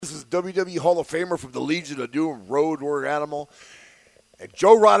WWE Hall of Famer from the Legion of Doom, Road Warrior Animal. And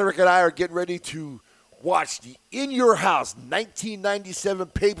Joe Roderick and I are getting ready to watch the In Your House 1997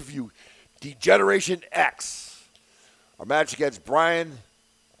 pay-per-view, Degeneration X. Our match against Brian,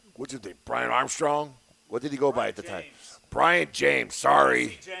 what's his name, Brian Armstrong? What did he go by at the time? Brian James,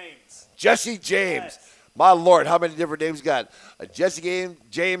 sorry. Jesse James. Yes. My Lord, how many different names you got? Jesse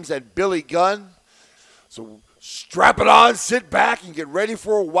James and Billy Gunn. So strap it on, sit back, and get ready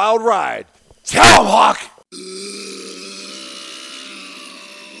for a wild ride. Tell him, Hawk!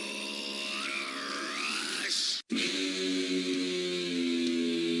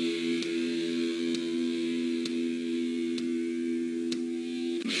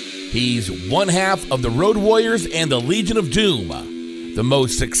 He's one half of the Road Warriors and the Legion of Doom, the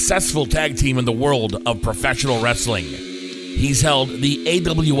most successful tag team in the world of professional wrestling. He's held the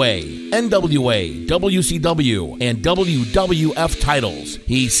AWA, NWA, WCW, and WWF titles.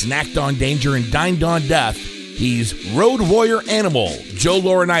 He snacked on danger and dined on death. He's Road Warrior Animal, Joe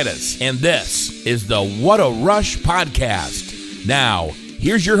Laurinaitis, and this is the What a Rush podcast. Now,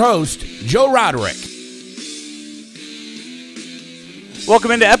 here's your host, Joe Roderick.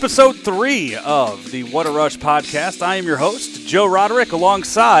 Welcome into episode 3 of the What a Rush podcast. I am your host, Joe Roderick,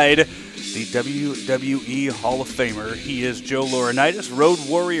 alongside the WWE Hall of Famer. He is Joe Laurinaitis, Road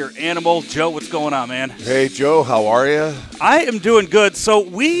Warrior Animal. Joe, what's going on, man? Hey, Joe, how are you? I am doing good. So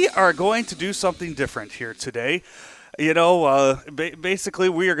we are going to do something different here today. You know, basically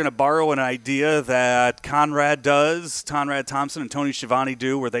we are going to borrow an idea that Conrad Thompson and Tony Schiavone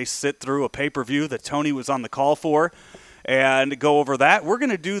do, where they sit through a pay-per-view that Tony was on the call for and go over that. We're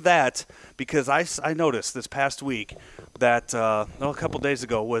going to do that because I noticed this past week that a couple days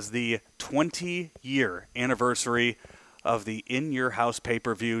ago was the 20-year anniversary of the In Your House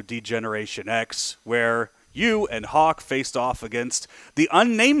pay-per-view Degeneration X, where you and Hawk faced off against the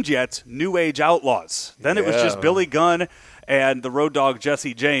unnamed yet New Age Outlaws. Then it was just Billy Gunn and the Road Dogg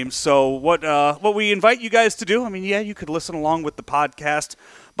Jesse James. So what we invite you guys to do, I mean, yeah, you could listen along with the podcast,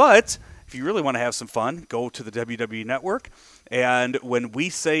 but if you really want to have some fun, go to the WWE Network, and when we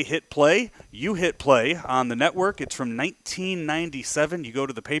say hit play, you hit play on the network. It's from 1997. You go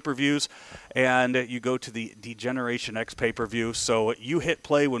to the pay-per-views, and you go to the Degeneration X pay-per-view. So you hit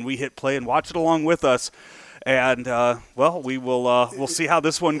play when we hit play, and watch it along with us. And, we'll see how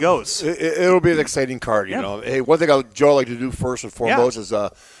this one goes. It'll be an exciting card, you know. Hey, one thing Joe would like to do first and foremost is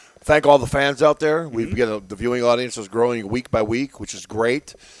thank all the fans out there. We've got the viewing audience is growing week by week, which is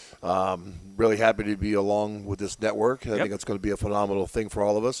great. Really happy to be along with this network. I think it's going to be a phenomenal thing for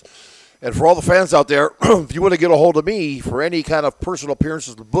all of us. And for all the fans out there, if you want to get a hold of me for any kind of personal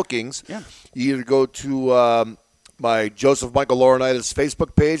appearances and bookings, you either go to my Joseph Michael Laurinaitis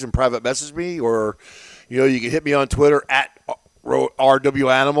Facebook page and private message me, or you can hit me on Twitter at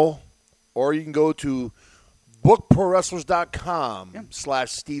RWAnimal, or you can go to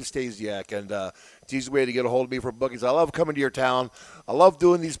bookprowrestlers.com/Steve Stasiak, and it's an easy way to get a hold of me for bookings. I love coming to your town. I love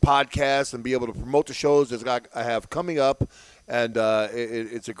doing these podcasts and be able to promote the shows that I have coming up, and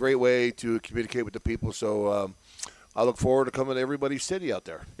it's a great way to communicate with the people. So I look forward to coming to everybody's city out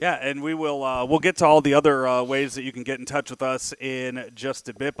there. Yeah, and we will we'll get to all the other ways that you can get in touch with us in just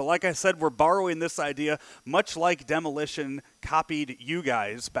a bit. But like I said, we're borrowing this idea, much like Demolition copied you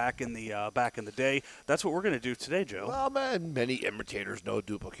guys back in the day. That's what we're going to do today, Joe. Well, man, many imitators, no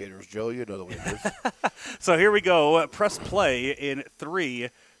duplicators, Joe. You know the way it is. So here we go. Press play in 3,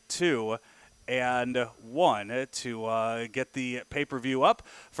 2, and 1 to get the pay-per-view up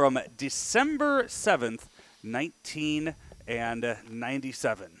from December 7th.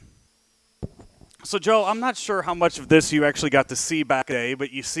 1997. So, Joe, I'm not sure how much of this you actually got to see back today,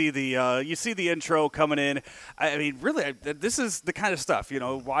 but you see the intro coming in. I mean, really, this is the kind of stuff,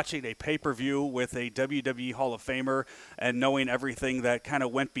 watching a pay-per-view with a WWE Hall of Famer and knowing everything that kind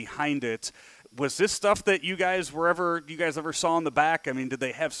of went behind it. Was this stuff that you guys ever saw in the back? I mean, did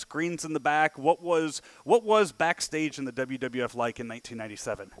they have screens in the back? What was backstage in the WWF like in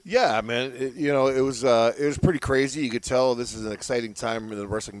 1997? Yeah, man, it was pretty crazy. You could tell this is an exciting time in the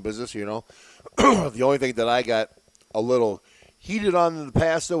wrestling business. The only thing that I got a little heated on in the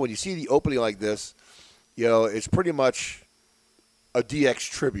past, though, when you see the opening like this, it's pretty much a DX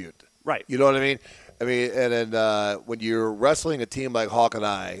tribute. Right. You know what I mean? And then when you're wrestling a team like Hawk and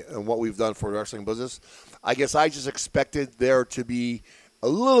I and what we've done for the wrestling business, I guess I just expected there to be a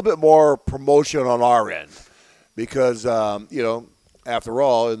little bit more promotion on our end because, after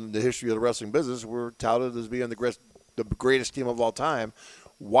all, in the history of the wrestling business, we're touted as being the greatest team of all time.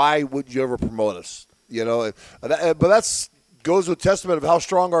 Why would you ever promote us? But that goes with testament of how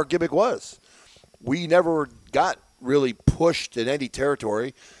strong our gimmick was. We never got really pushed in any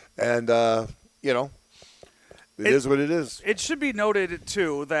territory. And, it is what it is. It should be noted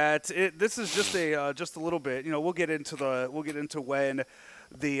too that this is just a little bit. We'll get into when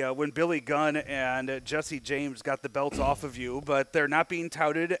Billy Gunn and Jesse James got the belts off of you, but they're not being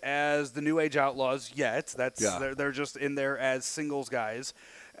touted as the New Age Outlaws yet. They're just in there as singles guys.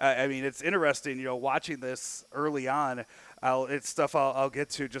 It's interesting, watching this early on. It's stuff I'll get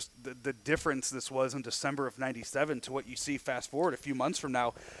to, just the difference this was in December of '97 to what you see fast forward a few months from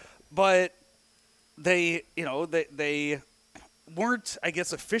now. But they weren't, I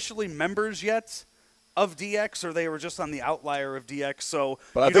guess, officially members yet of DX, or they were just on the outlier of DX. So,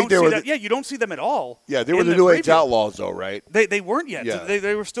 but I think they were. You don't see them at all. Yeah, they were the New Age Outlaws, though, right? They weren't yet. Yeah.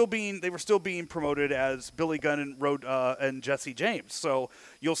 They were still being promoted as Billy Gunn and Jesse James. So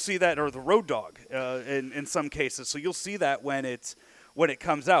you'll see that, or the Road Dogg in some cases. So you'll see that when it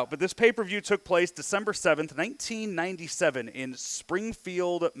comes out. But this pay-per-view took place December 7th, 1997 in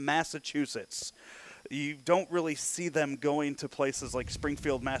Springfield, Massachusetts. You don't really see them going to places like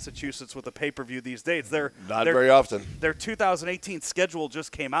Springfield, Massachusetts with a pay-per-view these days. Not very often. Their 2018 schedule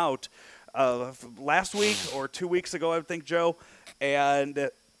just came out last week or 2 weeks ago, I think, Joe. And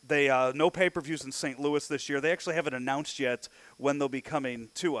they no pay-per-views in St. Louis this year. They actually haven't announced yet when they'll be coming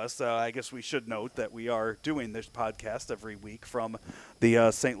to us. I guess we should note that we are doing this podcast every week from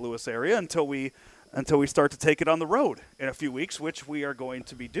the St. Louis area until we start to take it on the road in a few weeks, which we are going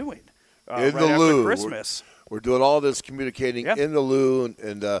to be doing. In right the after loo. Christmas. We're doing all this communicating in the loo.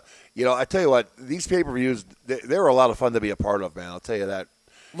 And I tell you what, these pay-per-views, they were a lot of fun to be a part of, man. I'll tell you that.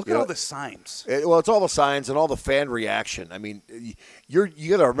 Look at all the signs. It's all the signs and all the fan reaction. I mean, you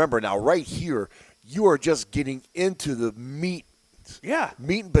got to remember now, right here, you are just getting into the meat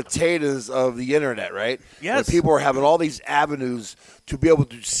and potatoes of the internet, right? Yes. Where people are having all these avenues to be able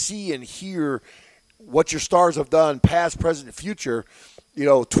to see and hear what your stars have done, past, present, future,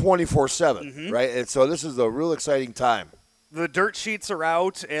 24/7, right? And so this is a real exciting time. The dirt sheets are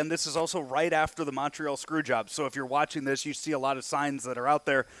out, and this is also right after the Montreal Screwjob. So if you're watching this, you see a lot of signs that are out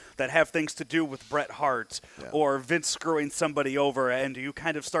there that have things to do with Bret Hart or Vince screwing somebody over, and you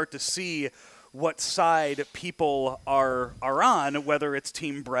kind of start to see what side people are on, whether it's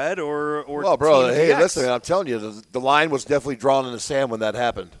Team Bret or well, bro, Team hey, DX. listen, I'm telling you, the line was definitely drawn in the sand when that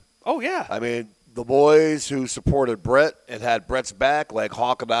happened. Oh, yeah. I mean, the boys who supported Bret and had Bret's back, like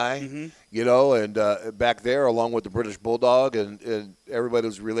Hawk and I, and back there, along with the British Bulldog and everybody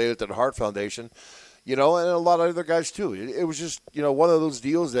who's related to the Hart Foundation, and a lot of other guys too. It was just, one of those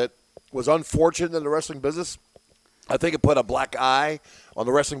deals that was unfortunate in the wrestling business. I think it put a black eye on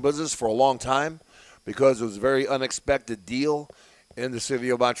the wrestling business for a long time because it was a very unexpected deal in the city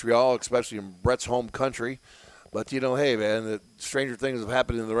of Montreal, especially in Bret's home country. But, hey, man, the stranger things have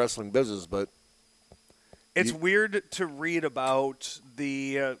happened in the wrestling business, but it's weird to read about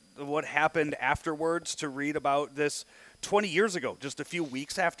what happened afterwards, to read about this 20 years ago, just a few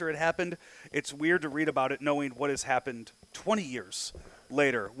weeks after it happened. It's weird to read about it knowing what has happened 20 years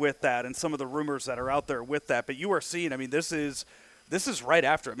later with that and some of the rumors that are out there with that. But you are seeing, this is right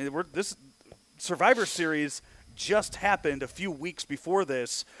after. This Survivor Series just happened a few weeks before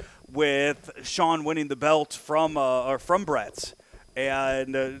this with Shawn winning the belt from Bret.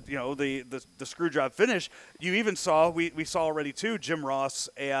 And, the screw job finish, you even saw, we saw already too, Jim Ross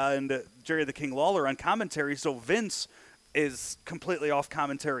and Jerry the King Lawler on commentary. So Vince is completely off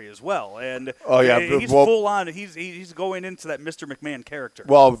commentary as well. And he's full on, he's going into that Mr. McMahon character.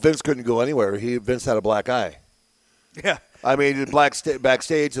 Well, Vince couldn't go anywhere. Vince had a black eye. Yeah.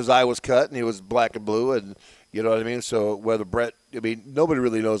 Backstage, his eye was cut and he was black and blue. And you know what I mean? So whether Bret, nobody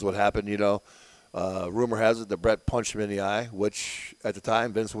really knows what happened, Rumor has it that Bret punched him in the eye, which at the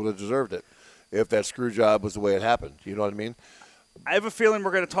time Vince would have deserved it if that screw job was the way it happened. You know what I mean? I have a feeling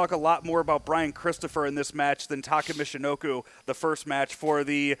we're going to talk a lot more about Brian Christopher in this match than Taka Michinoku, the first match for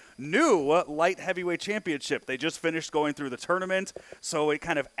the new light heavyweight championship. They just finished going through the tournament, so it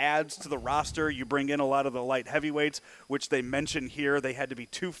kind of adds to the roster. You bring in a lot of the light heavyweights, which they mention here. They had to be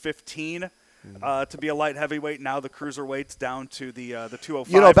 215. To be a light heavyweight. Now the cruiserweight's down to the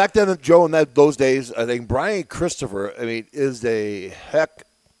 205. Back then, Joe, in those days, I think Brian Christopher, is a heck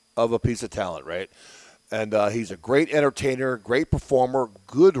of a piece of talent, right? And he's a great entertainer, great performer,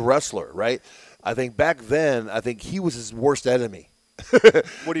 good wrestler, right? I think back then, he was his worst enemy.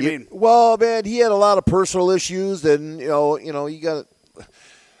 What do you mean? Well, man, he had a lot of personal issues, and you got.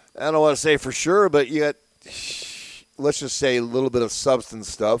 I don't want to say for sure, but you got. Let's just say a little bit of substance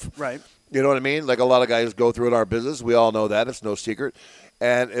stuff, right? You know what I mean? Like a lot of guys go through in our business. We all know that. It's no secret.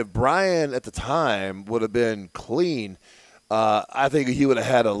 And if Brian at the time would have been clean, I think he would have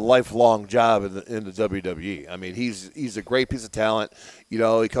had a lifelong job in the WWE. I mean, he's a great piece of talent. You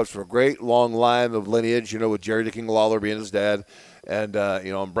know, he comes from a great long line of lineage, you know, with Jerry the King Lawler being his dad. And,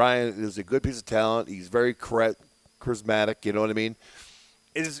 you know, and Brian is a good piece of talent. He's very charismatic, you know what I mean?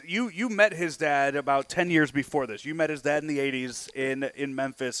 You met his dad about 10 years before this. You met his dad in the 80s in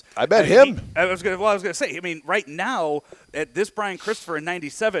Memphis. I met him. I was going to say, I mean, right now, at this Brian Christopher in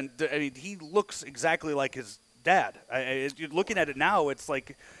 97, I mean, he looks exactly like his dad. You're looking at it now, it's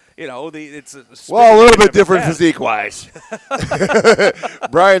like, you know, it's a little bit different physique-wise.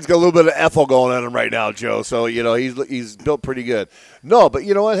 Brian's got a little bit of Ethel going on him right now, Joe. So, you know, he's built pretty good. No, but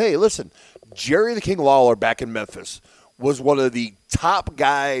you know what? Hey, listen, Jerry the King Lawler back in Memphis was one of the top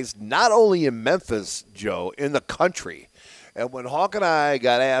guys, not only in Memphis, Joe, in the country. And when Hawk and I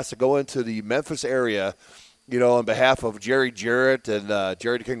got asked to go into the Memphis area, you know, on behalf of Jerry Jarrett and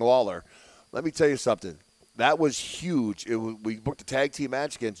Jerry the King Lawler, let me tell you something. That was huge. We booked a tag team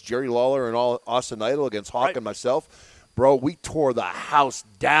match against Jerry Lawler and Austin Idol against Hawk and myself. Bro, we tore the house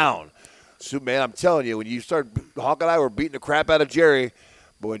down. So, man, I'm telling you, when you start, Hawk and I were beating the crap out of Jerry,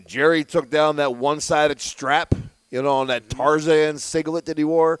 but when Jerry took down that one-sided strap, you know, on that Tarzan singlet that he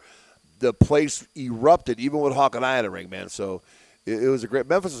wore, the place erupted, even with Hawk and I in the ring, man. So it was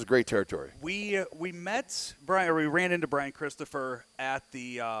Memphis is a great territory. We met Brian, or we ran into Brian Christopher at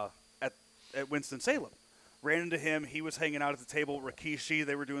at Winston-Salem. Ran into him. He was hanging out at the table with Rikishi.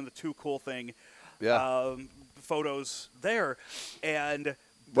 They were doing the Too Cool thing. Yeah. Photos there. And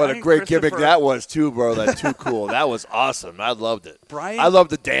what a great gimmick that was, too, bro. That Too Cool. That was awesome. I loved it. I loved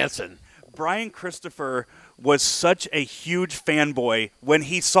the dancing. Brian Christopher was such a huge fanboy when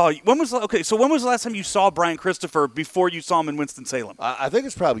he saw you. When was the last time you saw Brian Christopher before you saw him in Winston-Salem? I think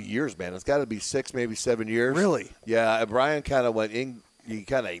it's probably years, man. It's got to be 6, maybe 7 years. Really? Yeah, Brian kind of went in. He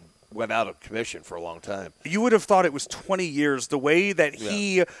kind of went out of commission for a long time. You would have thought it was 20 years. The way that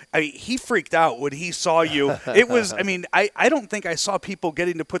he freaked out when he saw you. It was, I mean, I don't think I saw people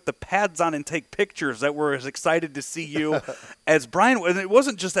getting to put the pads on and take pictures that were as excited to see you as Brian. And it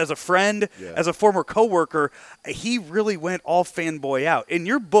wasn't just as a friend, as a former coworker. He really went all fanboy out. In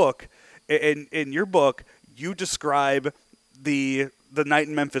your book, you describe the night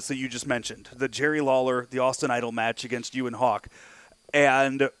in Memphis that you just mentioned, the Jerry Lawler, the Austin Idol match against you and Hawk.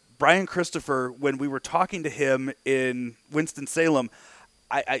 And Brian Christopher, when we were talking to him in Winston-Salem,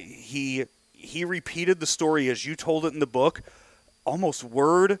 he repeated the story as you told it in the book, almost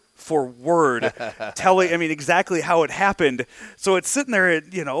word for word, telling, I mean, exactly how it happened. So it's sitting there,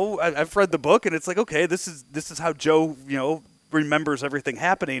 you know, I've read the book, and it's like, okay, this is how Joe, you know, remembers everything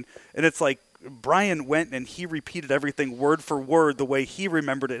happening. And it's like, Brian went and he repeated everything word for word the way he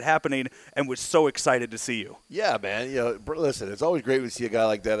remembered it happening and was so excited to see you. Yeah, man. You know, listen, it's always great to see a guy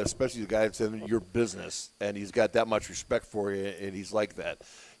like that, especially the guy that's in your business, and he's got that much respect for you, and he's like that.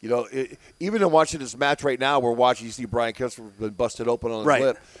 You know, even in watching this match right now, you see Brian Christopher been busted open on his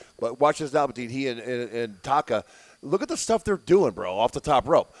lip. But watch this now between he and Taka. Look at the stuff they're doing, bro, off the top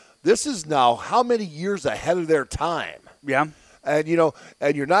rope. This is now how many years ahead of their time. Yeah. And, you know,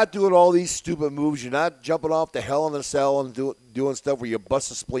 and you're not doing all these stupid moves. You're not jumping off the Hell in a Cell and doing stuff where you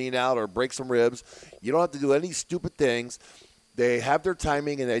bust a spleen out or break some ribs. You don't have to do any stupid things. They have their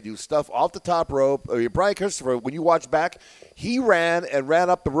timing, and they do stuff off the top rope. I mean, Brian Christopher, when you watch back, he ran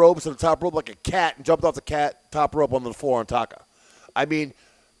up the ropes on the top rope like a cat and jumped off the top rope onto the floor on Taka. I mean,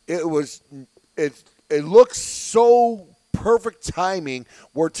 it looks so perfect timing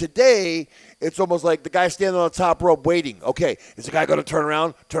where today it's almost like the guy standing on the top rope waiting. Okay, is the guy going to turn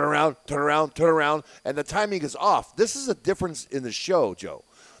around, and the timing is off. This is a difference in the show, Joe.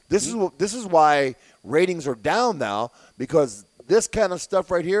 This is why ratings are down now, because this kind of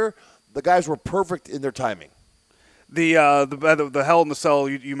stuff right here, the guys were perfect in their timing. The Hell in the Cell,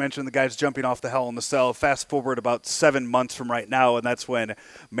 you mentioned the guys jumping off the Hell in the Cell. Fast forward about 7 months from right now, and that's when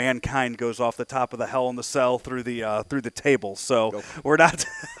Mankind goes off the top of the Hell in the Cell through the table. So we're not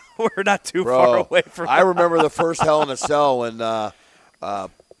too far away from that. I remember the first Hell in a Cell when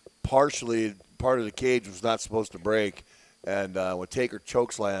partially part of the cage was not supposed to break. And when Taker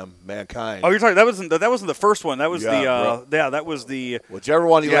chokeslam Mankind. Oh, you're talking that wasn't the first one. That was that was the whichever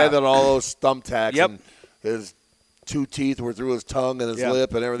one he landed on all those thumbtacks. Yep. And his 2 teeth were through his tongue and his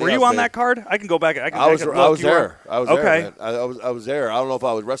lip and everything. Were you on that card? I can go back. I was there. I was there. I was there. I don't know if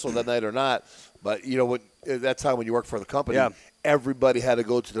I was wrestling that night or not, but you know, at that time when you worked for the company, everybody had to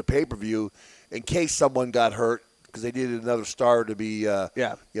go to the pay-per-view in case someone got hurt because they needed another star to be, to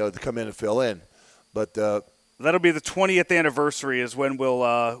come in and fill in. But That'll be the 20th anniversary is when we'll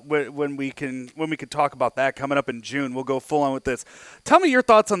when we can talk about that coming up in June. We'll go full on with this. Tell me your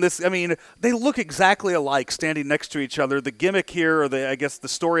thoughts on this. I mean, they look exactly alike standing next to each other. The gimmick here, or I guess the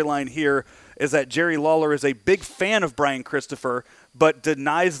storyline here, is that Jerry Lawler is a big fan of Brian Christopher, but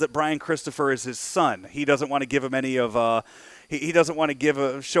denies that Brian Christopher is his son. He doesn't want to give him any of he doesn't want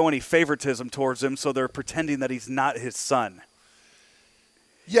to show any favoritism towards him, so they're pretending that he's not his son.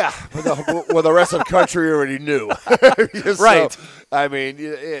 Yeah, well, the rest of the country already knew. Right. So, I mean,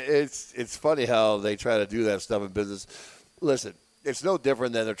 it's funny how they try to do that stuff in business. Listen, it's no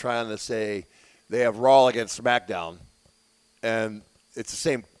different than they're trying to say they have Raw against SmackDown, and it's the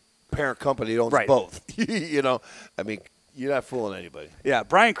same parent company that owns both. I mean, you're not fooling anybody. Yeah,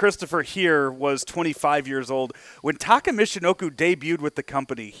 Brian Christopher here was 25 years old. When Taka Michinoku debuted with the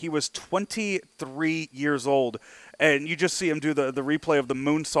company, he was 23 years old. And you just see him do the replay of the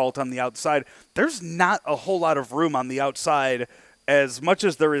moonsault on the outside. There's not a whole lot of room on the outside as much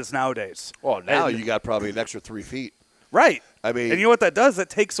as there is nowadays. Oh, now you got probably an extra 3 feet. Right. I mean, and you know what that does?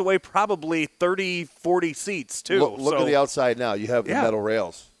 That takes away probably 30, 40 seats, too. Look at the outside now. You have the metal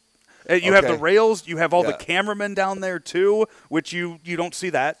rails. You have the rails. You have all the cameramen down there, too, which you don't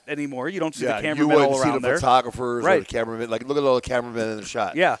see that anymore. You don't see the cameramen all around there. You wouldn't see the photographers or the cameramen. Like, look at all the cameramen in the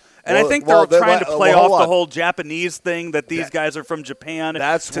shot. Yeah. And I think they're trying to play off the whole Japanese thing that these guys are from Japan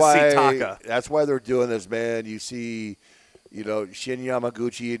to see Taka. That's why they're doing this, man. You see, Shin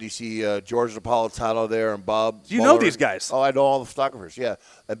Yamaguchi, and you see George Napolitano there and Bob. You know these guys. Oh, I know all the photographers, yeah.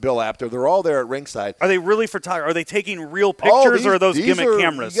 And Bill Apter. They're all there at ringside. Are they really photography? Are they taking real pictures or are those gimmick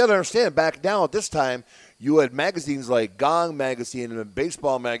cameras? You got to understand, back now at this time, you had magazines like Gong Magazine and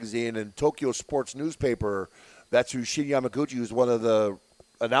Baseball Magazine and Tokyo Sports Newspaper. That's who Shin Yamaguchi, who's one of the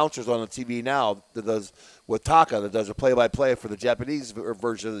announcers on the TV now that does with Taka, that does a play-by-play for the Japanese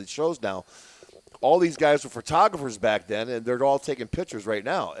version of the shows now. All these guys were photographers back then, and they're all taking pictures right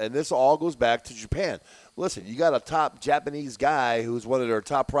now. And this all goes back to Japan. Listen, you got a top Japanese guy who's one of their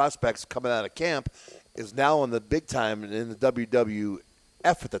top prospects coming out of camp, is now in the big time in the WWF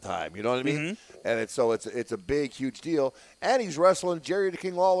at the time. You know what I mean? Mm-hmm. And it's a big, huge deal. And he's wrestling Jerry the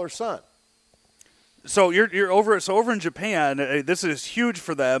King Lawler's son. So you're over in Japan. This is huge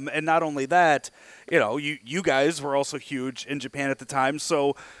for them, and not only that, you guys were also huge in Japan at the time.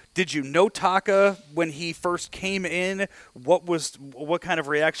 So did you know Taka when he first came in? What kind of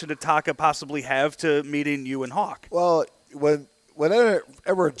reaction did Taka possibly have to meeting you and Hawk? Well, whenever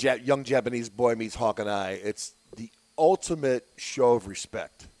a young Japanese boy meets Hawk and I, it's the ultimate show of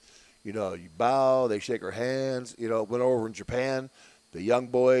respect. You bow, they shake our hands. Went over in Japan. The young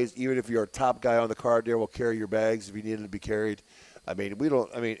boys, even if you're a top guy on the card there, will carry your bags if you need them to be carried.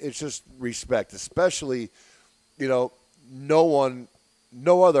 It's just respect, especially, no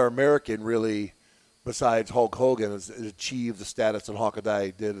other American really, besides Hulk Hogan, has achieved the status that Hawk and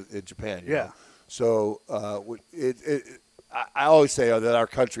I did in Japan. You know? So I always say that our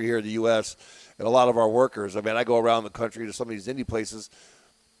country here in the U.S. and a lot of our workers, I go around the country to some of these indie places,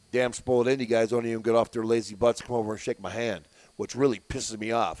 damn spoiled indie guys don't even get off their lazy butts to come over and shake my hand, which really pisses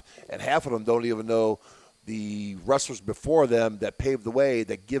me off. And half of them don't even know the wrestlers before them that paved the way,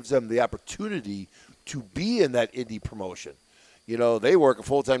 that gives them the opportunity to be in that indie promotion. They work a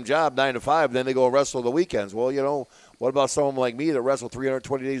full-time job, 9 to 5, then they go and wrestle the weekends. Well, what about someone like me that wrestle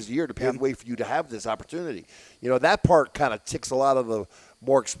 320 days a year to pave the way for you to have this opportunity? That part kind of ticks a lot of the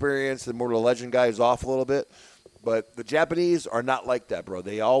more experienced and more the legend guys off a little bit. But the Japanese are not like that, bro.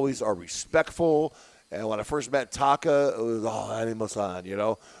 They always are respectful. And when I first met Taka, it was, animo-san,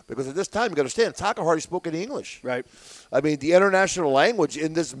 Because at this time, you got to understand, Taka hardly spoke any English. Right. The international language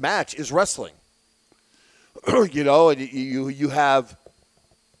in this match is wrestling. And you have,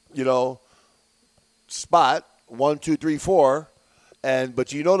 spot, 1, 2, 3, 4.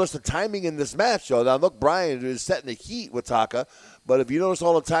 But you notice the timing in this match, though. Now, look, Brian is setting the heat with Taka. But if you notice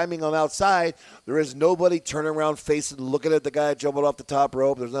all the timing on the outside, there is nobody turning around facing, looking at the guy jumping off the top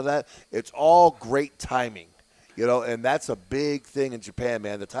rope. There's none of that. It's all great timing, and that's a big thing in Japan,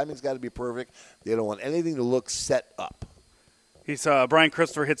 man. The timing's got to be perfect. They don't want anything to look set up. Brian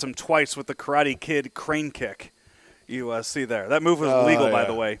Christopher hits him twice with the Karate Kid crane kick. You see there. That move was illegal, by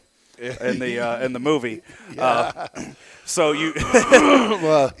the way, in the movie. Yeah. So you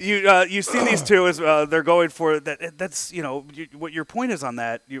you see these two as they're going for that. That's what your point is on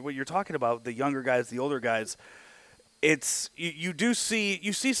that. What you're talking about, the younger guys, the older guys. It's you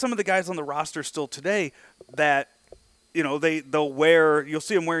see some of the guys on the roster still today that they'll wear. You'll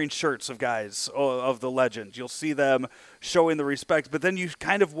see them wearing shirts of guys of the legend. You'll see them showing the respect. But then you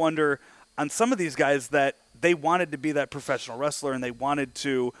kind of wonder on some of these guys that they wanted to be that professional wrestler, and they worked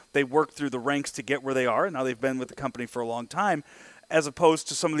through the ranks to get where they are, and now they've been with the company for a long time, as opposed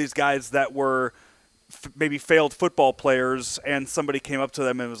to some of these guys that were maybe failed football players, and somebody came up to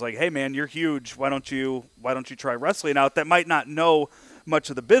them and was like, hey man, you're huge, why don't you try wrestling out? That might not know much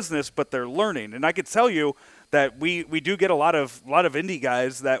of the business, but they're learning. And I could tell you that we do get a lot of indie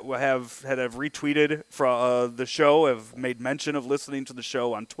guys that have retweeted from the show, have made mention of listening to the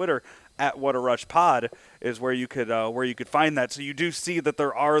show on Twitter at What a Rush Pod is where you could find that. So you do see that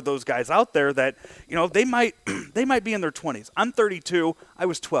there are those guys out there that, you know, they might be in their 20s. I'm 32. I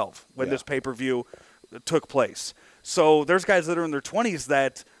was 12 when this pay-per-view took place. So there's guys that are in their 20s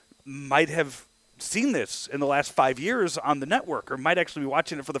that might have seen this in the last 5 years on the network, or might actually be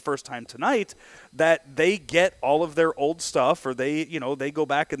watching it for the first time tonight, that they get all of their old stuff, or they go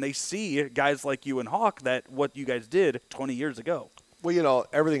back and they see guys like you and Hawk, that what you guys did 20 years ago. Well, you know,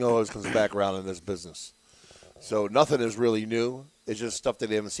 everything always comes back around in this business. So nothing is really new. It's just stuff that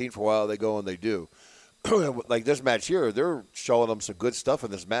they haven't seen for a while. They go and they do. Like this match here, they're showing them some good stuff in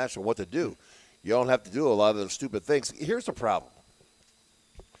this match and what to do. You don't have to do a lot of those stupid things. Here's the problem.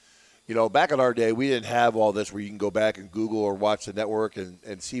 You know, back in our day, we didn't have all this where you can go back and Google or watch the network and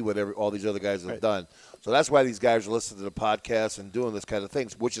see what all these other guys have done. So that's why these guys are listening to the podcast and doing this kind of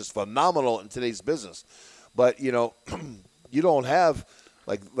things, which is phenomenal in today's business. But, you know, you don't have,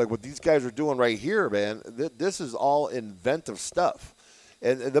 like what these guys are doing right here, man. This is all inventive stuff.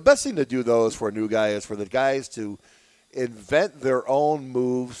 And the best thing to do, though, is for a new guy is for the guys to invent their own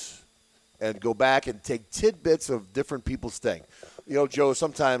moves and go back and take tidbits of different people's thing. You know, Joe,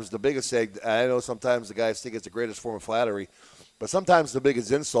 sometimes the biggest thing, I know sometimes the guys think it's the greatest form of flattery, but sometimes the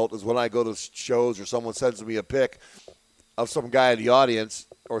biggest insult is when I go to shows or someone sends me a pic of some guy in the audience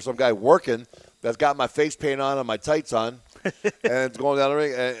or some guy working that's got my face paint on and my tights on, and it's going down the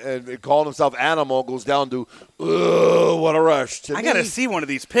ring, and calling himself Animal goes down to, what a rush. I got to see one of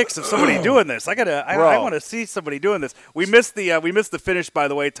these pics of somebody doing this. I want to see somebody doing this. We missed the finish, by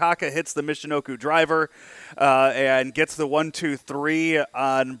the way. Taka hits the Michinoku driver and gets the 1-2-3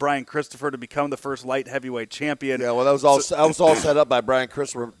 on Brian Christopher to become the first light heavyweight champion. Yeah, well, that was all set up by Brian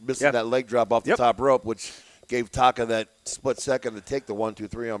Christopher missing that leg drop off the top rope, which gave Taka that split second to take the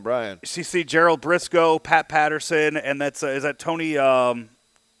 1-2-3 on Brian. You see Gerald Briscoe, Pat Patterson, and that's is that Tony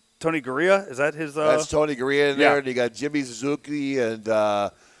Gurria? Is that his? That's Tony Gurria in there, and you got Jimmy Suzuki and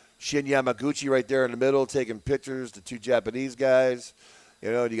Shin Yamaguchi right there in the middle taking pictures. The two Japanese guys, you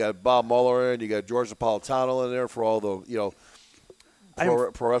know. And you got Bob Muller and you got George Napolitano in there for all the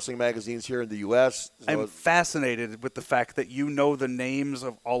pro wrestling magazines here in the U.S. So I'm fascinated with the fact that you know the names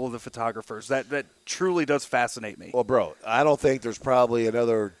of all of the photographers. That truly does fascinate me. Well, bro, I don't think there's probably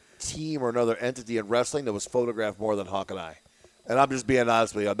another team or another entity in wrestling that was photographed more than Hawk and I. And I'm just being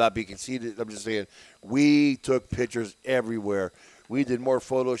honest with you. I'm not being conceited. I'm just saying we took pictures everywhere. We did more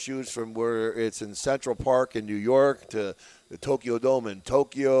photo shoots from where it's in Central Park in New York to the Tokyo Dome in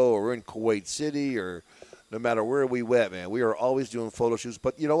Tokyo or in Kuwait City or – no matter where we went, man, we are always doing photo shoots.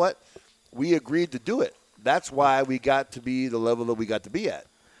 But you know what? We agreed to do it. That's why we got to be the level that we got to be at,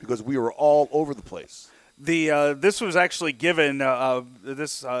 because we were all over the place. This was actually given,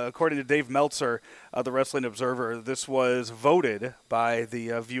 according to Dave Meltzer, the Wrestling Observer, this was voted by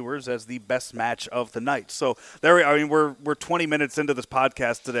the viewers as the best match of the night. So we're 20 minutes into this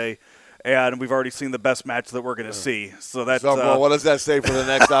podcast today, and we've already seen the best match that we're going to see. So that's bro, what does that say for the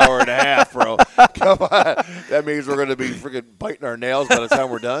next hour and a half, bro? Come on. That means we're going to be freaking biting our nails by the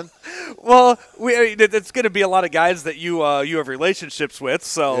time we're done? Well, it's going to be a lot of guys that you have relationships with.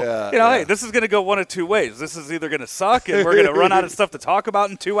 So, hey, this is going to go one of two ways. This is either going to suck, and we're going to run out of stuff to talk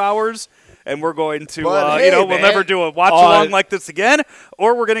about in 2 hours, and we're going to, we'll never do a watch-along like this again,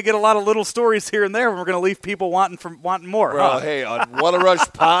 or we're going to get a lot of little stories here and there, and we're going to leave people wanting more. Well, hey, on What a Rush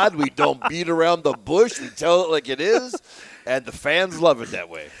Pod, we don't beat around the bush. We tell it like it is, and the fans love it that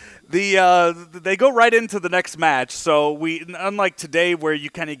way. They go right into the next match. So unlike today where you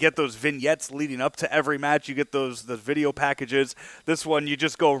kind of get those vignettes leading up to every match, you get the video packages. This one, you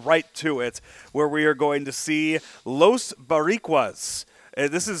just go right to it, where we are going to see Los Boricuas.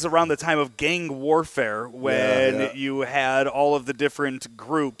 This is around the time of gang warfare when you had all of the different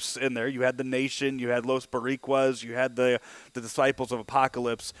groups in there. You had the Nation, you had Los Boricuas, you had the Disciples of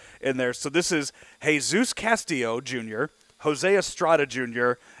Apocalypse in there. So this is Jesus Castillo Jr., Jose Estrada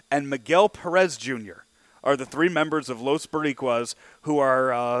Jr., and Miguel Perez Jr. are the three members of Los Boricuas who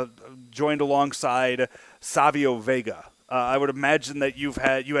are joined alongside Savio Vega. I would imagine that you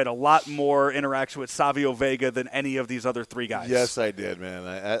had a lot more interaction with Savio Vega than any of these other three guys. Yes, I did, man.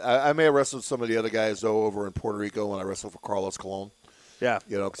 I may have wrestled some of the other guys, though, over in Puerto Rico when I wrestled for Carlos Colon. Yeah.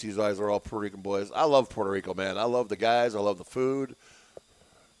 You know, because these guys are all Puerto Rican boys. I love Puerto Rico, man. I love the guys. I love the food.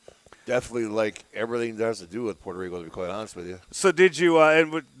 Definitely like everything that has to do with Puerto Rico, to be quite honest with you. So did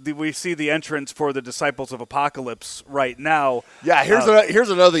you, did we see the entrance for the Disciples of Apocalypse right now? Yeah, here's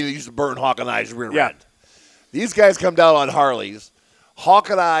another thing that used to burn Hawk and I's rear end. These guys come down on Harleys.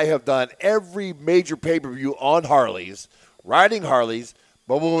 Hawk and I have done every major pay-per-view on Harleys, riding Harleys,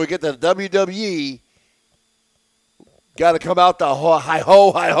 but when we get to the WWE, got to come out the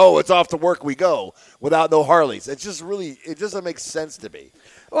hi-ho, it's off to work we go, without no Harleys. It doesn't make sense to me.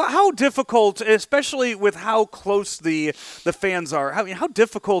 Well, how difficult, especially with how close the fans are, how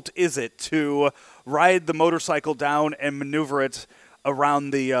difficult is it to ride the motorcycle down and maneuver it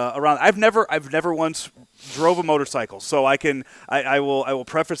around the around? I've never once drove a motorcycle, so I will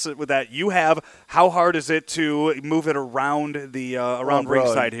preface it with that. You have. How hard is it to move it around the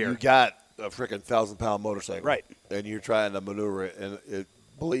ringside here? You got a freaking 1,000-pound motorcycle, right? And you're trying to maneuver it, and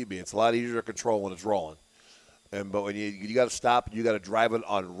believe me, it's a lot easier to control when it's rolling. But when you got to stop, you got to drive it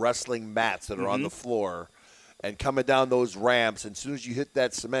on wrestling mats that are on the floor, and coming down those ramps. And as soon as you hit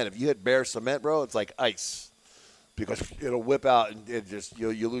that cement, if you hit bare cement, bro, it's like ice, because it'll whip out and it just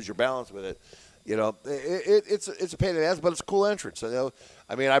you lose your balance with it. You know, it's a pain in the ass, but it's a cool entrance. You know,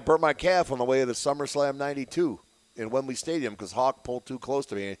 I mean, I burnt my calf on the way to the SummerSlam '92 in Wembley Stadium because Hawk pulled too close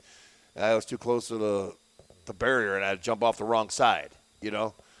to me. I was too close to the barrier, and I had to jump off the wrong side. You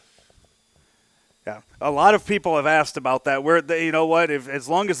know. Yeah, a lot of people have asked about that. You know what? As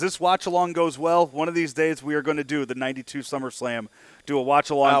long as this watch along goes well, one of these days we are going to do the '92 SummerSlam, do a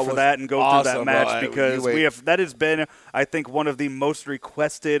watch along for that, and go through that match because that has been, I think, one of the most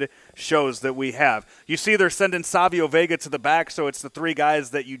requested shows that we have. You see, they're sending Savio Vega to the back, so it's the three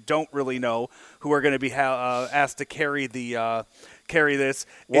guys that you don't really know who are going to be asked to carry this.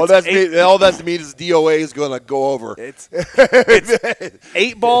 Well, all that means is DOA is going to go over. It's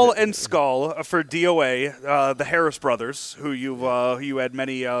 8-Ball and Skull for DOA, the Harris brothers, who you had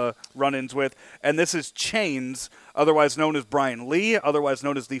many run-ins with, and this is Chains, otherwise known as Brian Lee, otherwise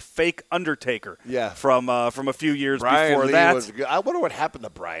known as the fake Undertaker. Yeah. From a few years Brian before Lee that. Was good. I wonder what happened to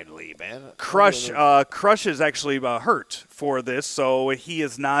Brian Lee, man. Crush is actually hurt for this, so he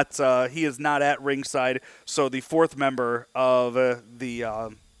is not at ringside. So the fourth member of the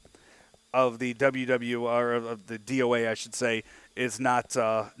WW or of the DOA, I should say, is not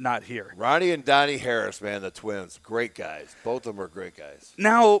here. Ronnie and Donnie Harris, man, the twins, great guys. Both of them are great guys.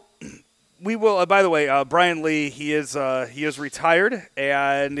 Now, we will. By the way, Brian Lee, he is retired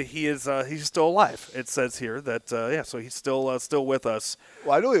and he's still alive. It says here that so he's still with us.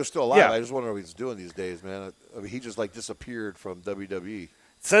 Well, I knew he was still alive. Yeah. I just wonder what he's doing these days, man. I mean, he just disappeared from WWE.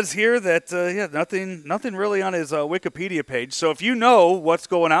 It says here that nothing really on his Wikipedia page. So if you know what's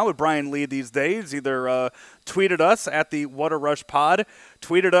going on with Brian Lee these days, either tweet at us at the What a Rush Pod,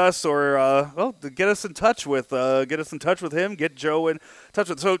 tweet at us, or get us in touch with him. Get Joe in touch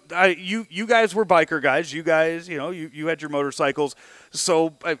with. So you guys were biker guys. You guys, you had your motorcycles.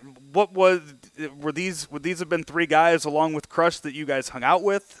 So would these have been three guys along with Crush that you guys hung out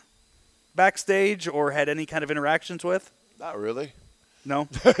with backstage or had any kind of interactions with? Not really. No?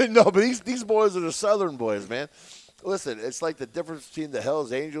 No, but these boys are the Southern boys, man. Listen, it's like the difference between the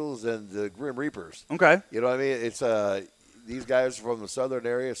Hells Angels and the Grim Reapers. Okay. You know what I mean? It's these guys from the Southern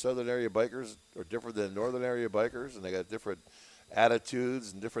area bikers are different than Northern area bikers, and they got different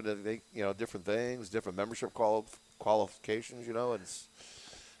attitudes and different things, different membership qualifications, and it's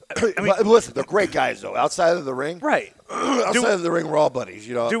I mean, listen, they're great guys, though. Outside of the ring, right? Outside of the ring, we're all buddies.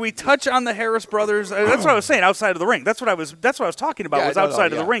 Do we touch on the Harris brothers? That's what I was saying. Outside of the ring, that's what I was talking about.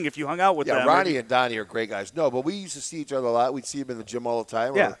 Outside of the ring. If you hung out with them, Ronnie and Donnie are great guys. No, but we used to see each other a lot. We'd see them in the gym all the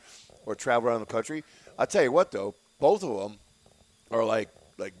time, or travel around the country. I'll tell you what, though, both of them are like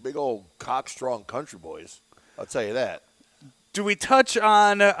big old cock-strong country boys. I'll tell you that. Do we touch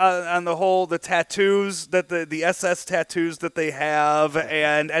on the tattoos, that the SS tattoos that they have,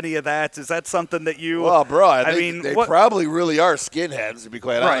 and any of that? Is that something that you? Well, bro, I mean, they probably really are skinheads, to be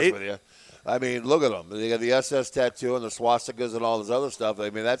quite honest with you. I mean, look at them. They got the SS tattoo and the swastikas and all this other stuff. I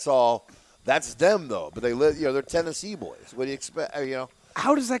mean, that's them though. But they live, they're Tennessee boys. What do you expect?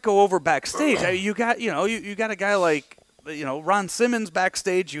 How does that go over backstage? You got a guy like. Ron Simmons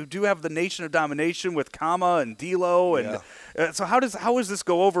backstage. You do have the Nation of Domination with Kama and D'Lo, and so how does this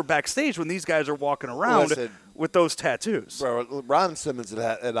go over backstage when these guys are walking around with those tattoos? Bro, Ron Simmons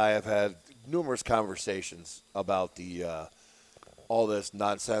and I have had numerous conversations about the all this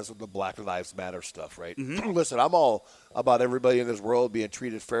nonsense with the Black Lives Matter stuff, right? Mm-hmm. Listen, I'm all about everybody in this world being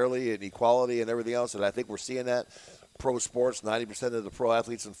treated fairly and equality and everything else, and I think we're seeing that. Pro sports, 90% of the pro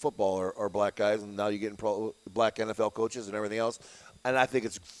athletes in football are black guys, and now you're getting black NFL coaches and everything else. And I think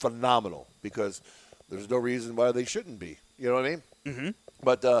it's phenomenal because there's no reason why they shouldn't be. You know what I mean? Mm-hmm.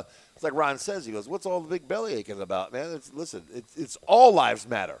 But it's like Ron says. He goes, "What's all the big belly aching about, man? It's all lives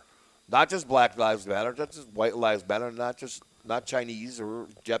matter, not just black lives matter, not just white lives matter, not Chinese or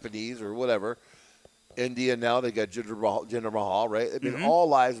Japanese or whatever. India now they got Jinder Mahal, right? I mean, all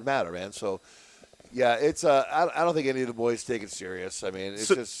lives matter, man. So, yeah, it's I don't think any of the boys take it serious. I mean, it's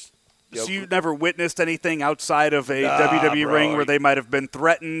just." So you never witnessed anything outside of a WWE ring where they might have been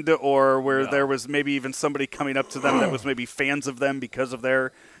threatened or where there was maybe even somebody coming up to them that was maybe fans of them because of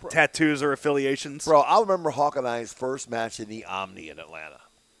their tattoos or affiliations? Bro, I remember Hawk and I's first match in the Omni in Atlanta.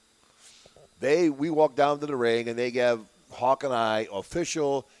 We walked down to the ring, and they gave Hawk and I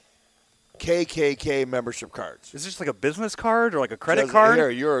official KKK membership cards. Is this like a business card or like a credit card?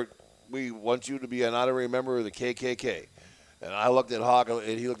 Here, we want you to be an honorary member of the KKK. And I looked at Hawk, and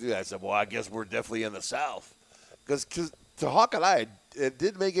he looked at me. I said, well, I guess we're definitely in the South. Because to Hawk and I, it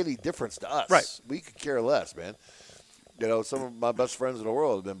didn't make any difference to us. Right. We could care less, man. You know, some of my best friends in the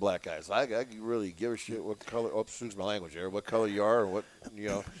world have been black guys. I could really give a shit what color, excuse my language here, what color you are or what, you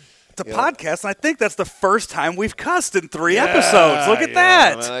know. It's a podcast, and I think that's the first time we've cussed in 3 episodes. Look at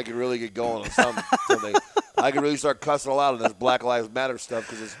that. Man, I could really get going on something. I could really start cussing a lot on this Black Lives Matter stuff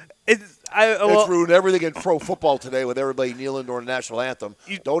because it's ruined everything in pro football today with everybody kneeling during the national anthem.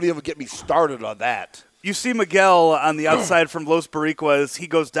 Don't even get me started on that. You see Miguel on the outside from Los Boricuas. He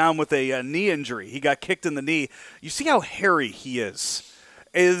goes down with a knee injury. He got kicked in the knee. You see how hairy he is.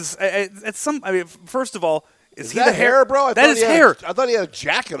 First of all, is he that the hair, bro? That is hair. I thought he had a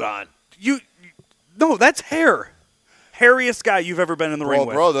jacket on. No, that's hair. Hairiest guy you've ever been in the ring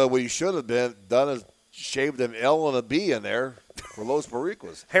with. Bro, what he should have done is shaved an L and a B in there for Los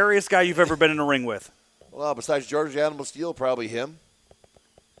Boricuas. Hairiest guy you've ever been in a ring with. Well, besides George Animal Steel, probably him.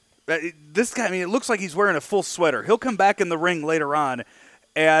 This guy, it looks like he's wearing a full sweater. He'll come back in the ring later on,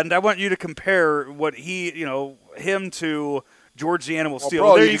 and I want you to compare what him to George the Animal Steel.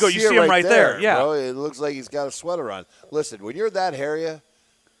 Bro, there you go. You see him right there. Yeah. Bro, it looks like he's got a sweater on. Listen, when you're that hairy,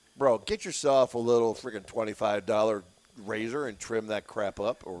 bro, get yourself a little freaking $25 razor and trim that crap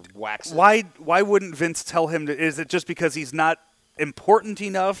up or wax it. Why wouldn't Vince tell him to? Is it just because he's not important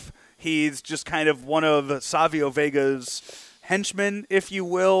enough? He's just kind of one of Savio Vega's henchmen, if you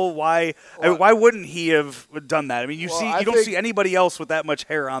will. Why wouldn't he have done that? You don't see anybody else with that much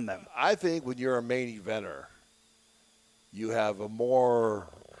hair on them. I think when you're a main eventer, you have a more.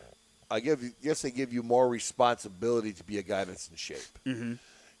 I guess they give you more responsibility to be a guy that's in shape. Mm-hmm.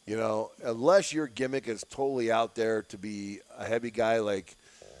 You know, unless your gimmick is totally out there to be a heavy guy like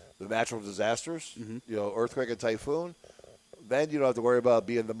the Natural Disasters, you know, Earthquake and Typhoon, then you don't have to worry about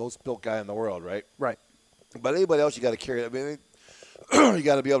being the most built guy in the world, right? Right. But anybody else, you got to carry. You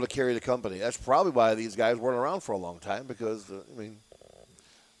got to be able to carry the company. That's probably why these guys weren't around for a long time because,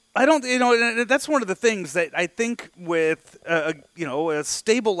 I don't, that's one of the things that I think with, a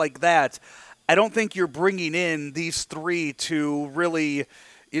stable like that, I don't think you're bringing in these three to really.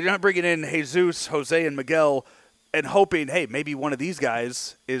 You're not bringing in Jesus, Jose, and Miguel and hoping, hey, maybe one of these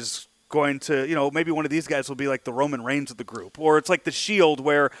guys is going to, maybe one of these guys will be like the Roman Reigns of the group. Or it's like the Shield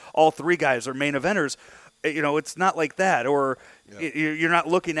where all three guys are main eventers. It's not like that. Or you're not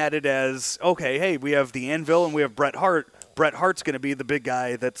looking at it as, okay, hey, we have the Anvil and we have Bret Hart. Bret Hart's going to be the big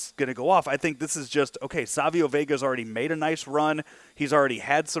guy that's going to go off. I think this is just, okay, Savio Vega's already made a nice run. He's already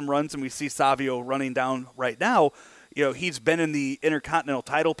had some runs, and we see Savio running down right now. He's been in the Intercontinental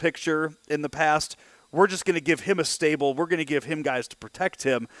title picture in the past. We're just going to give him a stable. We're going to give him guys to protect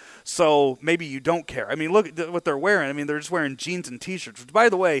him. So maybe you don't care. Look at what they're wearing. They're just wearing jeans and T-shirts. Which, by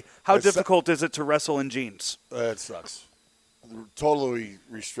the way, how difficult is it to wrestle in jeans? It sucks. Totally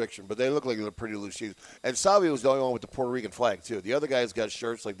restriction, but they look like they're pretty loose jeans. And Savio was the only one with the Puerto Rican flag, too. The other guys got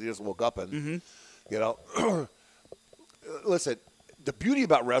shirts like they just woke up in. Mm-hmm. Listen, the beauty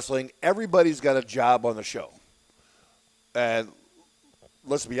about wrestling, everybody's got a job on the show. And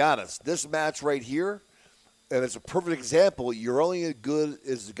let's be honest, this match right here, and it's a perfect example, you're only as good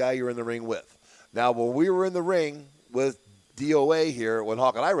as the guy you're in the ring with. Now, when we were in the ring with DOA here, when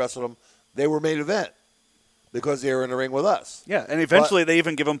Hawk and I wrestled them, they were main event because they were in the ring with us. Yeah, and eventually they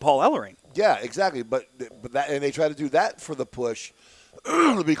even give him Paul Ellering. Yeah, exactly. But that, and they try to do that for the push.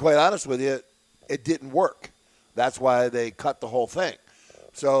 To be quite honest with you, it didn't work. That's why they cut the whole thing.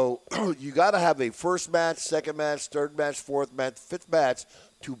 So you got to have a first match, second match, third match, fourth match, fifth match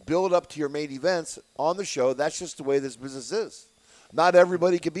to build up to your main events on the show. That's just the way this business is. Not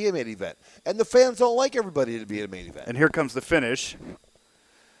everybody can be a main event. And the fans don't like everybody to be a main event. And here comes the finish.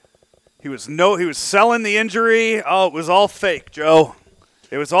 He was selling the injury. Oh, it was all fake, Joe.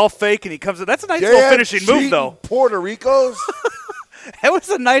 It was all fake, and he comes in. That's a nice little finishing move, though. Puerto Ricos. It was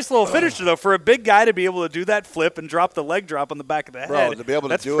a nice little finisher, though, for a big guy to be able to do that flip and drop the leg drop on the back of the head. Bro, to be able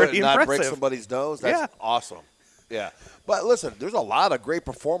to do it and not break somebody's nose, that's Yeah. awesome. Yeah. But listen, there's a lot of great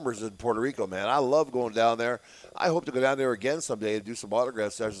performers in Puerto Rico, man. I love going down there. I hope to go down there again someday and do some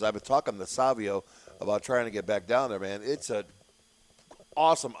autograph sessions. I've been talking to Savio about trying to get back down there, man. It's an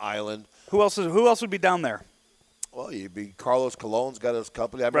awesome island. Who else would be down there? Well, you'd be Carlos Colon's got his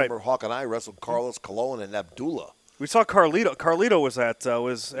company. I remember Hawk and I wrestled Carlos Colon and Abdullah. We saw Carlito. Carlito was at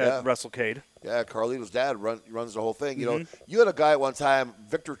WrestleCade. Yeah, Carlito's dad runs the whole thing. You know, you had a guy at one time,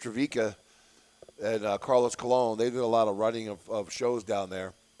 Victor Trevica, and Carlos Colon. They did a lot of running of shows down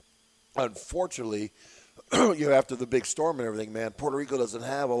there. Unfortunately, after the big storm and everything, man, Puerto Rico doesn't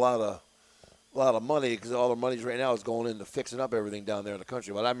have a lot of money because all the money right now is going into fixing up everything down there in the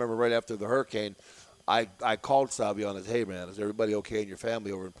country. But I remember right after the hurricane, I called Savio and said, "Hey, man, is everybody okay in your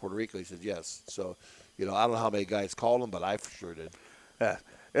family over in Puerto Rico?" He said, "Yes." So, I don't know how many guys called him, but I for sure did. Yeah.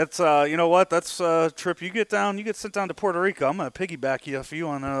 It's you know what? That's a trip. You get sent down to Puerto Rico. I'm gonna piggyback you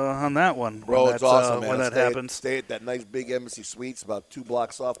on that one. Bro, it's awesome, man. When that happens. Stay at that nice big Embassy Suites about 2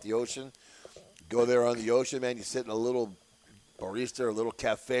 blocks off the ocean. Go there on the ocean, man. You sit in a little barista or a little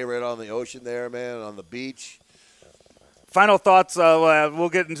cafe right on the ocean there, man, on the beach. Final thoughts. We'll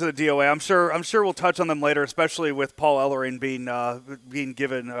get into the DOA. I'm sure we'll touch on them later, especially with Paul Ellering being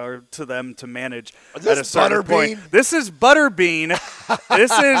given to them to manage at a certain point. This is Butterbean.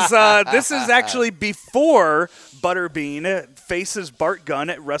 This is actually before Butterbean faces Bart Gunn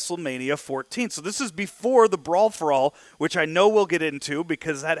at WrestleMania 14. So this is before the Brawl for All, which I know we'll get into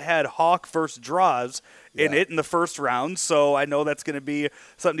because that had Hawk versus Draws in it in the first round. So I know that's going to be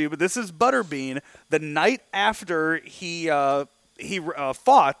something to do. But this is Butterbean the night after he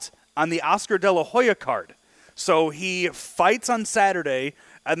fought on the Oscar De La Hoya card. So he fights on Saturday,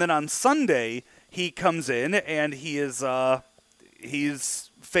 and then on Sunday he comes in and he's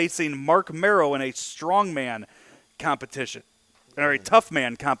facing Mark Merrow in a strongman competition, or a tough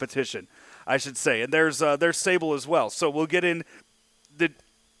man competition, I should say. And there's Sable as well. So we'll get in.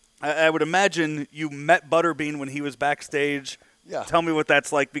 I would imagine you met Butterbean when he was backstage. Yeah. Tell me what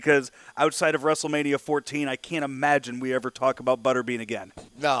that's like, because outside of WrestleMania 14, I can't imagine we ever talk about Butterbean again.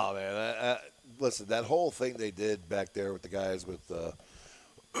 No, man. Listen, that whole thing they did back there with the guys with the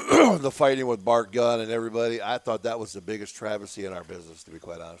fighting with Bart Gunn and everybody, I thought that was the biggest travesty in our business, to be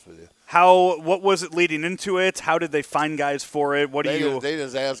quite honest with you. What was it leading into it? How did they find guys for it? They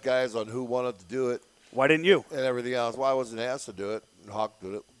just asked guys on who wanted to do it. Why didn't you? And everything else. Well, I wasn't asked to do it. And Hawk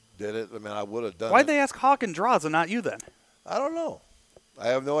did it. I mean, I would have done it. Why'd they ask Hawk and Draws and not you then? I don't know. I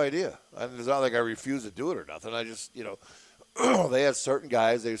have no idea. It's not like I refused to do it or nothing. I just, they had certain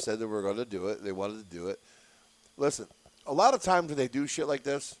guys. They said they were going to do it. They wanted to do it. Listen, a lot of times when they do shit like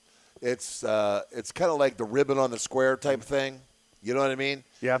this, it's kind of like the ribbon on the square type thing. You know what I mean?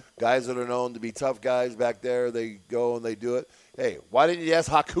 Yeah. Guys that are known to be tough guys back there, they go and they do it. Hey, why didn't you ask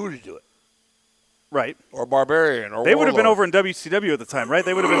Haku to do it? Right. Or Barbarian or They would have been Warlord. over in WCW at the time, right?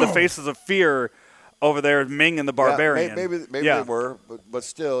 They would have been the Faces of Fear over there, Ming and the Barbarian. Yeah, maybe they were, but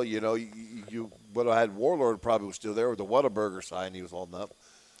still, you would have had Warlord probably was still there with the Whataburger sign he was holding up,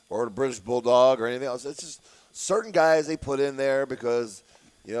 or the British Bulldog or anything else. It's just certain guys they put in there because,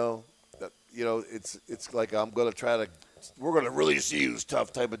 it's like we're going to really see who's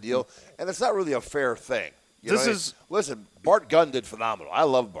tough type of deal, and it's not really a fair thing. Listen, Bart Gunn did phenomenal. I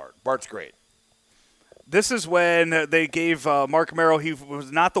love Bart. Bart's great. This is when they gave Mark Merrow, he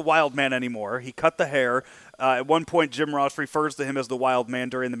was not the Wild Man anymore. He cut the hair. At one point, Jim Ross refers to him as the Wild Man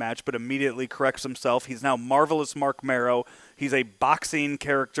during the match, but immediately corrects himself. He's now Marvelous Mark Merrow. He's a boxing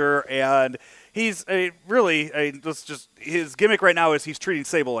character, and he's his gimmick right now is he's treating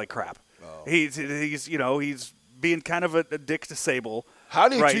Sable like crap. Oh. He's being kind of a dick to Sable. How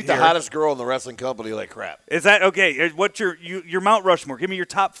do you treat the hottest girl in the wrestling company like crap? Is that okay? What's your Mount Rushmore? Give me your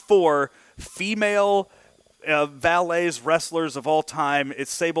top 4 female valets, wrestlers of all time. Is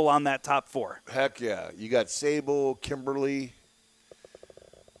Sable on that top 4? Heck yeah. You got Sable, Kimberly.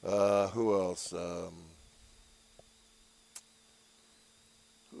 Who else?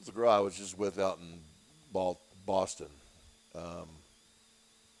 Who's the girl I was just with out in Boston?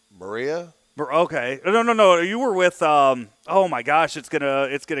 Maria? Okay. No. You were with, oh my gosh, it's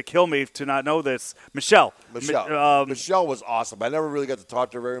gonna kill me to not know this. Michelle. Michelle was awesome. I never really got to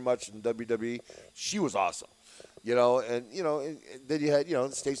talk to her very much in WWE. She was awesome. And then you had,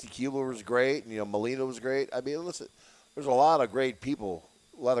 Stacy Keibler was great, and, Melina was great. I mean, listen, there's a lot of great people,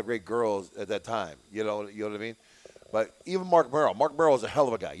 a lot of great girls at that time. You know what I mean? But even Mark Merrow is a hell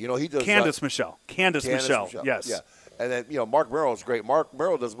of a guy. He does Candice Michelle. Yes. Yeah. And then, Mark Merrow is great. Mark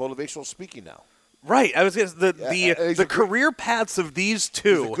Merrow does motivational speaking now. Right. I was gonna, the good, career paths of these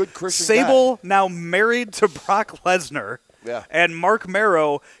two. He's a good Christian Sable guy. now married to Brock Lesnar. Yeah. And Mark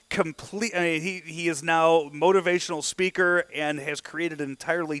Marrow he is now motivational speaker and has created an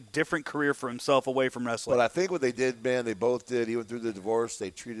entirely different career for himself away from wrestling. But I think what they did, man, they both did. Even through the divorce, they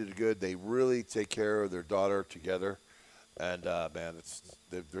treated it good. They really take care of their daughter together. And, man,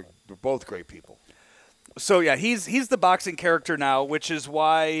 they're both great people. So, yeah, he's the boxing character now, which is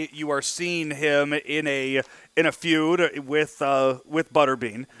why you are seeing him in a feud with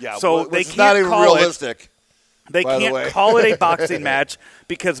Butterbean. Yeah, so which they is can't not even call realistic. They by the can't way. call it a boxing match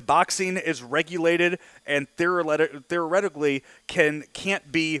because boxing is regulated and theoretically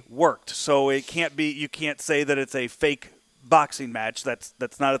can't be worked. So it can't be. You can't say that it's a fake boxing match.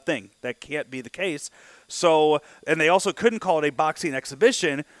 That's not a thing. That can't be the case. So, and they also couldn't call it a boxing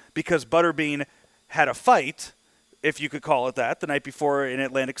exhibition because Butterbean had a fight, if you could call it that, the night before in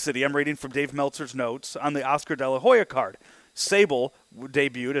Atlantic City. I'm reading from Dave Meltzer's notes on the Oscar De La Hoya card. Sable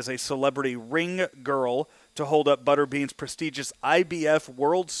debuted as a celebrity ring girl to hold up Butterbean's prestigious IBF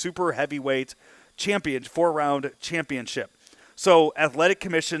World Super Heavyweight four-round championship. So athletic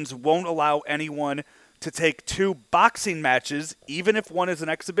commissions won't allow anyone to take two boxing matches, even if one is an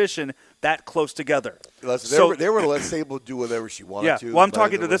exhibition, that close together. Listen, they were to let Sable do whatever she wanted to. Well, I'm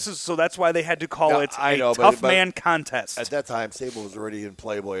talking to so that's why they had to call it a tough man contest. At that time, Sable was already in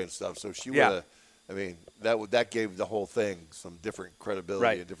Playboy and stuff, so she would have. I mean, that gave the whole thing some different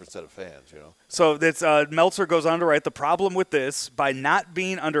credibility, a different set of fans, you know. So that's Meltzer goes on to write, the problem with this, by not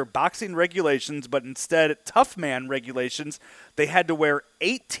being under boxing regulations, but instead tough man regulations, they had to wear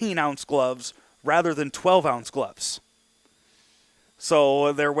 18-ounce gloves rather than 12-ounce gloves.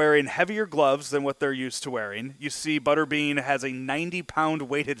 So they're wearing heavier gloves than what they're used to wearing. You see Butterbean has a 90-pound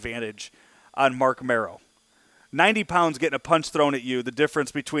weight advantage on Mark Marrow. 90 pounds getting a punch thrown at you, the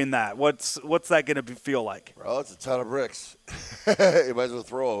difference between that. What's that going to feel like? Well, it's a ton of bricks. You might as well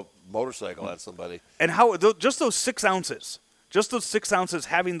throw a motorcycle at somebody. And how just those 6 ounces,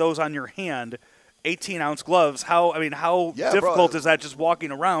 having those on your hand, 18-ounce gloves, how difficult is that just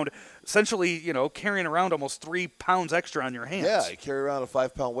walking around, essentially, carrying around almost 3 pounds extra on your hands? Yeah, you carry around a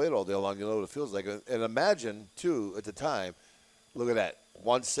 5-pound weight all day long. You know what it feels like. And imagine, too, at the time, look at that.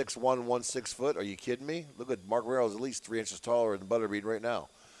 161, 6 foot. Are you kidding me? Look at Mark Merrill's at least 3 inches taller than Butterbean right now.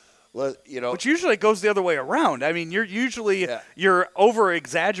 Which usually goes the other way around. I mean, you're over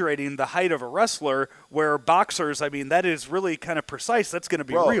exaggerating the height of a wrestler. Where boxers, I mean, that is really kind of precise. That's going to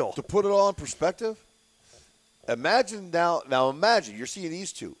be real. To put it all in perspective, imagine now. Imagine you're seeing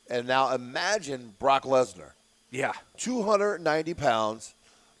these two, and now imagine Brock Lesnar. Yeah, 290 pounds.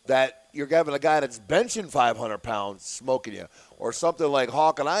 That you're having a guy that's benching 500 pounds smoking you. Or something like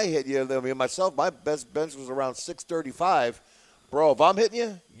Hawk and I hit you. I mean, myself, my best bench was around 635. Bro, if I'm hitting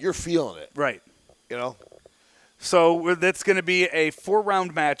you, you're feeling it. Right. You know? So that's going to be a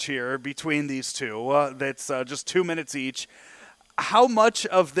 4-round match here between these two. That's just 2 minutes each. How much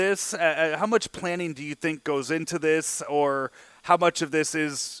of this, how much planning do you think goes into this? Or how much of this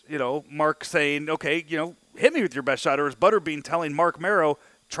is, Mark saying, okay, hit me with your best shot? Or is Butterbean telling Mark Marrow,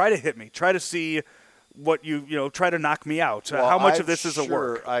 try to hit me. Try to see what try to knock me out. Well, how much of this is a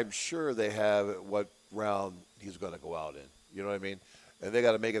work? I'm sure they have what round he's going to go out in. You know what I mean? And they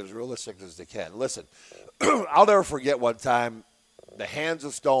got to make it as realistic as they can. Listen, I'll never forget one time the Hands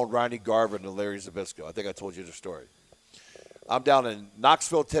of Stone, Ronnie Garvin and Larry Zbyszko. I think I told you the story. I'm down in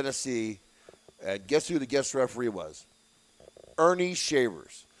Knoxville, Tennessee, and guess who the guest referee was? Ernie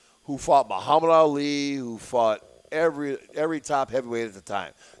Shavers, who fought Muhammad Ali, who fought every top heavyweight at the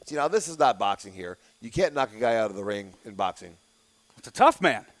time. See, now this is not boxing here. You can't knock a guy out of the ring in boxing. It's a tough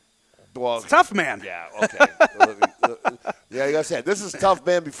man. Well, it's a tough man. Yeah, okay. Yeah, like I said, this is tough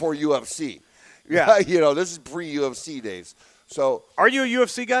man before UFC. Yeah. This is pre-UFC days. So, are you a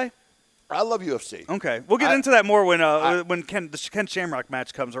UFC guy? I love UFC. Okay. We'll get into that more when the Ken Shamrock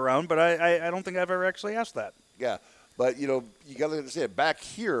match comes around, but I don't think I've ever actually asked that. Yeah. But, you got to understand, back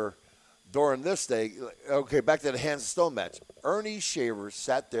here, during this day, okay, back to the Hands of Stone match. Ernie Shavers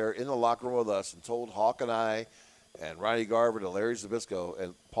sat there in the locker room with us and told Hawk and I and Ronnie Garvin and Larry Zbyszko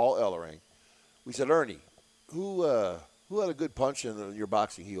and Paul Ellering, we said, Ernie, who had a good punch in your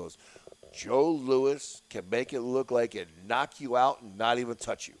boxing? He goes, Joe Louis can make it look like it knock you out and not even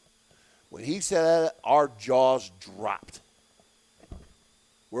touch you. When he said that, our jaws dropped.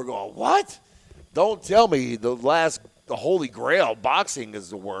 We're going, what? Don't tell me the holy grail boxing is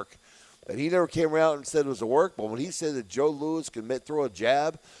the work. And he never came around and said it was a work, but when he said that Joe Louis can throw a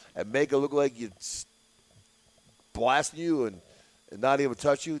jab and make it look like it's blasting you and not even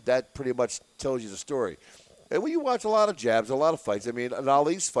touch you, that pretty much tells you the story. And when you watch a lot of jabs, a lot of fights, I mean, in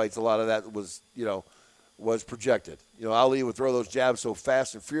Ali's fights, a lot of that was, was projected. Ali would throw those jabs so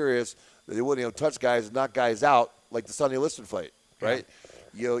fast and furious that he wouldn't touch guys and knock guys out like the Sonny Liston fight, right?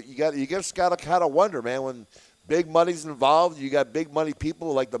 Yeah. You just got to kind of wonder, man, when big money's involved, you got big money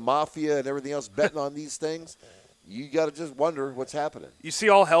people like the mafia and everything else betting on these things. You got to just wonder what's happening. You see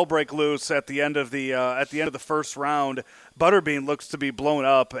all hell break loose at the end of the first round. Butterbean looks to be blown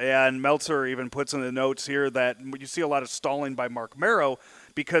up, and Meltzer even puts in the notes here that you see a lot of stalling by Mark Marrow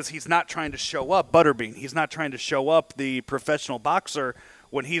because he's not trying to show up Butterbean. He's not trying to show up the professional boxer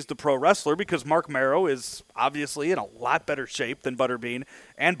when he's the pro wrestler because Mark Marrow is obviously in a lot better shape than Butterbean,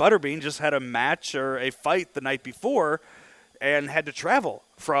 and Butterbean just had a match or a fight the night before and had to travel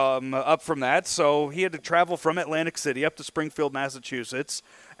from that. So he had to travel from Atlantic City up to Springfield, Massachusetts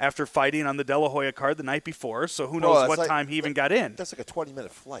after fighting on the De La Hoya card the night before. So who knows what time he even got in. That's like a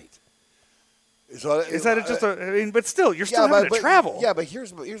 20-minute flight. So, is that just a – I mean, but still, you're still having to travel. Yeah, but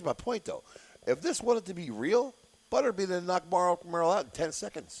here's my point, though. If this wanted to be real, Butterbean would knock Marrow out in 10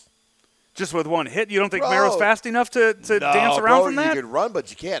 seconds. Just with one hit? You don't think Marrow's fast enough to dance around from that? You can run, but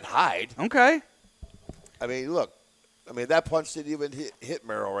you can't hide. Okay. I mean, look. That punch didn't even hit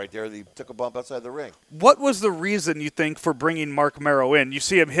Marrow right there. He took a bump outside the ring. What was the reason, you think, for bringing Mark Marrow in? You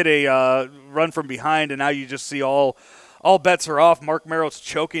see him hit a run from behind, and now you just see all bets are off. Mark Marrow's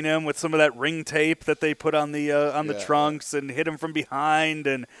choking him with some of that ring tape that they put on the trunks and hit him from behind,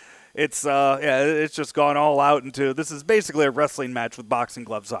 and it's just gone all out into this is basically a wrestling match with boxing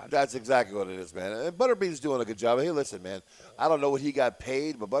gloves on. That's exactly what it is, man. And Butterbean's doing a good job. Hey, listen, man, I don't know what he got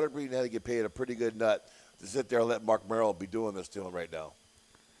paid, but Butterbean had to get paid a pretty good nut to sit there and let Mark Marrow be doing this to him right now.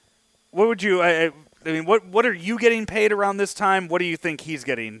 What would you? I mean, what are you getting paid around this time? What do you think he's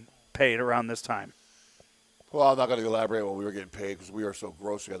getting paid around this time? Well, I'm not going to elaborate what we were getting paid because we are so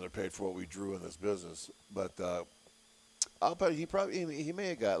grossly underpaid for what we drew in this business. But I'll bet he may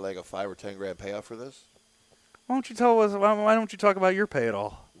have got like a $5 or $10 grand payoff for this. Why don't you tell us? Why don't you talk about your pay at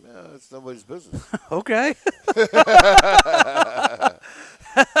all? Yeah, it's nobody's business. Okay.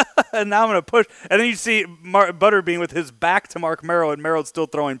 And now I'm going to push. And then you see Butterbean with his back to Mark Marrow, and Marrow's still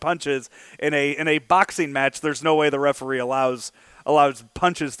throwing punches. In a boxing match, there's no way the referee allows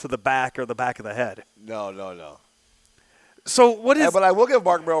punches to the back or the back of the head. No. So what is? But I will give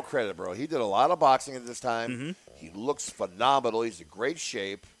Mark Marrow credit, bro. He did a lot of boxing at this time. Mm-hmm. He looks phenomenal. He's in great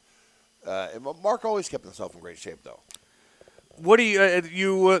shape. And Mark always kept himself in great shape, though. What do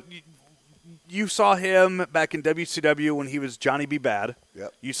you saw him back in WCW when he was Johnny B. Bad.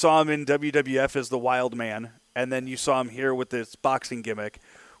 Yep. You saw him in WWF as the Wild Man, and then you saw him here with this boxing gimmick.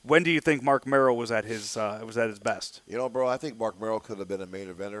 When do you think Mark Marrow was at his best? Bro, I think Mark Marrow could have been a main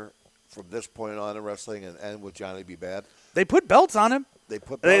eventer from this point on in wrestling and with Johnny B. Bad. They put belts on him.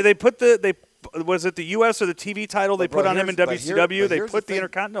 Was it the U.S. or the TV title they put on him in WCW? They put the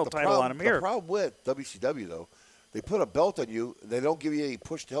Intercontinental title on him here. The problem with WCW, though, they put a belt on you. They don't give you any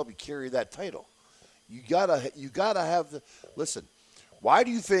push to help you carry that title. You gotta have the listen. Why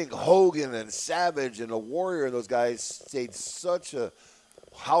do you think Hogan and Savage and the Warrior and those guys stayed such a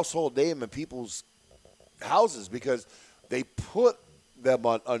household name in people's houses? Because they put them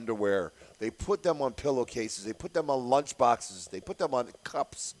on underwear, they put them on pillowcases, they put them on lunch boxes, they put them on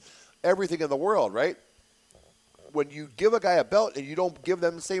cups, everything in the world, right? When you give a guy a belt and you don't give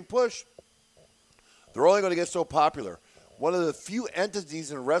them the same push, they're only going to get so popular. One of the few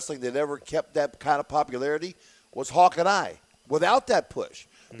entities in wrestling that ever kept that kind of popularity was Hawk and I, without that push.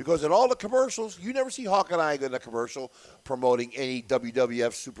 Because in all the commercials, you never see Hawk and I in a commercial promoting any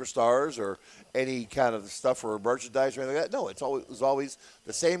WWF superstars or any kind of stuff or merchandise or anything like that. No, it was always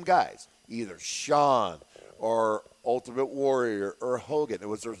the same guys, either Shawn or Ultimate Warrior or Hogan. It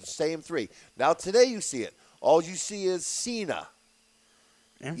was the same three. Now today you see it. All you see is Cena.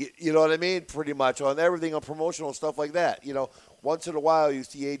 Yeah. You know what I mean? Pretty much on everything on promotional stuff like that. Once in a while you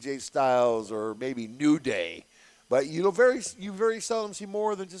see AJ Styles or maybe New Day. But you very seldom see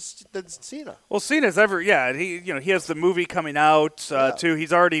more than Cena. Well, Cena's he has the movie coming out too. He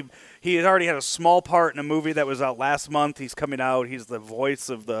already had a small part in a movie that was out last month. He's coming out. He's the voice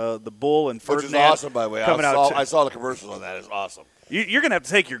of the bull and Ferdinand. Which is awesome, by the way. I saw the commercials on that. It's awesome. You're gonna have to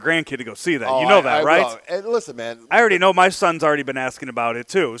take your grandkid to go see that. You know that, right? Will. And listen, man. I already know my son's already been asking about it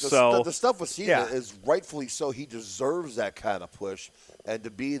too. The stuff with Cena is rightfully so. He deserves that kind of push and to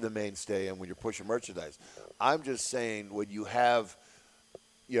be the mainstay. And when you're pushing merchandise, I'm just saying when you have,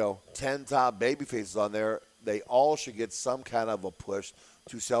 10 top baby faces on there, they all should get some kind of a push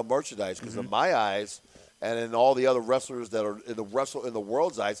to sell merchandise. Because in my eyes, and in all the other wrestlers that are in the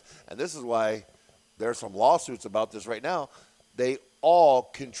world's eyes, and this is why there's some lawsuits about this right now. They all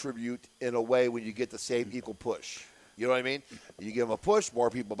contribute in a way when you get the same equal push. You know what I mean? You give them a push, more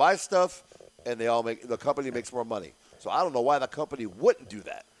people buy stuff, and the company makes more money. So I don't know why the company wouldn't do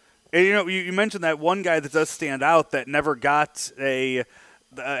that. And, you mentioned that one guy that does stand out that never got a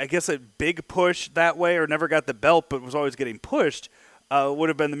big push that way, or never got the belt, but was always getting pushed. Would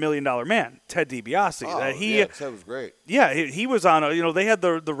have been the $1 Million Man, Ted DiBiase. Ted was great. Yeah, he was on. They had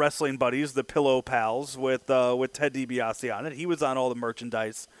the wrestling buddies, the Pillow Pals, with Ted DiBiase on it. He was on all the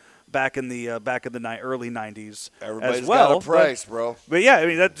merchandise back in the early '90s. Everybody's as well. got a price, bro. But yeah, I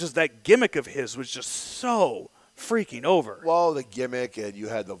mean that gimmick of his was just so freaking over. Well, the gimmick, and you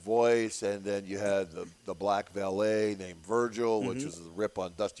had the voice, and then you had the black valet named Virgil, which was a rip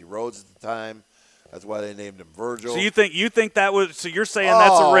on Dusty Rhodes at the time. That's why they named him Virgil. So you think that was? So you're saying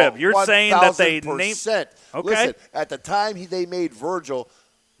that's a rib? You're saying that they named? Okay. Listen, at the time they made Virgil,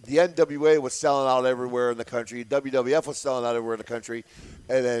 the NWA was selling out everywhere in the country. WWF was selling out everywhere in the country,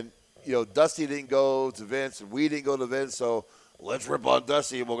 and then Dusty didn't go to Vince, and we didn't go to Vince. So let's rip on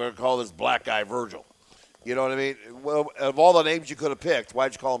Dusty, and we're going to call this black guy Virgil. You know what I mean? Well, of all the names you could have picked,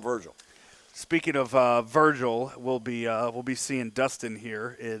 why'd you call him Virgil? Speaking of Virgil, we'll be seeing Dustin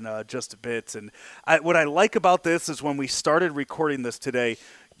here in just a bit. And what I like about this is when we started recording this today,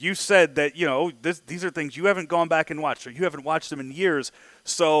 you said that these are things you haven't gone back and watched, or you haven't watched them in years.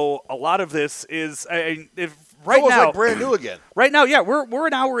 So a lot of this is now like brand new again. Right now, yeah, we're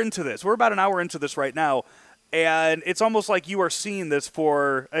an hour into this. We're about an hour into this right now. And it's almost like you are seeing this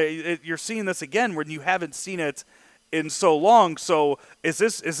you're seeing this again when you haven't seen it in so long. So is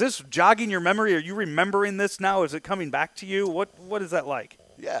this jogging your memory? Are you remembering this now? Is it coming back to you? What is that like?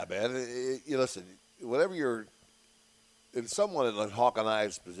 Yeah, man. Listen, whenever you're in someone in Hawk and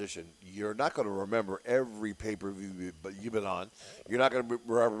I's position, you're not going to remember every pay-per-view you've been on. You're not going to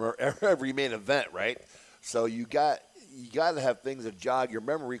remember every main event, right? So you got to have things that jog your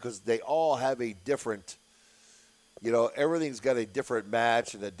memory, because they all have a different. Everything's got a different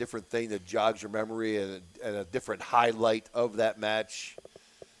match and a different thing that jogs your memory, and a different highlight of that match.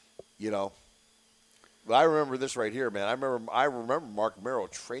 But I remember this right here, man. I remember Mark Merrill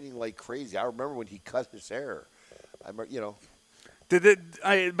training like crazy. I remember when he cut his hair.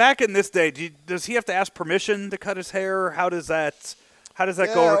 Back in this day, does he have to ask permission to cut his hair? How does that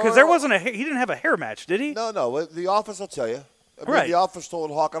go over? Because there wasn't he didn't have a hair match, did he? No. The Office will tell you. Right. The Office told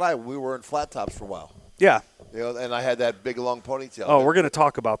Hawk and I we were in flat tops for a while. Yeah. And I had that big long ponytail. Oh, we're going to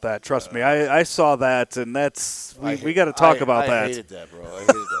talk about that. Trust me. I saw that, and we got to talk about that. I hated that, bro. I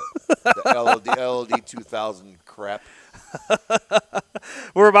hated that. The LOD 2000 crap.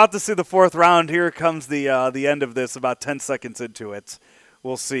 We're about to see the fourth round. Here comes the end of this. About 10 seconds into it,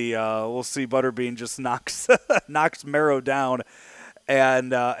 we'll see Butterbean just knocks Marrow down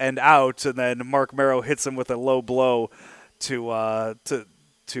and out, and then Mark Marrow hits him with a low blow to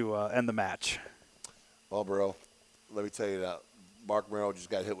end the match. Well, bro, let me tell you that Mark Merrill just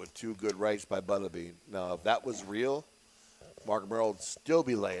got hit with 2 good rights by Butterbean. Now, if that was real, Mark Merrill would still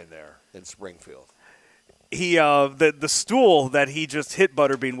be laying there in Springfield. He the stool that he just hit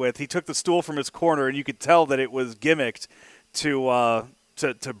Butterbean with, he took the stool from his corner, and you could tell that it was gimmicked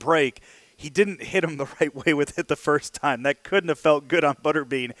to break. He didn't hit him the right way with it the first time. That couldn't have felt good on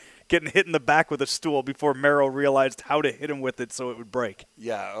Butterbean, getting hit in the back with a stool before Merrill realized how to hit him with it so it would break.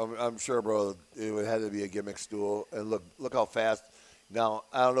 Yeah, I'm sure, bro, it would have to be a gimmick stool. And look how fast. Now,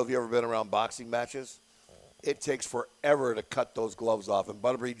 I don't know if you've ever been around boxing matches. It takes forever to cut those gloves off, and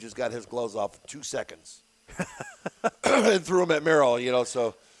Butterbean just got his gloves off in 2 seconds and threw them at Merrill,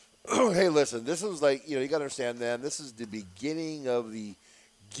 So, hey, listen, this was like, you got to understand, man, this is the beginning of the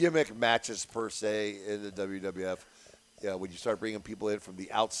gimmick matches per se in the WWF. When you start bringing people in from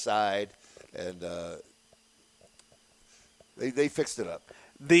the outside, and they fixed it up.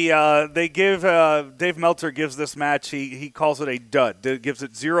 They give Dave Meltzer gives this match, he calls it a dud. Gives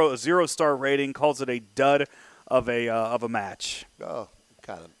it a 0-star rating, calls it a dud of a match. Oh,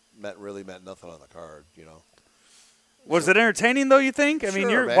 kind of really meant nothing on the card, Was it entertaining though, you think? I mean,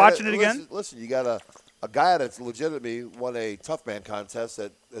 you're man. watching it again? Listen, you got a guy that's legitimately won a Tough Man contest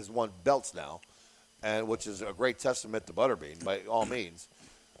that has won belts now, and which is a great testament to Butterbean by all means.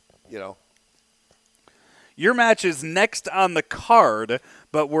 Your match is next on the card,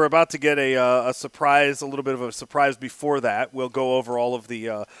 but we're about to get a surprise, a little bit of a surprise before that. We'll go over all of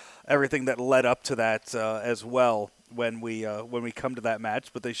the everything that led up to that as well when we come to that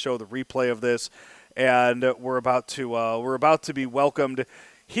match. But they show the replay of this, and we're about to be welcomed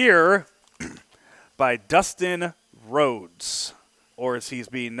here by Dustin Rhodes, or as he's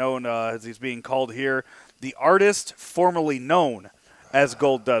being known, as he's being called here, the artist formerly known as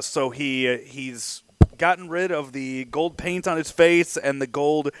Gold Dust. So he's gotten rid of the gold paint on his face and the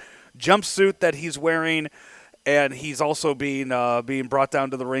gold jumpsuit that he's wearing, and he's also being brought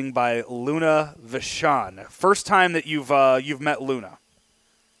down to the ring by Luna Vachon. First time that you've met Luna.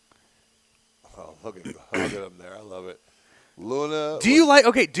 Oh, look at him there. I love it. Luna. Do you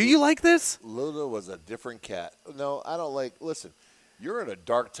like this? Luna was a different cat. No, I don't like. Listen, you're in a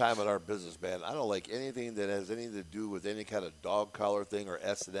dark time in our business, man. I don't like anything that has anything to do with any kind of dog collar thing or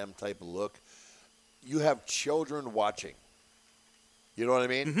S&M type of look. You have children watching. You know what I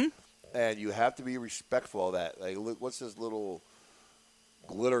mean? Mm-hmm. And you have to be respectful of that. Like, look, what's this little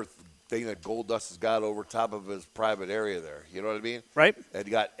glitter thing that Goldust has got over top of his private area there? You know what I mean? Right. And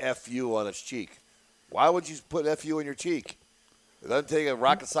you got FU on his cheek. Why would you put FU on your cheek? It doesn't take a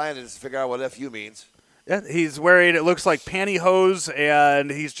rocket scientist to figure out what FU means. Yeah, he's wearing, it looks like pantyhose,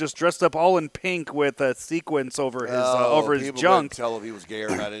 and he's just dressed up all in pink with a sequence over his people junk. couldn't tell if he was gay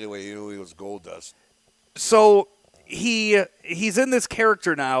or not anyway. You knew he was Goldust. So he's in this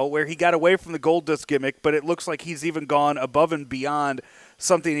character now where he got away from the Goldust gimmick, but it looks like he's even gone above and beyond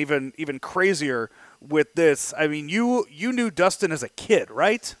something even crazier with this. I mean, you knew Dustin as a kid,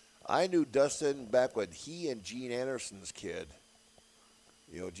 right? I knew Dustin back when he and Gene Anderson's kid,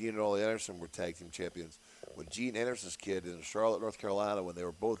 Gene and Ollie Anderson were tag team champions. When Gene Anderson's kid in Charlotte, North Carolina, when they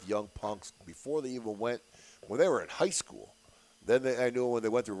were both young punks, before they even went, when they were in high school, then I knew when they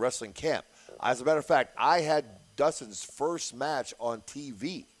went through wrestling camp. As a matter of fact, I had Dustin's first match on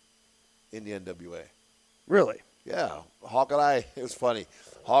TV in the NWA. Really? Yeah. Hawk and I, it was funny.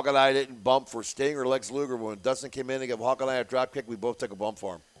 Hawk and I didn't bump for Sting or Lex Luger. When Dustin came in and gave Hawk and I a drop kick, we both took a bump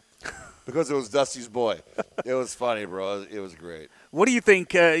for him. Because it was Dusty's boy. It was funny, bro. It was great. What do you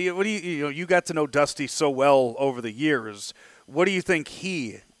think? You got to know Dusty so well over the years. What do you think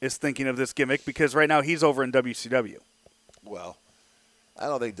he is thinking of this gimmick? Because right now he's over in WCW. Well, I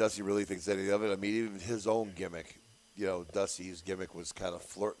don't think Dusty really thinks anything of it. I mean, even his own gimmick, Dusty's gimmick was kind of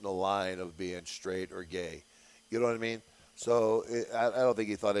flirting the line of being straight or gay. You know what I mean? So I don't think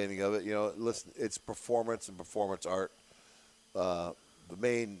he thought anything of it. Listen, it's performance and performance art. The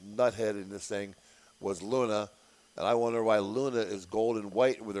main nuthead in this thing was Luna, and I wonder why Luna is gold and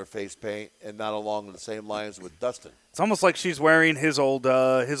white with her face paint and not along the same lines with Dustin. It's almost like she's wearing his old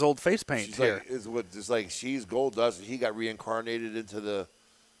face paint She's here. It's like she's gold dust, and he got reincarnated into the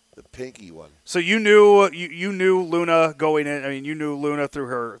pinky one. So you knew Luna going in. I mean, you knew Luna through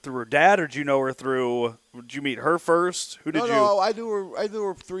her dad, or did you know her through? Did you meet her first? Who did you? No, I knew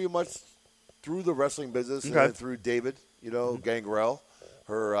her pretty much through the wrestling business and through David, Gangrel.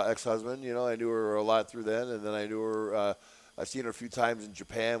 Her ex-husband, I knew her a lot through then, and then I knew her. I've seen her a few times in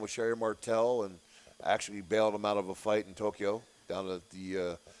Japan with Sherry Martel, and actually bailed him out of a fight in Tokyo down at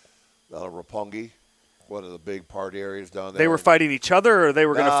Roppongi, one of the big party areas down there. They were fighting each other, or they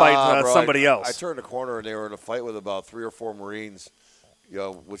were going to fight somebody else? I turned the corner, and they were in a fight with about 3 or 4 Marines.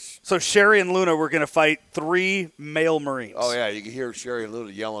 So Sherry and Luna were going to fight 3 male Marines. Oh yeah, you could hear Sherry and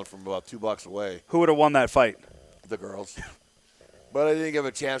Luna yelling from about 2 blocks away. Who would have won that fight? The girls. But I didn't give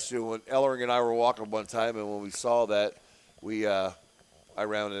a chance to. When Ellering and I were walking one time, and when we saw that, I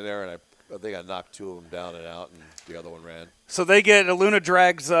ran in there, and I think I knocked 2 of them down and out, and the other one ran. So Luna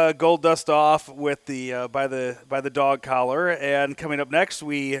drags Goldust off with the by the dog collar, and coming up next,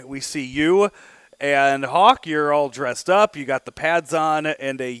 we see you and Hawk. You're all dressed up. You got the pads on,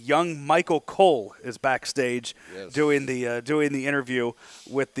 and a young Michael Cole is backstage doing the interview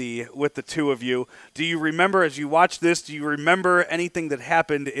with the two of you. Do you remember, as you watch this? Do you remember anything that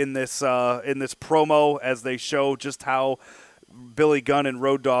happened in this promo as they show just how Billy Gunn and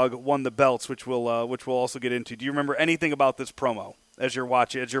Road Dogg won the belts, which we'll also get into? Do you remember anything about this promo as you're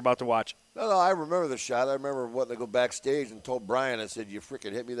about to watch? No, I remember the shot. I remember wanting to go backstage and told Brian, I said, "You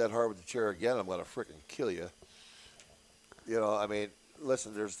freaking hit me that hard with the chair again, I'm going to freaking kill you." I mean,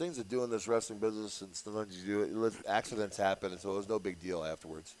 listen, there's things to do in this wrestling business, and sometimes you do it. Accidents happen, and so it was no big deal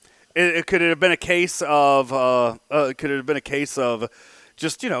afterwards. It could have been a case of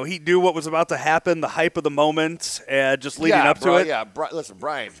just, he knew what was about to happen, the hype of the moment, and just leading up to it. Yeah, listen,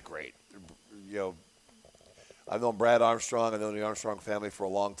 Brian's great. I've known Brad Armstrong. I've known the Armstrong family for a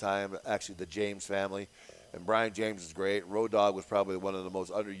long time, actually the James family. And Brian James is great. Road Dogg was probably one of the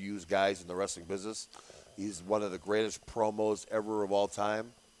most underused guys in the wrestling business. He's one of the greatest promos ever of all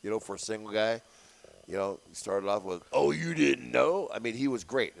time, for a single guy. He started off with, "Oh, you didn't know?" I mean, he was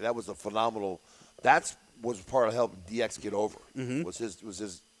great. That was a phenomenal – that was part of helping DX get over, was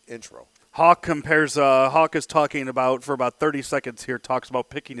his intro. Hawk is talking about, for about 30 seconds here, talks about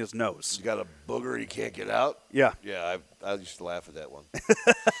picking his nose. You got a booger you can't get out? Yeah. Yeah, I used to laugh at that one.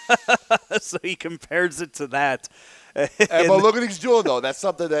 So he compares it to that. But look what he's doing, though. That's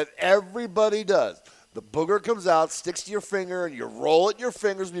something that everybody does. The booger comes out, sticks to your finger, and you roll it in your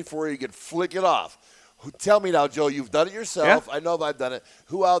fingers before you can flick it off. Tell me now, Joe, you've done it yourself. Yeah. I know I've done it.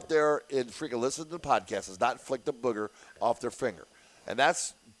 Who out there in freaking listen to the podcast has not flicked a booger off their finger? And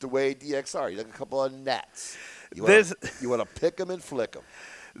that's the way DX are. You like a couple of gnats. You want to pick them and flick them.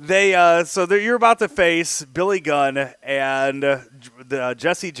 You're about to face Billy Gunn and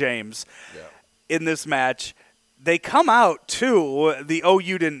Jesse James in this match. They come out to the "Oh,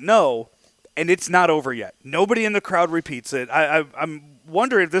 you didn't know," and it's not over yet. Nobody in the crowd repeats it. I'm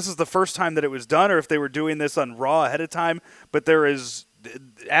wondering if this is the first time that it was done or if they were doing this on Raw ahead of time, but there is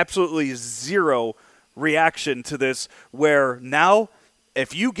absolutely zero reaction to this, where now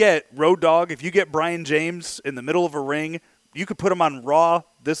if you get Road Dogg, if you get Brian James in the middle of a ring, you could put him on Raw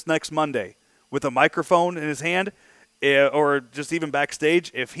this next Monday with a microphone in his hand, or just even backstage.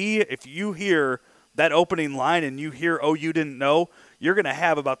 If you hear that opening line and you hear "Oh, you didn't know," you're going to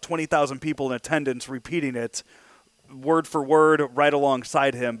have about 20,000 people in attendance repeating it word for word right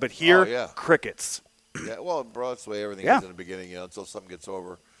alongside him. But here, crickets. Yeah, well, bro, that's the way everything is in the beginning, until something gets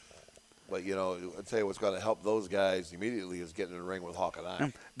over. But, I'll tell you what's going to help those guys immediately is getting in the ring with Hawk and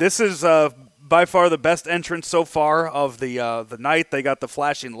I. This is by far the best entrance so far of the night. They got the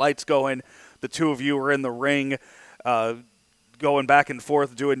flashing lights going. The two of you are in the ring, going back and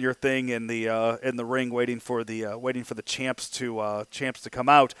forth, doing your thing in the ring, waiting for the champs to come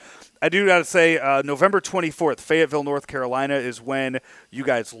out. I do got to say, November 24th, Fayetteville, North Carolina, is when you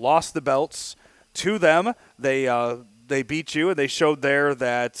guys lost the belts to them. They beat you, and they showed there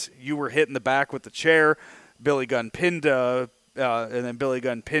that you were hit in the back with the chair. Billy Gunn pinned, and then Billy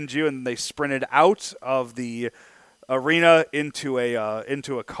Gunn pinned you, and they sprinted out of the arena into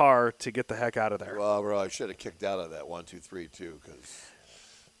a car to get the heck out of there. Well, bro, I should have kicked out of that 1, 2, 3, too, because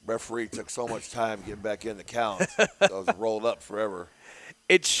referee took so much time getting back in the count. I was rolled up forever.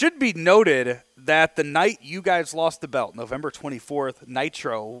 It should be noted that the night you guys lost the belt, November 24th,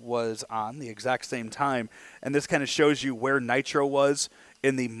 Nitro was on the exact same time, and this kind of shows you where Nitro was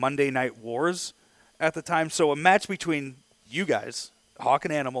in the Monday Night Wars at the time. So a match between you guys, Hawk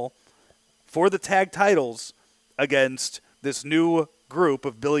and Animal, for the tag titles against this new group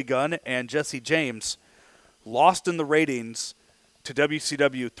of Billy Gunn and Jesse James, lost in the ratings to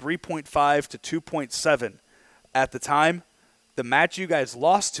WCW 3.5 to 2.7 at the time. The match you guys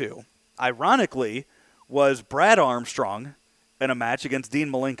lost to, ironically, was Brad Armstrong in a match against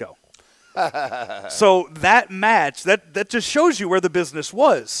Dean Malenko. So that match, that just shows you where the business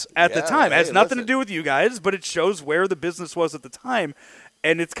was at the time. It has nothing to do with you guys, but it shows where the business was at the time.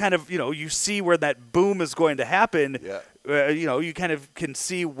 And it's kind of, you see where that boom is going to happen. Yeah. You kind of can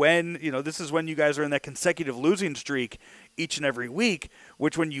see when, this is when you guys are in that consecutive losing streak each and every week,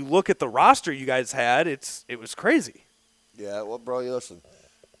 which when you look at the roster you guys had, it was crazy. Yeah, well, bro, listen,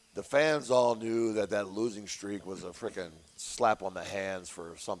 the fans all knew that losing streak was a freaking slap on the hands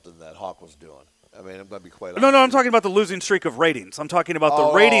for something that Hawk was doing. I mean, I'm going to be quite honest. No, I'm talking about the losing streak of ratings. I'm talking about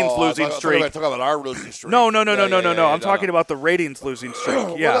the ratings losing streak. I'm talking about our losing streak. No. I'm talking about the ratings losing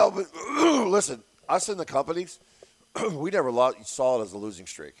streak. Yeah. Well, but, listen, us in the companies, we never saw it as a losing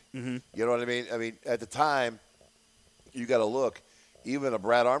streak. Mm-hmm. You know what I mean? I mean, at the time, you got to look, even a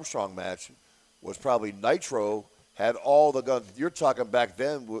Brad Armstrong match was probably Nitro had all the guns. You're talking back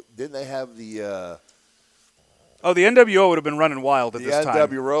then, didn't they have the the NWO would have been running wild at this time.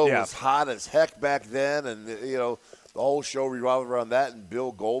 The NWO was hot as heck back then, and, the whole show revolved around that, and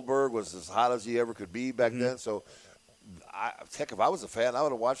Bill Goldberg was as hot as he ever could be back then. So, if I was a fan, I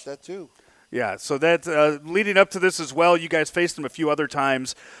would have watched that too. Yeah, so that leading up to this as well, you guys faced them a few other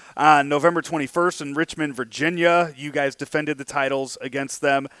times. On November 21st in Richmond, Virginia, you guys defended the titles against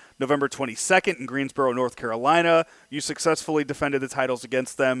them. November 22nd in Greensboro, North Carolina, you successfully defended the titles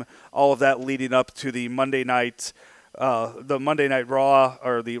against them. All of that leading up to the Monday Night Raw,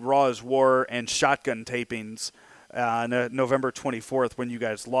 or the Raw is War and Shotgun tapings on November 24th when you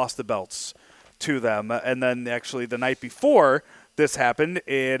guys lost the belts to them. And then actually the night before this happened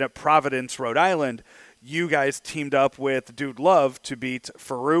in Providence, Rhode Island, you guys teamed up with Dude Love to beat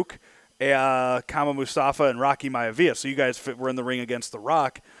Farouk, Kama Mustafa, and Rocky Maivia. So you guys were in the ring against The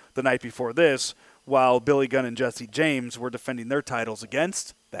Rock the night before this, while Billy Gunn and Jesse James were defending their titles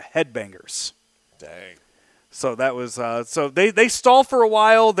against the Headbangers. Dang. So that was so they stall for a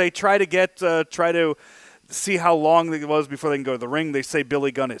while. They try to see how long it was before they can go to the ring. They say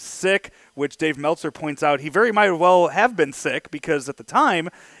Billy Gunn is sick, which Dave Meltzer points out he very might well have been sick because at the time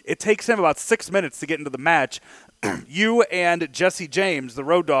it takes him about 6 minutes to get into the match. You and Jesse James, the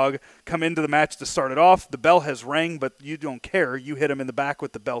Road Dogg, come into the match to start it off. The bell has rang, but you don't care. You hit him in the back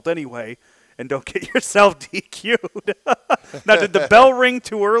with the belt anyway, and don't get yourself DQ'd. Now, did the bell ring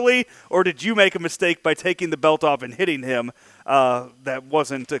too early, or did you make a mistake by taking the belt off and hitting him that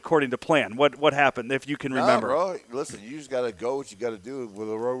wasn't according to plan? What happened, if you can remember? Bro, listen, you just got to go what you got to do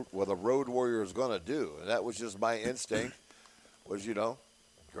what a road warrior is going to do. And that was just my instinct was,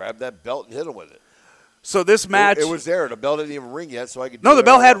 grab that belt and hit him with it. So this match, it was there. The bell didn't even ring yet, so I could. No, the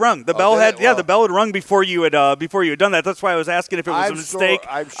bell had rung. The bell had, well, the bell had rung before you had done that. That's why I was asking if it was a mistake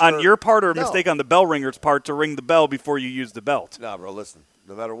on your part or a mistake on the bell ringer's part to ring the bell before you used the belt. No, bro, listen.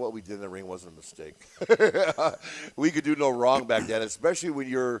 No matter what we did in the ring, wasn't a mistake. We could do no wrong back then, especially when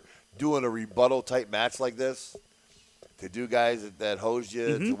you're doing a rebuttal type match like this. To do guys that hose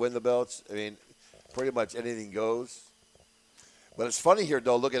you to win the belts, I mean, pretty much anything goes. But it's funny here,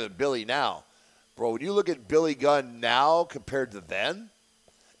 though, looking at Billy now. Bro, when you look at Billy Gunn now compared to then,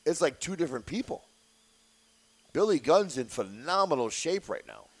 it's like two different people. Billy Gunn's in phenomenal shape right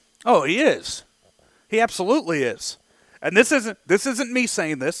now. Oh, he is. He absolutely is. And this isn't me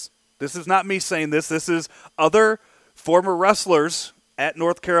saying this. This is not me saying this. This is other former wrestlers at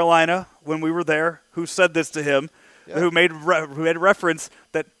North Carolina when we were there who said this to him, who made reference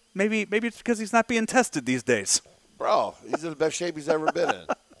that maybe it's because he's not being tested these days. Bro, he's in the best shape he's ever been in.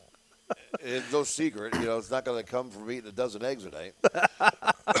 It's no secret, it's not going to come from eating a dozen eggs a day.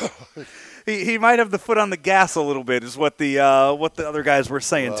 He might have the foot on the gas a little bit, is what the other guys were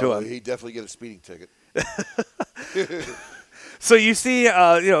saying to him. He definitely get a speeding ticket. So you see,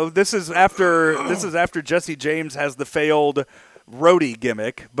 this is after Jesse James has the failed roadie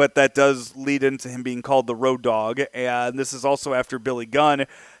gimmick, but that does lead into him being called the Road Dogg, and this is also after Billy Gunn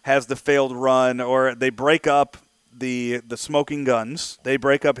has the failed run, or they break up the Smoking Guns. They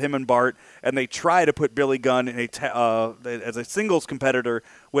break up him and Bart, and they try to put Billy Gunn in as a singles competitor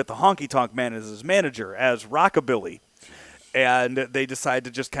with the Honky Tonk Man as his manager, as Rockabilly. And they decide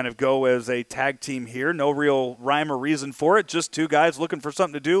to just kind of go as a tag team here. No real rhyme or reason for it. Just two guys looking for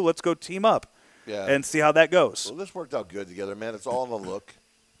something to do. Let's go team up and see how that goes. Well, this worked out good together, man. It's all in the look.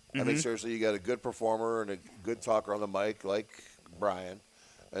 I mean, seriously, you got a good performer and a good talker on the mic like Brian,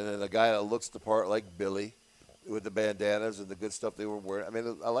 and then a guy that looks the part like Billy, with the bandanas and the good stuff they were wearing. I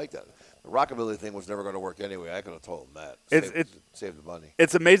mean, I like that. The Rockabilly thing was never going to work anyway. I could have told him that. Save the money.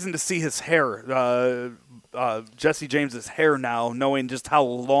 It's amazing to see his hair, Jesse James's hair now, knowing just how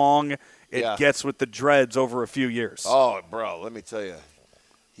long it gets with the dreads over a few years. Oh, bro, let me tell you.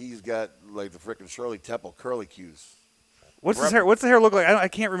 He's got like the frickin' Shirley Temple curly cues. What's his hair? What's the hair look like? I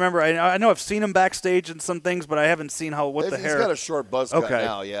can't remember. I know I've seen him backstage and some things, but I haven't seen the hair. He's got a short buzz cut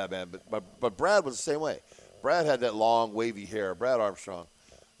now, yeah, man. But Brad was the same way. Brad had that long, wavy hair. Brad Armstrong.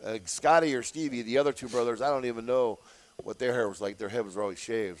 Scotty or Stevie, the other two brothers, I don't even know what their hair was like. Their head was always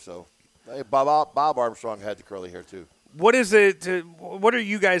shaved. So Bob Armstrong had the curly hair, too. What is it? What are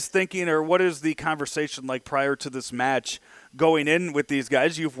you guys thinking, or what is the conversation like prior to this match going in with these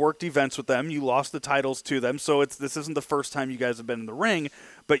guys? You've worked events with them. You lost the titles to them. So this isn't the first time you guys have been in the ring.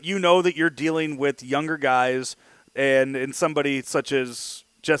 But you know that you're dealing with younger guys and somebody such as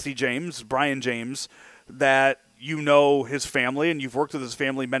Jesse James, Brian James, that you know his family, and you've worked with his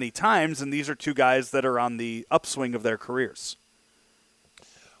family many times, and these are two guys that are on the upswing of their careers.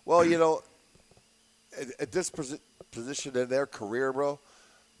 Well, at this position in their career, bro,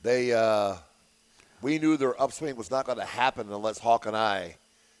 we knew their upswing was not going to happen unless Hawk and I.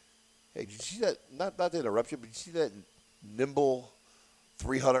 Hey, did you see that? Not to interrupt you, but did you see that nimble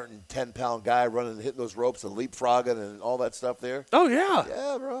 310-pound guy running and hitting those ropes and leapfrogging and all that stuff there? Oh yeah,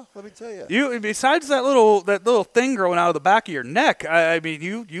 yeah, bro. Let me tell you. You besides that little thing growing out of the back of your neck, I mean,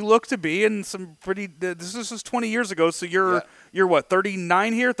 you look to be in some pretty. This is 20 years ago, so you're what,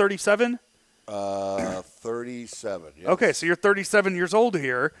 39 here, 37? 37. Yes. Okay, so you're 37 years old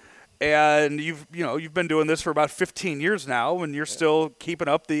here, and you've been doing this for about 15 years now, and you're still keeping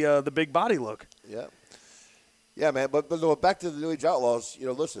up the big body look. Yeah. Yeah, man, but back to the New Age Outlaws,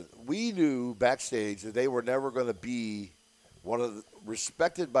 listen, we knew backstage that they were never going to be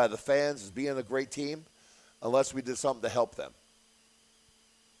respected by the fans as being a great team unless we did something to help them.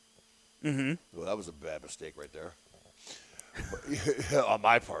 Mm-hmm. Well, that was a bad mistake right there on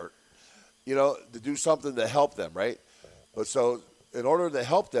my part. To do something to help them, right? But so in order to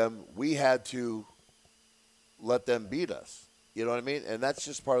help them, we had to let them beat us. You know what I mean? And that's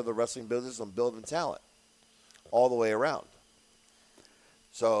just part of the wrestling business and building talent all the way around.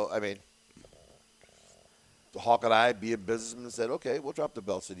 So, I mean, Hawk and I, being businessmen, said, okay, we'll drop the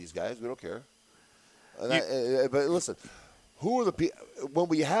belts to these guys. We don't care. But listen, who are the people? When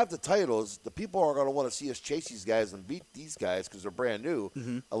we have the titles, the people are going to want to see us chase these guys and beat these guys because they're brand new,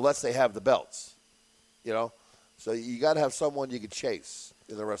 unless they have the belts. So you got to have someone you can chase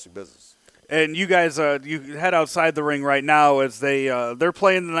in the wrestling business. And you guys, you head outside the ring right now as they're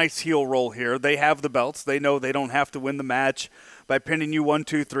playing the nice heel role here. They have the belts. They know they don't have to win the match by pinning you 1,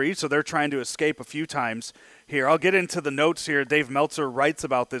 2, 3, so they're trying to escape a few times here. I'll get into the notes here. Dave Meltzer writes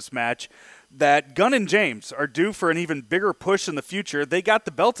about this match that Gunn and James are due for an even bigger push in the future. They got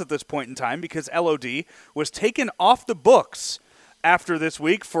the belts at this point in time because LOD was taken off the books after this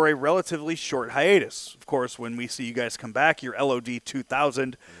week for a relatively short hiatus. Of course, when we see you guys come back, you're LOD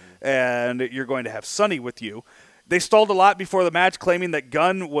 2000, and you're going to have Sonny with you. They stalled a lot before the match, claiming that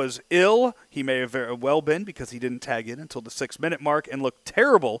Gunn was ill. He may have very well been because he didn't tag in until the 6-minute mark and looked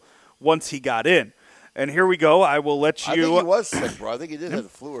terrible once he got in. And here we go. I will let you... I think he was sick, bro. I think he did have the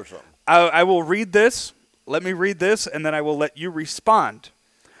flu or something. I will read this. Let me read this, and then I will let you respond.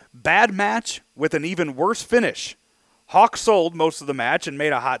 Bad match with an even worse finish. Hawk sold most of the match and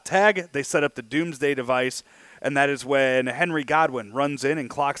made a hot tag. They set up the Doomsday device, and that is when Henry Godwin runs in and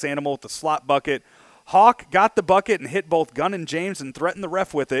clocks Animal with the slot bucket. Hawk got the bucket and hit both Gunn and James and threatened the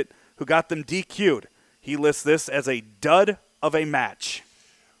ref with it, who got them DQ'd. He lists this as a dud of a match.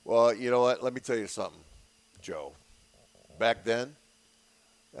 Well, you know what? Let me tell you something, Joe. Back then,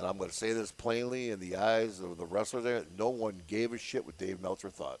 and I'm going to say this plainly in the eyes of the wrestlers there, no one gave a shit what Dave Meltzer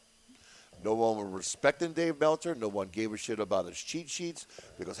thought. No one was respecting Dave Meltzer. No one gave a shit about his cheat sheets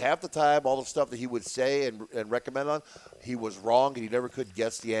because half the time, all the stuff that he would say and recommend on, he was wrong and he never could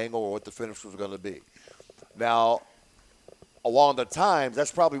guess the angle or what the finish was going to be. Now, along the times,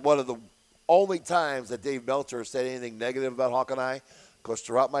 that's probably one of the only times that Dave Meltzer said anything negative about Hawk and I, because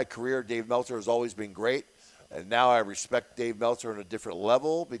throughout my career, Dave Meltzer has always been great. And now I respect Dave Meltzer on a different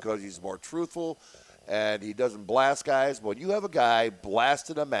level because he's more truthful and he doesn't blast guys. But when you have a guy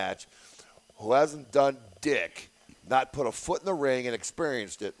blasting a match who hasn't done dick, not put a foot in the ring and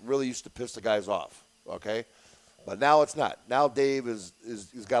experienced it, really used to piss the guys off, okay? But now it's not. Now Dave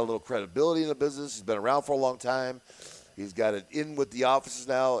he's got a little credibility in the business. He's been around for a long time. He's got it in with the offices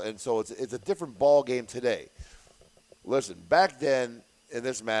now, and so it's a different ball game today. Listen, back then in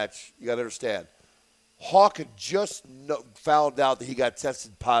this match, you got to understand, Hawk had just found out that he got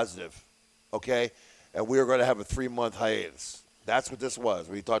tested positive, okay? And we were going to have a 3-month hiatus. That's what this was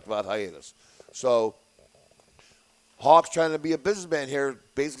when he talked about hiatus. So Hawk's trying to be a businessman here,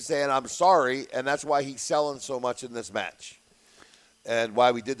 basically saying, I'm sorry, and that's why he's selling so much in this match and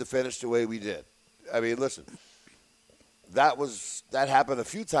why we did the finish the way we did. I mean, listen, that happened a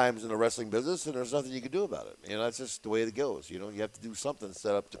few times in the wrestling business, and there's nothing you can do about it. You know, that's just the way it goes. You know, you have to do something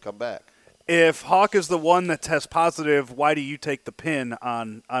set up to come back. If Hawk is the one that tests positive, why do you take the pin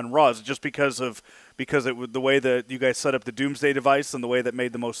on Raw? Is it just because the way that you guys set up the Doomsday device and the way that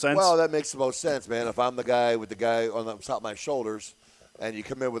made the most sense? Well, that makes the most sense, man. If I'm the guy with the guy on the top of my shoulders and you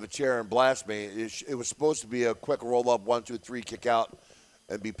come in with a chair and blast me, it was supposed to be a quick roll-up, 1, 2, 3, kick out,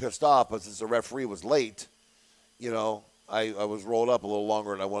 and be pissed off. But since the referee was late, you know, I was rolled up a little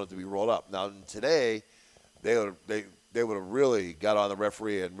longer than I wanted to be rolled up. Now, today, they would have really got on the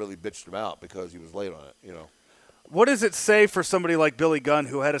referee and really bitched him out because he was late on it, you know. What does it say for somebody like Billy Gunn,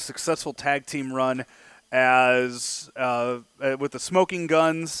 who had a successful tag team run as with the Smoking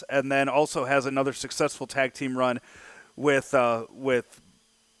Guns, and then also has another successful tag team run with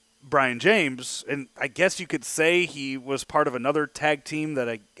Brian James? And I guess you could say he was part of another tag team that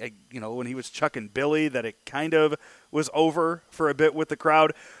I when he was Chuck and Billy, that it kind of was over for a bit with the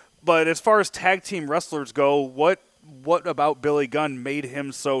crowd. But as far as tag team wrestlers go, what about Billy Gunn made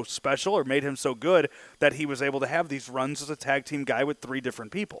him so special or made him so good that he was able to have these runs as a tag team guy with 3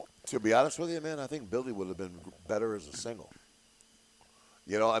 different people? To be honest with you, man, I think Billy would have been better as a single.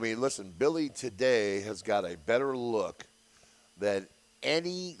 You know, I mean, listen, Billy today has got a better look than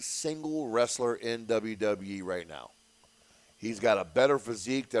any single wrestler in WWE right now. He's got a better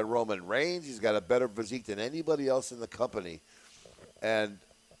physique than Roman Reigns. He's got a better physique than anybody else in the company. And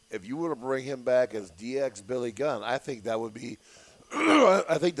if you were to bring him back as DX Billy Gunn, I think that would be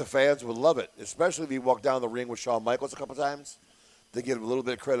I think the fans would love it, especially if he walked down the ring with Shawn Michaels a couple times to give him a little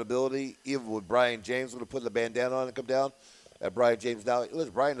bit of credibility, even with Brian James would have put the bandana on and come down. And Brian James now,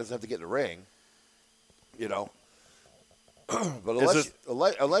 listen, Brian doesn't have to get in the ring, you know. But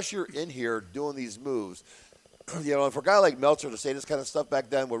unless you're in here doing these moves, you know, and for a guy like Meltzer to say this kind of stuff back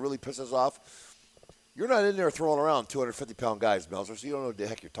then would really piss us off. You're not in there throwing around 250-pound guys, Meltzer, so you don't know what the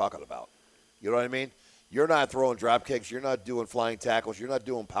heck you're talking about. You know what I mean? You're not throwing drop kicks. You're not doing flying tackles. You're not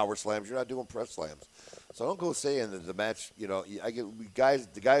doing power slams. You're not doing press slams. So don't go saying that the match, you know,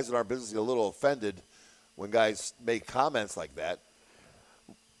 the guys in our business get a little offended when guys make comments like that.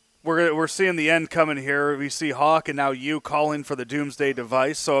 We're seeing the end coming here. We see Hawk and now you calling for the Doomsday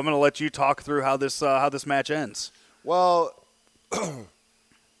device. So I'm going to let you talk through how this match ends. Well,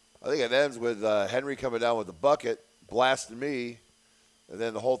 I think it ends with Henry coming down with the bucket, blasting me, and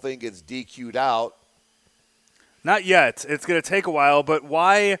then the whole thing gets DQ'd out. Not yet. It's going to take a while, but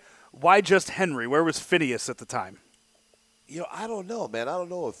why just Henry? Where was Phineas at the time? I don't know, man. I don't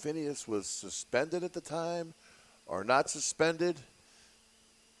know if Phineas was suspended at the time or not suspended.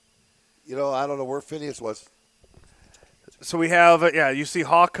 I don't know where Phineas was. So we have, you see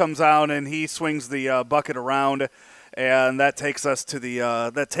Hawk comes out and he swings the bucket around, and that takes us to the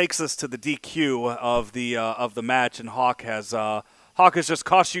DQ of the match. And Hawk has just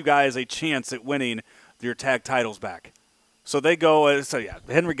cost you guys a chance at winning your tag titles back. So they go.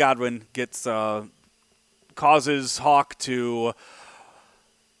 Henry Godwinn causes Hawk to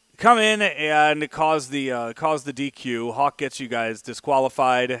come in and cause the DQ. Hawk gets you guys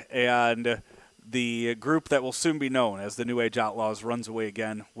disqualified, and the group that will soon be known as the New Age Outlaws runs away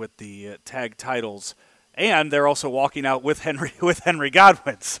again with the tag titles, and they're also walking out with Henry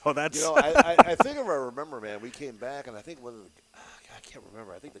Godwinn. So that's I think if I remember, man, we came back, and I think I can't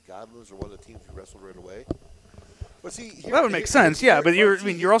remember. I think the Godwinns were one of the teams who wrestled right away. But see, that would make sense, yeah. But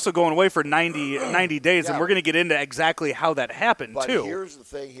you're also going away for 90 days, and we're going to get into exactly how that happened too. But here's the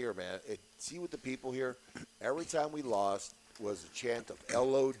thing, here, man. See with the people here, every time we lost was a chant of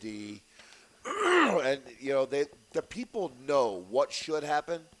LOD, and the people know what should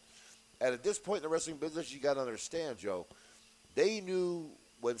happen. And at this point in the wrestling business, you got to understand, Joe. They knew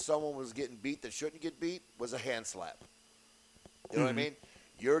when someone was getting beat that shouldn't get beat was a hand slap. You know what I mean?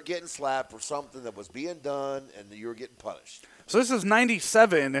 You're getting slapped for something that was being done, and you're getting punished. So this is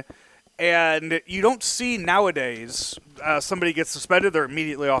 97, and you don't see nowadays somebody gets suspended, they're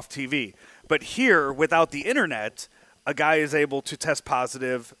immediately off TV. But here, without the internet, a guy is able to test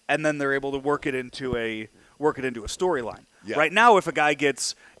positive, and then they're able to work it into a storyline. Yeah. Right now, if a guy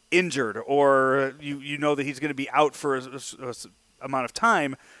gets injured or you know that he's going to be out for a amount of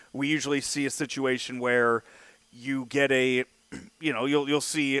time, we usually see a situation where you get you'll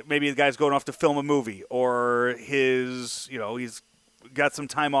see maybe the guy's going off to film a movie, or he's got some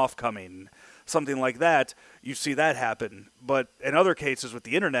time off coming, something like that. You see that happen. But in other cases with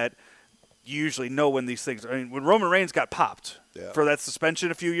the internet, you usually know when these things. I mean, when Roman Reigns got popped for that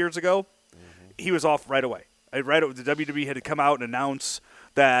suspension a few years ago, he was off right away. The WWE had to come out and announce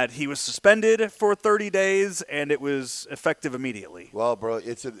that he was suspended for 30 days, and it was effective immediately. Well, bro,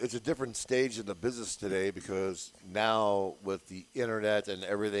 it's a different stage in the business today, because now with the internet and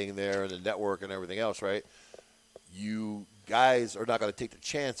everything there and the network and everything else, right, you guys are not going to take the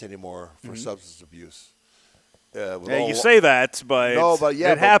chance anymore for substance abuse. You say that, but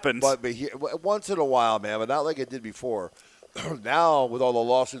it happens. But once in a while, man, but not like it did before. Now, with all the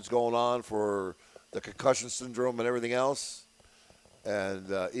lawsuits going on for the concussion syndrome and everything else,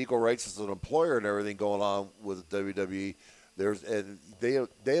 and equal rights as an employer and everything going on with WWE,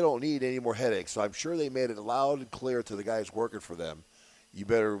 they don't need any more headaches. So I'm sure they made it loud and clear to the guys working for them. You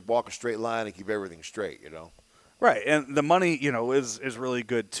better walk a straight line and keep everything straight, Right, and the money, is really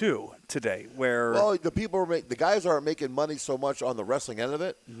good too today. Where the guys aren't making money so much on the wrestling end of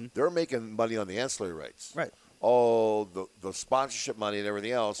it; they're making money on the ancillary rights. Right. Oh, the sponsorship money and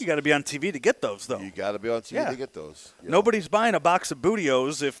everything else. You got to be on TV to get those, though. You got to be on TV to get those. Nobody's buying a box of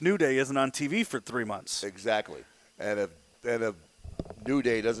Bootios if New Day isn't on TV for 3 months. Exactly, and if New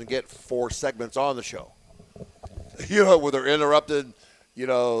Day doesn't get 4 segments on the show, where they're interrupted,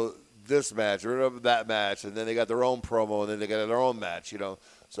 this match or that match, and then they got their own promo, and then they got their own match,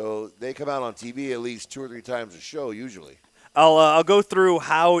 So they come out on TV at least 2 or 3 times a show usually. I'll go through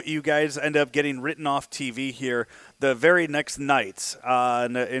how you guys end up getting written off TV here. The very next night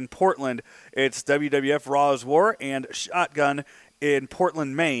in Portland, it's WWF Raw's War and Shotgun in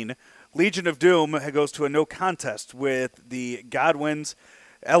Portland, Maine. Legion of Doom goes to a no contest with the Godwinns.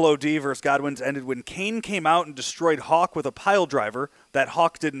 LOD versus Godwinns ended when Kane came out and destroyed Hawk with a pile driver that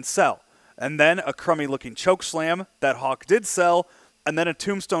Hawk didn't sell. And then a crummy-looking choke slam that Hawk did sell, and then a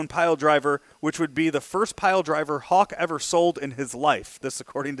tombstone pile driver, which would be the first pile driver Hawk ever sold in his life. This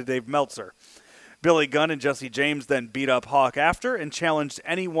according to Dave Meltzer. Billy Gunn and Jesse James then beat up Hawk after and challenged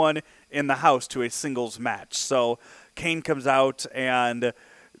anyone in the house to a singles match. So Kane comes out and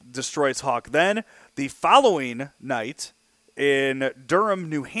destroys Hawk then. The following night in Durham,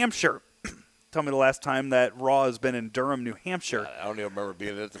 New Hampshire. Tell me the last time that Raw has been in Durham, New Hampshire. I don't even remember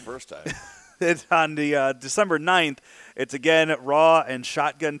being in it the first time. It's on the December 9th. It's again Raw and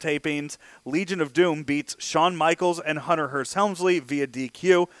Shotgun tapings. Legion of Doom beats Shawn Michaels and Hunter Hearst Helmsley via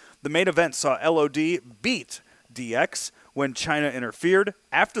DQ. The main event saw LOD beat DX when Chyna interfered.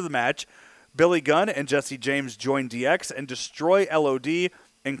 After the match, Billy Gunn and Jesse James joined DX and destroy LOD,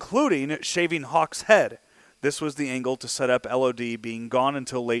 including shaving Hawk's head. this was the angle to set up LOD being gone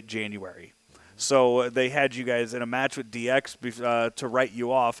until late January. So they had you guys in a match with DX to write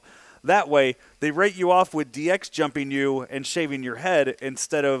you off. That way, they write you off with DX jumping you and shaving your head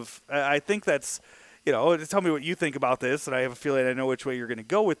instead of, I think that's, tell me what you think about this, and I have a feeling I know which way you're going to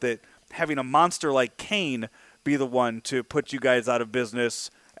go with it. Having a monster like Kane be the one to put you guys out of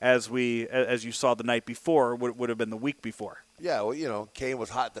business as you saw the night before, would have been the week before. Yeah, well, Kane was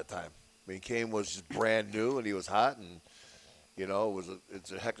hot that time. I mean, Kane was just brand new, and he was hot, and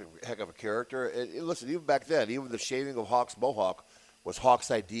it's a heck of a character. And listen, even back then, even the shaving of Hawk's mohawk was Hawk's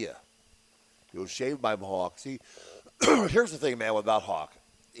idea. He was shaved by Hawk. See, here's the thing, man, about Hawk.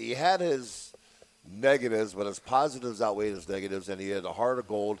 He had his negatives, but his positives outweighed his negatives, and he had a heart of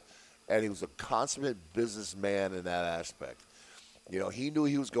gold, and he was a consummate businessman in that aspect. He knew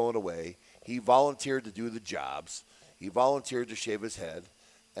he was going away. He volunteered to do the jobs. He volunteered to shave his head,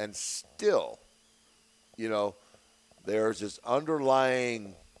 and still, there's this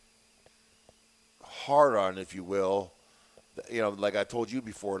underlying hard-on, if you will. Like I told you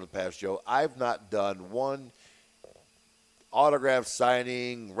before in the past, Joe, I've not done one autograph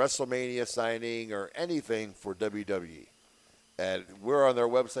signing, WrestleMania signing, or anything for WWE. And we're on their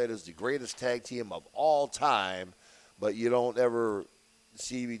website as the greatest tag team of all time, but you don't ever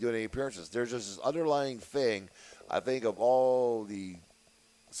see me doing any appearances. There's just this underlying thing, I think, of all the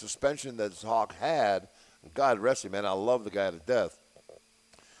suspension that Hawk had. God rest him, man. I love the guy to death.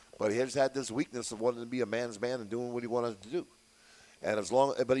 But he just had this weakness of wanting to be a man's man and doing what he wanted to do. And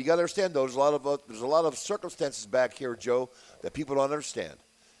but you got to understand, though, there's a lot of circumstances back here, Joe, that people don't understand.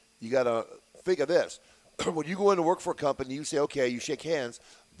 You got to think of this. When you go in to work for a company, you say, okay, you shake hands.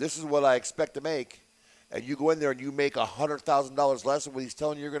 This is what I expect to make. And you go in there and you make $100,000 less than what he's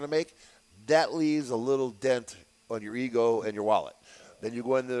telling you you're going to make. That leaves a little dent on your ego and your wallet. Then you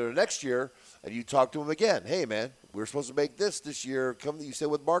go in there next year and you talk to him again. Hey, man, we're supposed to make this year. You say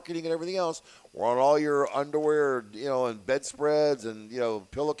with marketing and everything else, we're on all your underwear, and bedspreads and,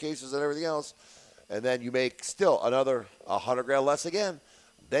 pillowcases and everything else. And then you make still another $100,000 less again.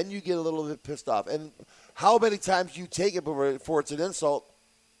 Then you get a little bit pissed off. And how many times do you take it before it's an insult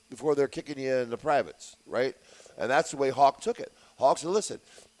before they're kicking you in the privates, right? And that's the way Hawk took it. Hawk said, listen,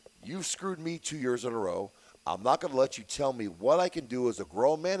 you've screwed me 2 years in a row. I'm not going to let you tell me what I can do as a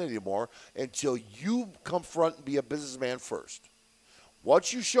grown man anymore until you confront and be a businessman first.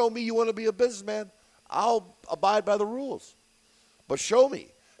 Once you show me you want to be a businessman, I'll abide by the rules. But show me.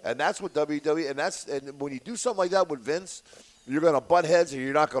 And that's what WWE, and when you do something like that with Vince, you're going to butt heads and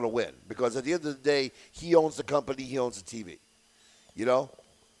you're not going to win. Because at the end of the day, he owns the company, he owns the TV.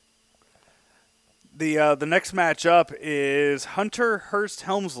 The next match up is Hunter Hearst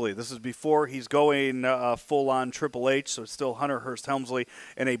Helmsley. This is before he's going full-on Triple H, so it's still Hunter Hearst Helmsley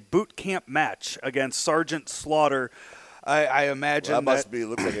in a boot camp match against Sergeant Slaughter. I imagine that must be. It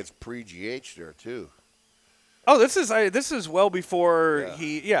looks like it's pre-GH there too. Oh, this is well before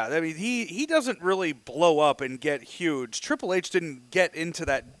he. Yeah, I mean he doesn't really blow up and get huge. Triple H didn't get into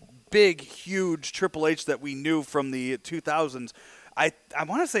that big, huge Triple H that we knew from the 2000s. I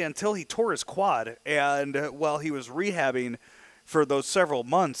want to say until he tore his quad, and while he was rehabbing for those several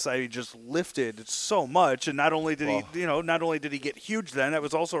months, I just lifted so much. And not only did he get huge then, that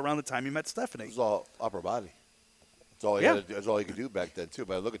was also around the time he met Stephanie. It was all upper body. That's all he had to do. That's all he could do back then too.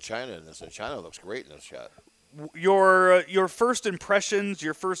 But look at Chyna in this, and Chyna looks great in this shot. Your first impressions,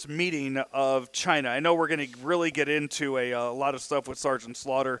 your first meeting of Chyna. I know we're going to really get into a lot of stuff with Sergeant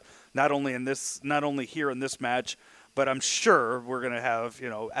Slaughter, not only here in this match. But I'm sure we're going to have,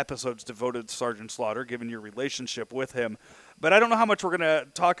 episodes devoted to Sergeant Slaughter, given your relationship with him. But I don't know how much we're going to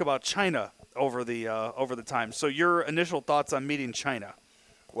talk about Chyna over the time. So your initial thoughts on meeting Chyna?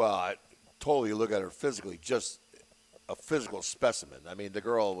 Well, I totally look at her physically, just a physical specimen. I mean, the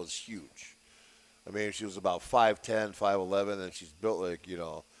girl was huge. I mean, she was about 5'10", 5'11", and she's built like,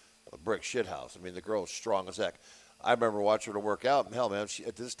 a brick shithouse. I mean, the girl was strong as heck. I remember watching her work out, and hell, man,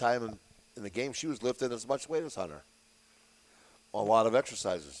 at this time in the game, she was lifting as much weight as Hunter. A lot of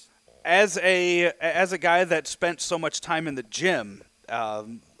exercises. As a guy that spent so much time in the gym,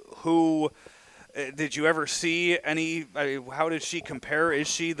 who did you ever see any? How did she compare? Is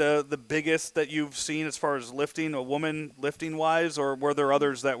she the biggest that you've seen as far as lifting, a woman lifting wise, or were there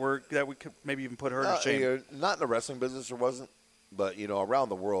others that we could maybe even put her to shame? Not in the wrestling business, there wasn't, but around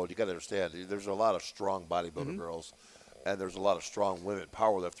the world, you got to understand, there's a lot of strong bodybuilder girls, and there's a lot of strong women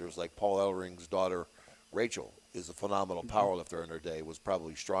powerlifters like Paul Ellering's daughter, Rachel. Is a phenomenal powerlifter in her day, was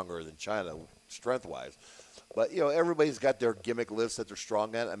probably stronger than Chyna strength-wise. But, everybody's got their gimmick list that they're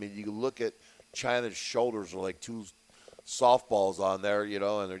strong at. I mean, you look at Chyna's shoulders are like two softballs on there,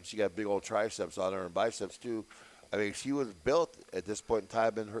 and she got big old triceps on her and biceps too. I mean, she was built at this point in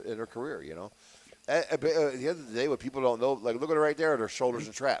time in her career, At the end of the day, what people don't know, like look at her right there, at her shoulders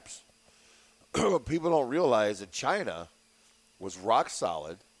and traps. People don't realize that Chyna was rock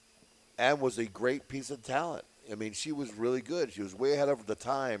solid and was a great piece of talent. I mean, she was really good. She was way ahead of the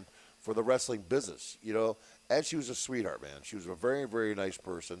time for the wrestling business, and she was a sweetheart, man. She was a very, very nice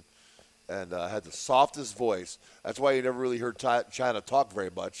person and had the softest voice. That's why you never really heard Chyna talk very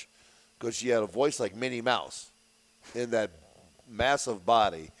much, because she had a voice like Minnie Mouse in that massive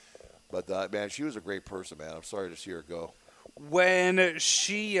body. But, man, she was a great person, man. I'm sorry to see her go. When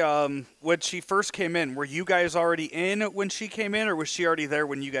she first came in, were you guys already in when she came in, or was she already there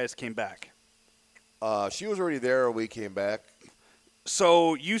when you guys came back? She was already there when we came back.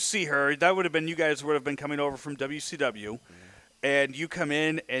 So you see her. That would have been, you guys would have been coming over from WCW, and you come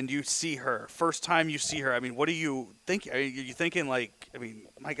in and you see her. First time you see her, I mean, what do you think? Are you thinking like, I mean,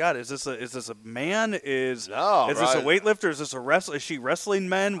 my God, is this a man? Is this a weightlifter? Is this a wrestler? Is she wrestling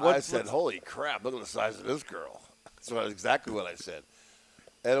men? I said, holy crap, look at the size of this girl. That's exactly what I said.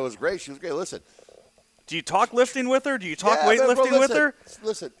 And it was great. She was great. Listen. Do you talk lifting with her? Do you talk weightlifting with her?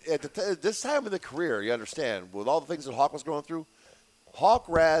 Listen, at this time of the career, you understand, with all the things that Hawk was going through, Hawk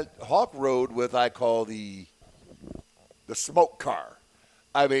rode with, I call the smoke car.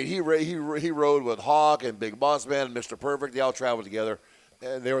 I mean, he rode with Hawk and Big Boss Man and Mr. Perfect. They all traveled together,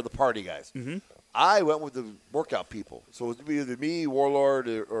 and they were the party guys. Mm-hmm. I went with the workout people. So it would be either me, Warlord,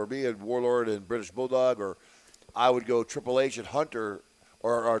 or me and Warlord and British Bulldog, or I would go Triple H and Hunter,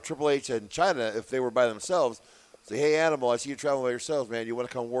 or Triple H and Chyna if they were by themselves. Say, hey, Animal, I see you traveling by yourselves, man. You want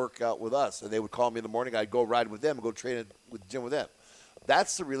to come work out with us? And they would call me in the morning. I'd go ride with them and go train at the gym with them.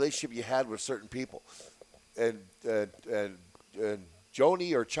 That's the relationship you had with certain people. And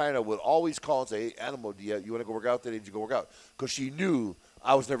Joni or Chyna would always call and say, hey, Animal, you want to go work out today? Did you go work out? Because she knew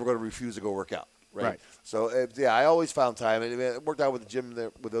I was never going to refuse to go work out. Right. So, I always found time. And it worked out with the gym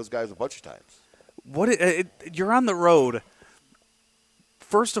there, with those guys a bunch of times. You're on the road.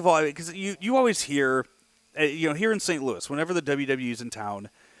 First of all, because you always hear, here in St. Louis, whenever the WWE's in town,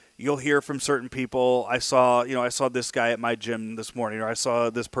 you'll hear from certain people. I saw this guy at my gym this morning, or I saw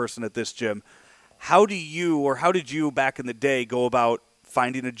this person at this gym. How did you back in the day go about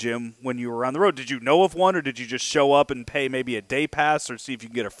finding a gym when you were on the road? Did you know of one, or did you just show up and pay maybe a day pass, or see if you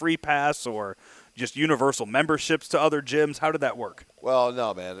can get a free pass, or just universal memberships to other gyms? How did that work? Well,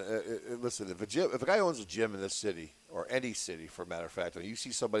 no, man. Listen, if a guy owns a gym in this city, or any city for a matter of fact, and you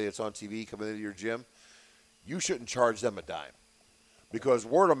see somebody that's on TV coming into your gym, you shouldn't charge them a dime. Because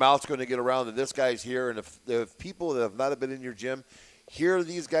word of mouth's going to get around that this guy's here, and if people that have not been in your gym hear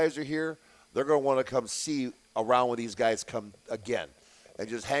these guys are here, they're going to want to come see around when these guys come again and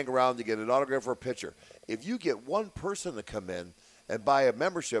just hang around to get an autograph or a picture. If you get one person to come in and buy a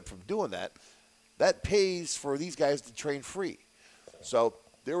membership from doing that, that pays for these guys to train free. So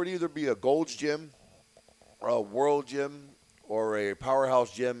there would either be a Gold's Gym, or a World Gym, or a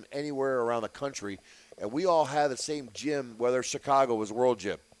Powerhouse Gym anywhere around the country, and we all had the same gym, whether Chicago was World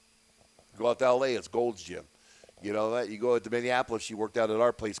Gym. You go out to L.A., it's Gold's Gym. You go to Minneapolis, you worked out at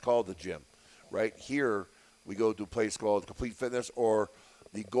our place called the Gym. Right here, we go to a place called Complete Fitness, or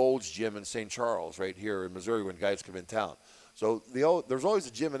the Gold's Gym in St. Charles, right here in Missouri when guys come in town. So there's always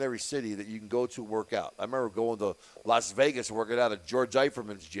a gym in every city that you can go to work out. I remember going to Las Vegas and working out at George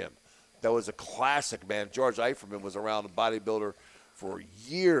Eiferman's gym. That was a classic, man. George Eiferman was around a bodybuilder for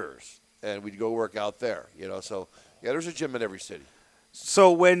years, and we'd go work out there. So there's a gym in every city.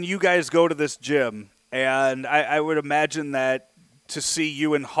 So when you guys go to this gym, and I would imagine that to see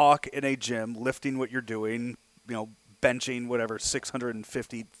you and Hawk in a gym lifting what you're doing, benching whatever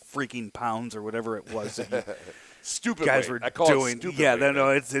 650 freaking pounds or whatever it was that you stupid guys weight. were I call doing. It stupid yeah,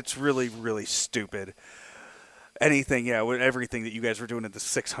 weight, it's really, really stupid. Everything that you guys were doing at the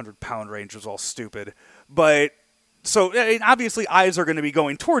 600-pound range was all stupid. But so obviously eyes are going to be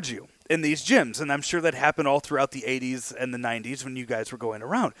going towards you in these gyms, and I'm sure that happened all throughout the 80s and the 90s when you guys were going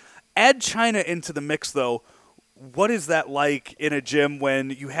around. Add Chyna into the mix, though. What is that like in a gym when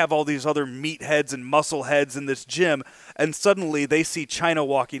you have all these other meatheads and muscle heads in this gym, and suddenly they see Chyna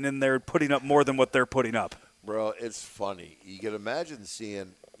walking in there putting up more than what they're putting up? Bro, it's funny. You can imagine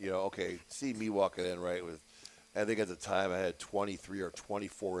seeing, see me walking in, right, with, I think at the time I had 23 or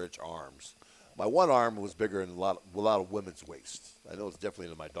 24-inch arms. My one arm was bigger than a lot of women's waists. I know it's definitely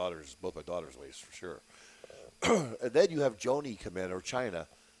in both my daughter's waists for sure. And then you have Joni come in, or Chyna,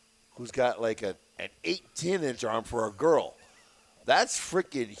 who's got like an 18-inch arm for a girl. That's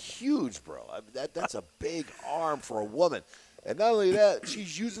freaking huge, bro. I mean, that's a big arm for a woman. And not only that,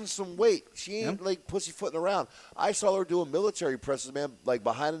 she's using some weight. She ain't like pussyfooting around. I saw her doing military presses, man, like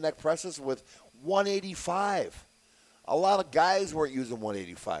behind the neck presses with 185. A lot of guys weren't using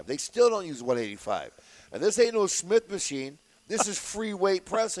 185. They still don't use 185. And this ain't no Smith machine. This is free weight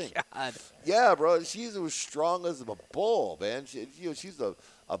pressing. God. Yeah, bro. She's as strong as a bull, man. She's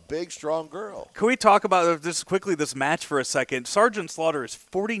a big, strong girl. Can we talk about this quickly, this match for a second? Sergeant Slaughter is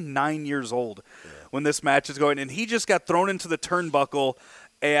 49 years old when this match is going, and he just got thrown into the turnbuckle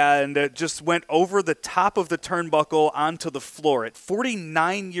and just went over the top of the turnbuckle onto the floor. At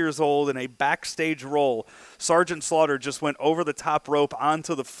 49 years old in a backstage roll, Sergeant Slaughter just went over the top rope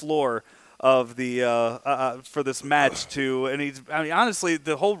onto the floor of the for this match honestly,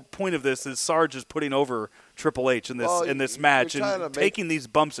 the whole point of this is Sarge is putting over Triple H in this match and taking these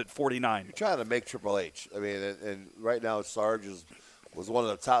bumps at 49. You're trying to make Triple H. I mean, and right now Sarge was one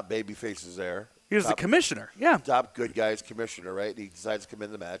of the top baby faces there. He was the commissioner, top good guys commissioner, right? He decides to come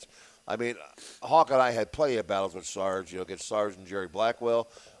in the match. I mean, Hawk and I had plenty of battles with Sarge. Against Sarge and Jerry Blackwell.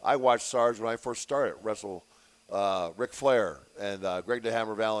 I watched Sarge when I first started wrestle. Ric Flair and Greg the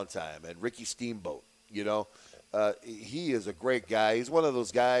Hammer Valentine and Ricky Steamboat. He is a great guy. He's one of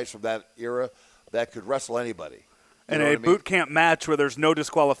those guys from that era that could wrestle anybody. In a boot camp match where there's no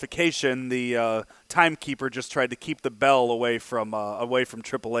disqualification, the timekeeper just tried to keep the bell away from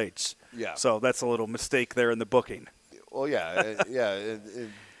Triple H. Yeah. So that's a little mistake there in the booking. Well, yeah,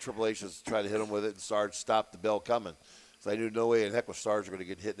 and Triple H just tried to hit him with it, and Sarge stopped the bell coming. So I knew no way in heck was Sarge going to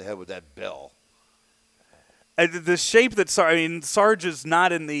get hit in the head with that bell. The shape that Sarge is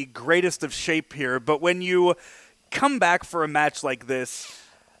not in the greatest of shape here, but when you come back for a match like this,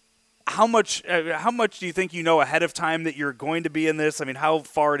 how much do you think you know ahead of time that you're going to be in this? I mean, how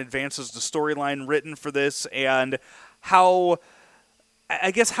far in advance is the storyline written for this, and how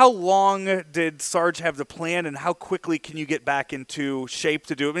long did Sarge have the plan, and how quickly can you get back into shape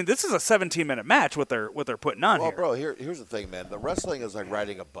to do it? I mean, this is a 17-minute match what they're putting on here. Well, bro, here's the thing, man. The wrestling is like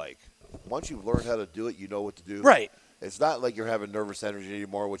riding a bike. Once you've learned how to do it, you know what to do. Right. It's not like you're having nervous energy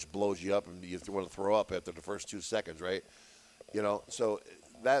anymore, which blows you up and you want to throw up after the first 2 seconds, right? So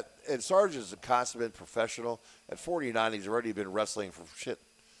that – and Sarge is a consummate professional. At 49, he's already been wrestling for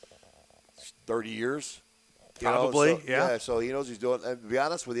 30 years. Probably, yeah. So he knows he's doing – and to be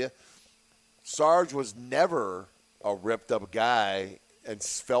honest with you, Sarge was never a ripped-up guy and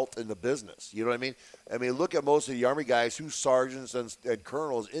felt in the business. You know what I mean? I mean, look at most of the Army guys who's sergeants and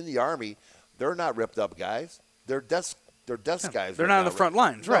colonels in the Army. They're not ripped up guys. They're desk guys. They're not on the front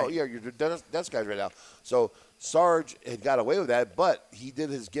lines, right? No, yeah, you're desk guys right now. So Sarge had got away with that, but he did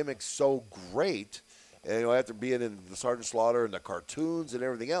his gimmick so great. And after being in the Sergeant Slaughter and the cartoons and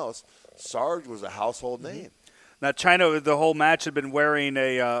everything else, Sarge was a household name. Now, Chyna, the whole match had been wearing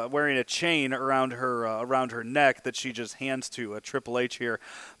a chain around her neck that she just hands to Triple H here.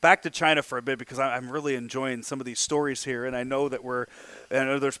 Back to Chyna for a bit because I'm really enjoying some of these stories here, and I know that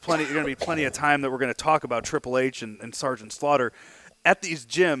there's going to be plenty of time that we're going to talk about Triple H and Sergeant Slaughter at these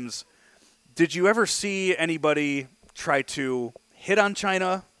gyms. Did you ever see anybody try to hit on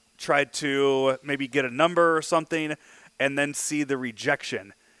Chyna, try to maybe get a number or something, and then see the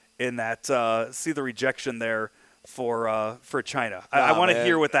rejection in that? See the rejection there for Chyna. I want to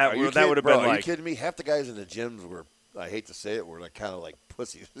hear what that would have been like. Are you kidding me? Half the guys in the gyms were, I hate to say it, were like kind of like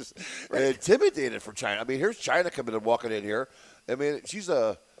pussies. Intimidated for Chyna. I mean, here's Chyna coming and walking in here. I mean, she's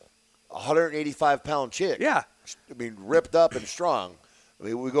a 185-pound chick. Yeah. I mean, ripped up and strong. I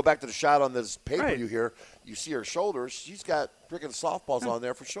mean, we go back to the shot on this pay-per-view here. You see her shoulders. She's got freaking softballs on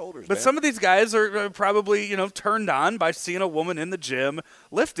there for shoulders, But man. some of these guys are probably, turned on by seeing a woman in the gym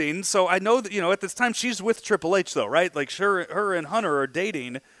lifting. So I know that, at this time she's with Triple H, though, right? Like, sure, her and Hunter are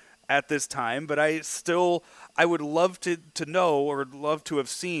dating at this time, but I would love to know or love to have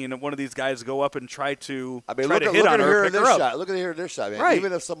seen one of these guys go up and try to hit on her, pick her up. Look at her in this shot, man. Right.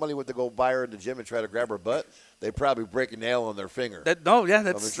 Even if somebody went to go buy her in the gym and try to grab her butt, they'd probably break a nail on their finger.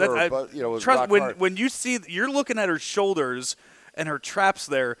 When you see you're looking at her shoulders and her traps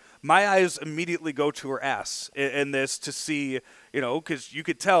there, my eyes immediately go to her ass in this to see, because you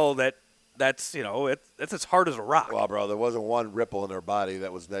could tell that's it's as hard as a rock. Well, bro, there wasn't one ripple in her body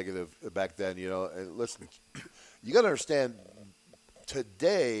that was negative back then, And listen, you got to understand,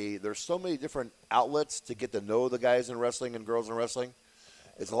 today there's so many different outlets to get to know the guys in wrestling and girls in wrestling.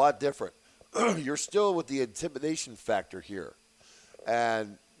 It's a lot different. You're still with the intimidation factor here.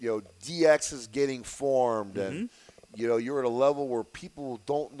 And, DX is getting formed and, you're at a level where people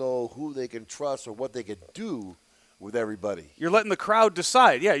don't know who they can trust or what they can do with everybody. You're letting the crowd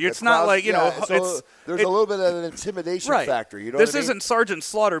decide. Yeah, it's not like, so there's a little bit of an intimidation factor. You know this what I mean? isn't Sergeant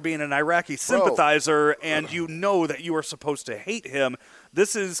Slaughter being an Iraqi sympathizer and you know that you are supposed to hate him.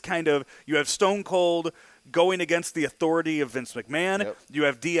 This is kind of, you have Stone Cold going against the authority of Vince McMahon. Yep. You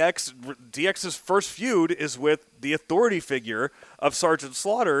have DX. DX's first feud is with the authority figure of Sergeant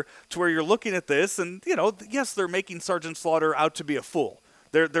Slaughter, to where you're looking at this and, yes, they're making Sergeant Slaughter out to be a fool.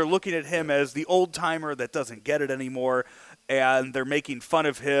 They're looking at him as the old-timer that doesn't get it anymore, and they're making fun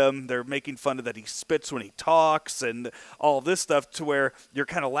of him. They're making fun of that he spits when he talks and all this stuff, to where you're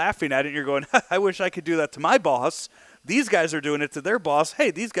kind of laughing at it and you're going, I wish I could do that to my boss. These guys are doing it to their boss.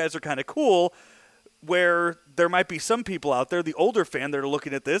 Hey, these guys are kind of cool. Where there might be some people out there, the older fan, that are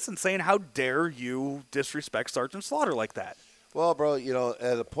looking at this and saying, how dare you disrespect Sergeant Slaughter like that? Well, bro,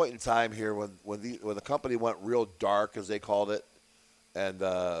 at a point in time here when the company went real dark, as they called it, and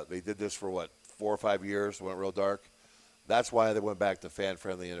they did this for, 4 or 5 years, went real dark. That's why they went back to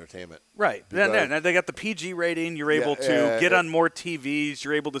fan-friendly entertainment. Right. Then they got the PG rating. You're able to get on more TVs.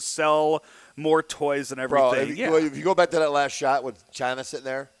 You're able to sell more toys and everything. Bro, if you go back to that last shot with Chyna sitting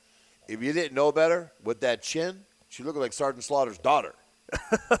there, if you didn't know better, with that chin, she looked like Sergeant Slaughter's daughter.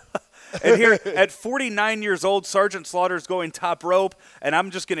 And here, at 49 years old, Sergeant Slaughter's going top rope, and I'm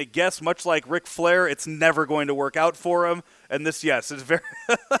just going to guess, much like Ric Flair, it's never going to work out for him. And this, yes, is very...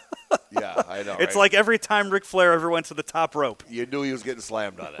 Yeah, I know, It's like every time Ric Flair ever went to the top rope. You knew he was getting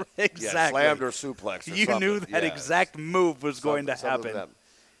slammed on it. Exactly. Yeah, slammed or suplex or you something. knew that exact move was going to happen.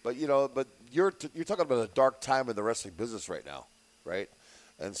 But, you're talking about a dark time in the wrestling business right now, right?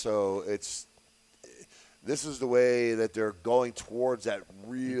 And so this is the way that they're going towards that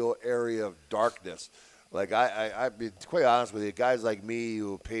real area of darkness. Like, I've been quite honest with you, guys like me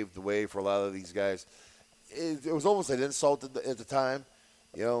who paved the way for a lot of these guys, it was almost an insult at the time,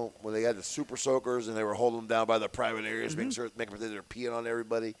 when they had the super soakers and they were holding them down by the private areas, making sure they're peeing on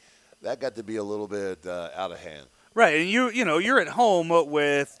everybody. That got to be a little bit out of hand. Right, and you're at home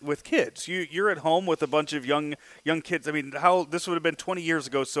with kids. You're at home with a bunch of young kids. I mean, this would have been 20 years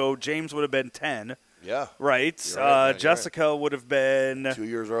ago, so James would have been 10. Yeah. Right. Jessica would have been 2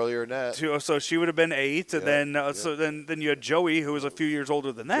 years earlier than that. So she would have been 8, and then you had Joey, who was a few years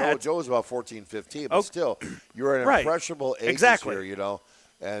older than that. Joe was about 14, 15, but still, you're an impressionable age here,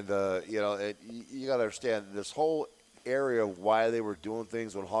 and you got to understand this whole area of why they were doing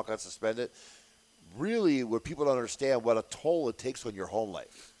things when Hawk got suspended. Really, what people don't understand what a toll it takes on your home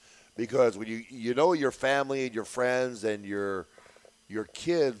life, because when your family and your friends and your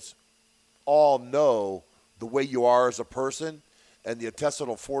kids all know the way you are as a person and the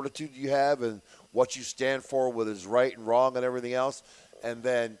intestinal fortitude you have and what you stand for, what is right and wrong and everything else, and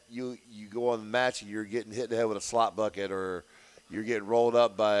then you go on the match and you're getting hit in the head with a slot bucket, or you're getting rolled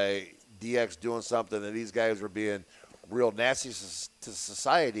up by DX doing something, and these guys were being real nasty to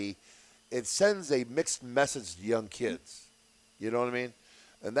society. It sends a mixed message to young kids. You know what I mean?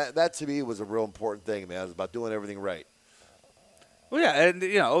 And that to me was a real important thing, man. It was about doing everything right. Well, yeah, and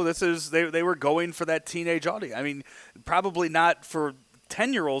this is they were going for that teenage audience. I mean, probably not for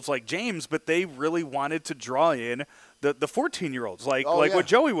 10-year-olds like James, but they really wanted to draw in the 14-year-olds, like what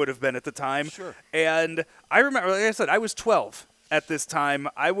Joey would have been at the time. Sure. And I remember, like I said, I was 12 at this time.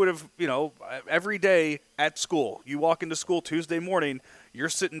 I would have, every day at school. You walk into school Tuesday morning. You're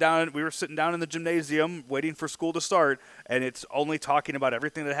sitting down. We were sitting down in the gymnasium waiting for school to start, and it's only talking about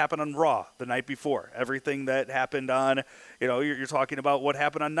everything that happened on Raw the night before, everything that happened on, you're talking about what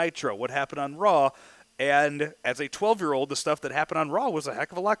happened on Nitro, what happened on Raw, and as a 12-year-old, the stuff that happened on Raw was a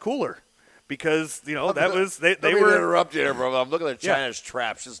heck of a lot cooler. Because, that was, they were... interrupt you there, bro. I'm looking at Chyna's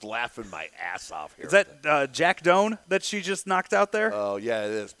traps, just laughing my ass off here. Is that Jack Doan that she just knocked out there? Oh, yeah,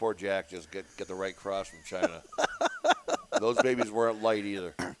 it is. Poor Jack just get the right cross from Chyna. Those babies weren't light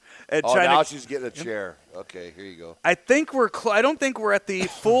either. Now she's getting a chair. Okay, here you go. I think I don't think we're at the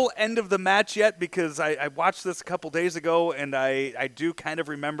full end of the match yet, because I watched this a couple days ago, and I do kind of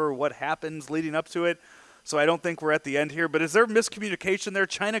remember what happens leading up to it. So I don't think we're at the end here. But is there miscommunication there?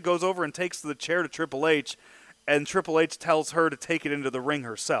 Chyna goes over and takes the chair to Triple H, and Triple H tells her to take it into the ring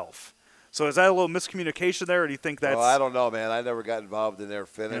herself. So is that a little miscommunication there, or do you think that's... Well, I don't know, man. I never got involved in their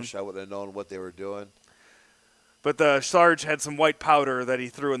finish. I wouldn't have known what they were doing. But the Sarge had some white powder that he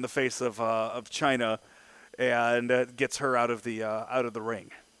threw in the face of Chyna, and gets her out of the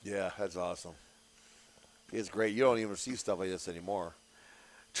ring. Yeah, that's awesome. It's great. You don't even see stuff like this anymore.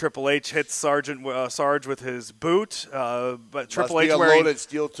 Triple H hits Sarge with his boot, but Triple Must H be wearing loaded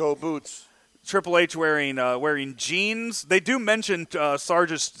steel-toe boots. Triple H wearing jeans. They do mention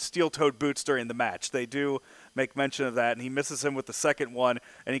Sarge's steel-toed boots during the match. They do make mention of that, and he misses him with the second one,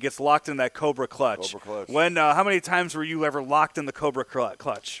 and he gets locked in that Cobra Clutch. Cobra Clutch. When? How many times were you ever locked in the Cobra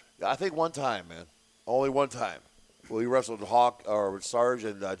Clutch? I think one time, man. Only one time. Well, he wrestled Sarge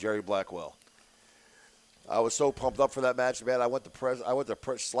and Jerry Blackwell. I was so pumped up for that match, man. I went to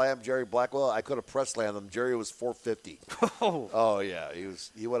press slam Jerry Blackwell. I could have press slammed him. Jerry was 450. Oh yeah,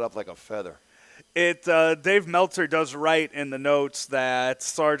 he went up like a feather. Dave Meltzer does write in the notes that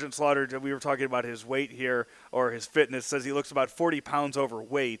Sergeant Slaughter, we were talking about his weight here, or his fitness, says he looks about 40 pounds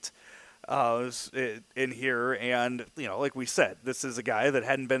overweight in here. And, like we said, this is a guy that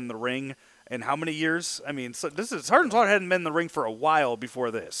hadn't been in the ring in how many years? I mean, Sergeant Slaughter hadn't been in the ring for a while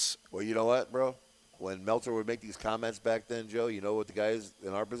before this. Well, you know what, bro? When Meltzer would make these comments back then, Joe, you know what the guys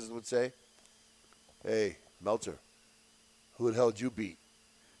in our business would say? Hey, Meltzer, who the hell did you beat?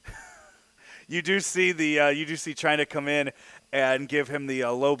 You do see Chyna come in and give him the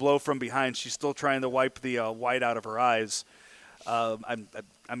low blow from behind. She's still trying to wipe the white out of her eyes. I'm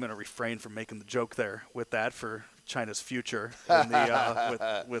going to refrain from making the joke there with that for Chyna's future in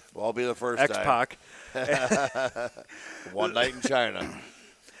the with well, I'll be the first X-Pac. One night in China.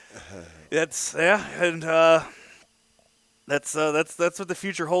 That's what the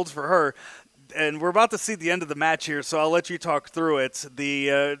future holds for her. And we're about to see the end of the match here, so I'll let you talk through it.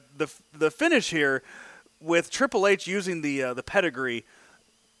 The finish here with Triple H using the pedigree.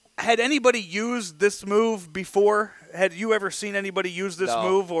 Had anybody used this move before? Had you ever seen anybody use this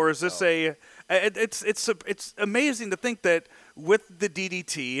move, or is this It's amazing to think that with the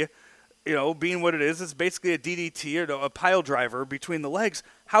DDT, being what it is, it's basically a DDT or a pile driver between the legs.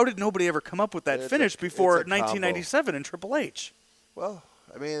 How did nobody ever come up with that finish before 1997 in Triple H? Well,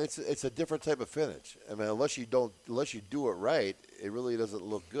 I mean, it's a different type of finish. I mean, unless you do it right, it really doesn't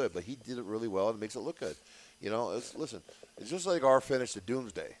look good. But he did it really well, and it makes it look good. Listen, it's just like our finish to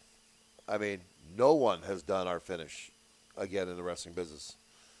Doomsday. I mean, no one has done our finish again in the wrestling business.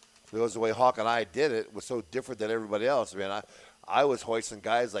 Because the way Hawk and I did it was so different than everybody else. I mean, I was hoisting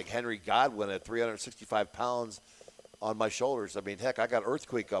guys like Henry Godwin at 365 pounds on my shoulders. I mean, heck, I got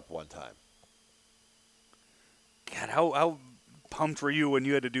Earthquake up one time. God, how pumped were you when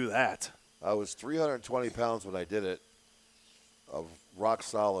you had to do that? I was 320 pounds when I did it, of rock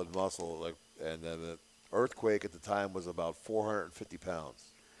solid muscle, and then the Earthquake at the time was about 450 pounds.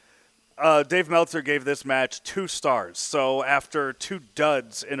 Dave Meltzer gave this match 2 stars. So after 2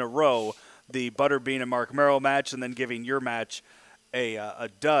 duds in a row, the Butterbean and Mark Merrill match, and then giving your match a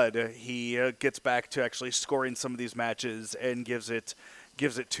dud, he gets back to actually scoring some of these matches and gives it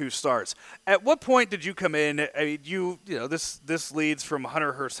 2 stars. At what point did you come in? I mean, this leads from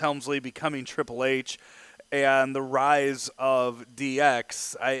Hunter Hearst Helmsley becoming Triple H, and the rise of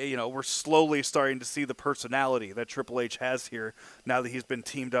DX. We're slowly starting to see the personality that Triple H has here now that he's been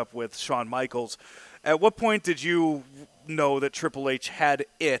teamed up with Shawn Michaels. At what point did you know that Triple H had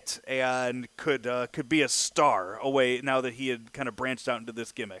it and could be a star away now that he had kind of branched out into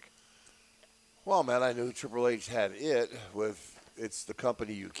this gimmick? Well, man, I knew Triple H had it with it's the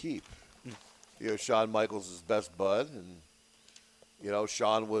company you keep. Shawn Michaels is best bud, and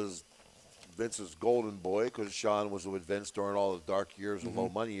Shawn was Vince's golden boy because Shawn was with Vince during all the dark years and low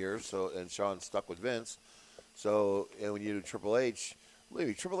money years. And Shawn stuck with Vince. So, and when you do Triple H, believe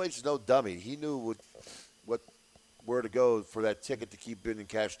me, Triple H is no dummy. He knew where to go for that ticket to keep getting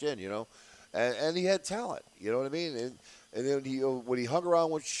cashed in. And he had talent. You know what I mean? And then when he hung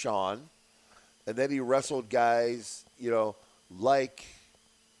around with Shawn, and then he wrestled guys, like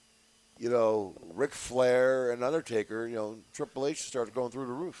Ric Flair and Undertaker. Triple H started going through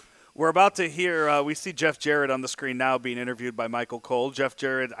the roof. We're about to hear, we see Jeff Jarrett on the screen now being interviewed by Michael Cole. Jeff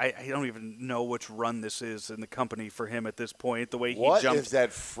Jarrett, I don't even know which run this is in the company for him at this point, the way he jumped. What is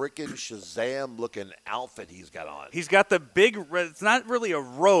that freaking Shazam-looking outfit he's got on? He's got the big, it's not really a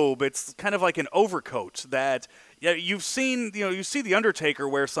robe, it's kind of like an overcoat that, you've seen, you see the Undertaker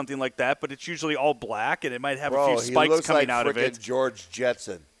wear something like that, but it's usually all black, and it might have a few spikes coming out of it. He looks like George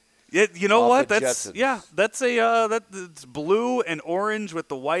Jetson. Yeah, you know what? That's it's blue and orange with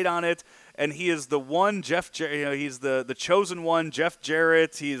the white on it, and he is the one he's the chosen one, Jeff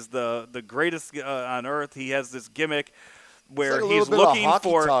Jarrett. He's the greatest on earth. He has this gimmick where he's looking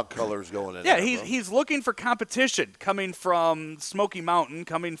for talk colors going in. Yeah, he's looking for competition coming from Smoky Mountain,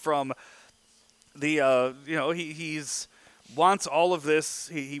 coming from the he's wants all of this.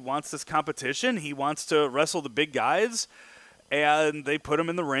 He wants this competition. He wants to wrestle the big guys. And they put him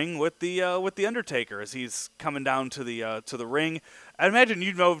in the ring with the Undertaker as he's coming down to the ring. I imagine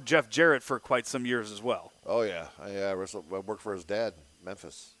you know Jeff Jarrett for quite some years as well. Oh yeah, I worked for his dad,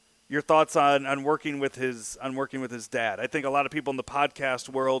 Memphis. Your thoughts on working with his dad? I think a lot of people in the podcast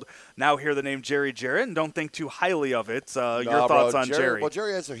world now hear the name Jerry Jarrett and don't think too highly of it. Your thoughts on Jerry? Well,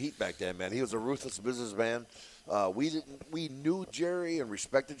 Jerry had some heat back then, man. He was a ruthless businessman. We knew Jerry and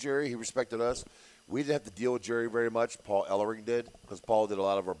respected Jerry. He respected us. We didn't have to deal with Jerry very much. Paul Ellering did, because Paul did a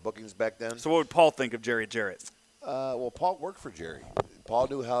lot of our bookings back then. So what would Paul think of Jerry Jarrett? Well, Paul worked for Jerry. Paul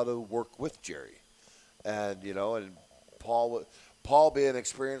knew how to work with Jerry. And, and Paul being an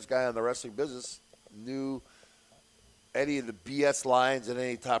experienced guy in the wrestling business, knew any of the BS lines that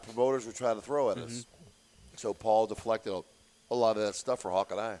any top promoters would try to throw at us. So Paul deflected a lot of that stuff for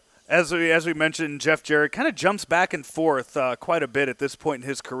Hawk and I. As we mentioned, Jeff Jarrett kind of jumps back and forth quite a bit at this point in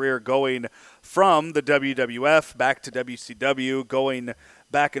his career, going from the WWF back to WCW, going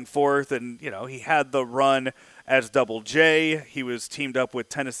back and forth. And, he had the run as Double J. He was teamed up with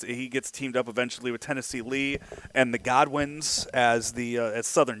Tennessee. He gets teamed up eventually with Tennessee Lee and the Godwins as as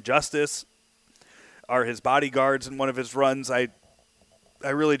Southern Justice are his bodyguards in one of his runs. I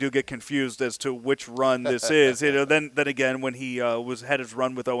really do get confused as to which run this is. Then again, when he had his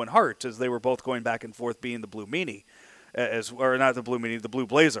run with Owen Hart, as they were both going back and forth, being the Blue Meanie, or not the Blue Meanie, the Blue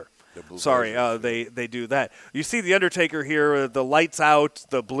Blazer. They do that. You see the Undertaker here, the lights out,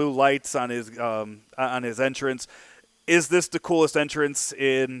 the blue lights on his entrance. Is this the coolest entrance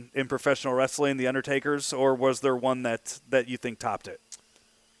in professional wrestling, the Undertaker's, or was there one that you think topped it?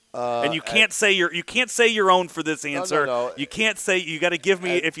 And you can't say your own for this answer. No. You can't say. You got to give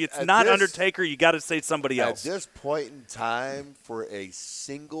me. If it's not Undertaker, you got to say somebody else. At this point in time, for a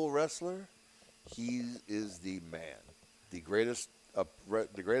single wrestler, he is the man, the greatest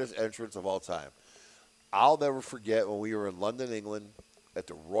entrance of all time. I'll never forget when we were in London, England, at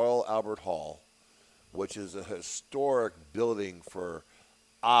the Royal Albert Hall, which is a historic building for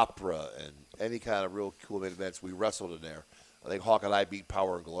opera and any kind of real cool events. We wrestled in there. I think Hawk and I beat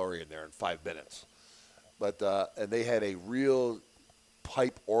Power and Glory in there in 5 minutes. But and they had a real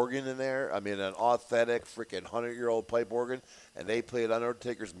pipe organ in there. I mean, an authentic freaking 100-year-old pipe organ. And they played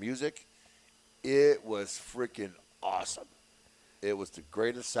Undertaker's music. It was freaking awesome. It was the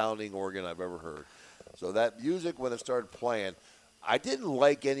greatest sounding organ I've ever heard. So that music, when it started playing, I didn't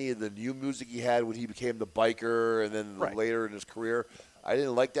like any of the new music he had when he became the biker and then later in his career. I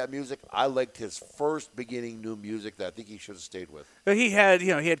didn't like that music. I liked his first beginning new music that I think he should have stayed with. He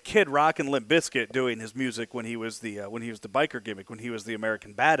had Kid Rock and Limp Bizkit doing his music when he was the biker gimmick, when he was the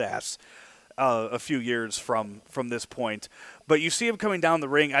American Badass, a few years from this point. But you see him coming down the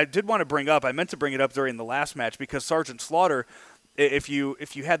ring. I did want to bring up. I meant to bring it up during the last match because Sergeant Slaughter, if you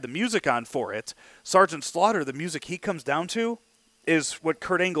had the music on for it, Sergeant Slaughter, the music he comes down to, is what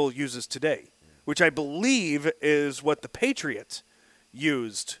Kurt Angle uses today, which I believe is what the Patriot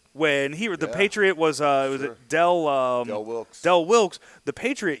used when the Patriot was it Del Wilkes. Del Wilkes. The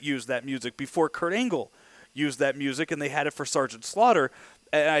Patriot used that music before Kurt Angle used that music, and they had it for Sergeant Slaughter.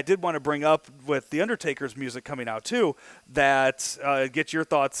 And I did want to bring up with the Undertaker's music coming out too, that get your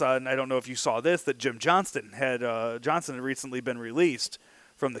thoughts on. I don't know if you saw this, that Jim Johnston had recently been released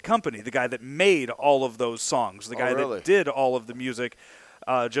from the company. The guy that made all of those songs, the guy that did all of the music.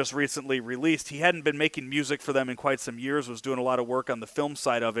 Just recently released. He hadn't been making music for them in quite some years, was doing a lot of work on the film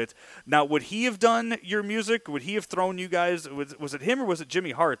side of it. Now, would he have done your music? Would he have thrown you guys? Was it him or was it Jimmy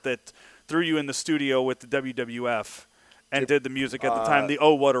Hart that threw you in the studio with the WWF and did the music at the time, the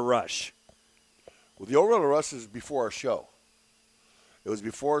Oh What a Rush? Well, the Oh What a Rush is before our show. It was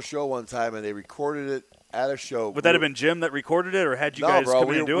before our show one time, and they recorded it at a show. Would that have been Jim that recorded it, or had you guys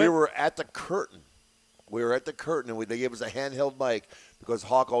come in and do it? We were at the curtain. We were at the curtain, and they gave us a handheld mic because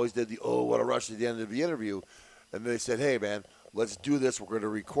Hawk always did the "Oh, what a rush" at the end of the interview. And they said, "Hey, man, let's do this. We're going to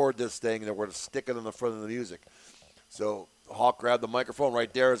record this thing, and then we're going to stick it in the front of the music." So Hawk grabbed the microphone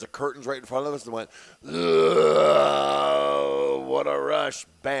right there as the curtain's right in front of us and went, "Oh, what a rush!"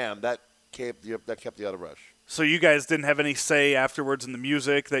 Bam! That kept the other rush. So you guys didn't have any say afterwards in the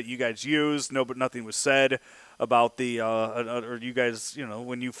music that you guys used. No, but nothing was said about the or you guys,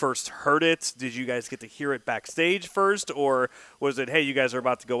 when you first heard it, did you guys get to hear it backstage first, or was it, hey, you guys are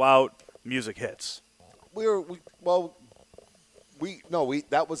about to go out, music hits? That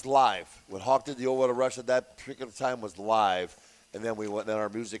was live. When Hawk did the Oh What a Rush at that particular time was live, and then then our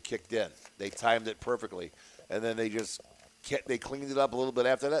music kicked in. They timed it perfectly, and then they cleaned it up a little bit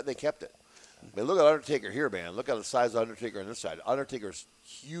after that, and they kept it. I mean, look at Undertaker here, man. Look at the size of Undertaker on this side. Undertaker's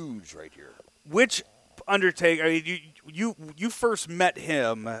huge right here. Which Undertaker? I mean, you first met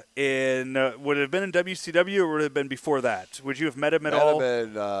him in would it have been in WCW or would it have been before that? Would you have met him at all? That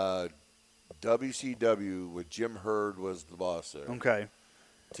would have been WCW with Jim Herd was the boss there. Okay.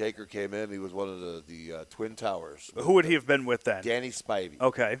 Taker came in. He was one of the Twin Towers. Who would he have been with then? Danny Spivey.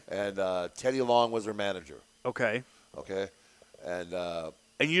 Okay. And Teddy Long was their manager. Okay. Okay. And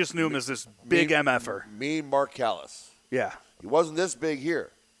you just knew him as this big MFer. Mean Mark Callis. Yeah. He wasn't this big here.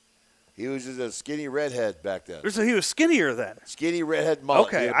 He was just a skinny redhead back then. So he was skinnier then. Skinny redhead mullet.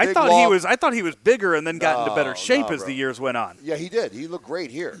 Okay, I thought he was bigger and then got into better shape as the years went on. Yeah, he did. He looked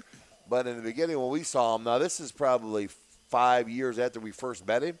great here. But in the beginning when we saw him, now this is probably 5 years after we first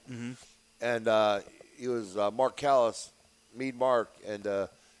met him, and he was Mark Callis, Mean Mark, and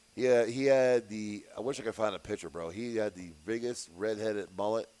he had the. I wish I could find a picture, bro. He had the biggest redheaded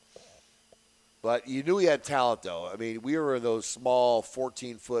mullet. But you knew he had talent, though. I mean, we were in those small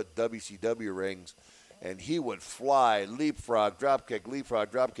 14-foot WCW rings, and he would fly, leapfrog,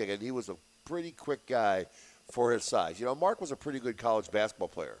 dropkick, and he was a pretty quick guy for his size. You know, Mark was a pretty good college basketball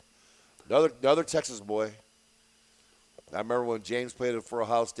player. Another Texas boy. I remember when James played for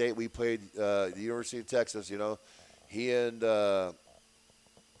Ohio State, we played the University of Texas, you know. He and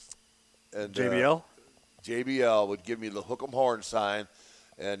JBL? JBL would give me the hook 'em horn sign.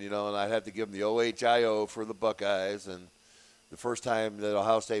 And, you know, and I'd have to give them the OHIO for the Buckeyes. And the first time that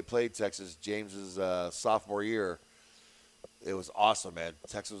Ohio State played Texas, James's sophomore year, it was awesome, man.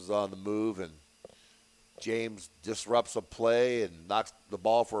 Texas was on the move, and James disrupts a play and knocks the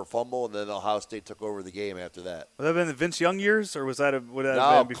ball for a fumble, and then Ohio State took over the game after that. Would that have been the Vince Young years, or would that have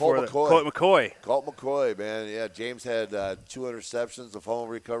been before that? Colt McCoy. Colt McCoy, man. Yeah, James had 2 interceptions, a fumble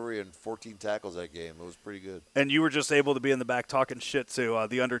recovery, and 14 tackles that game. It was pretty good. And you were just able to be in the back talking shit to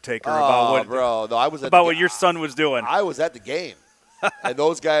the Undertaker about what your son was doing. I was at the game, and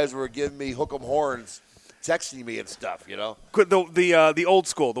those guys were giving me hook 'em horns, texting me and stuff, you know. The old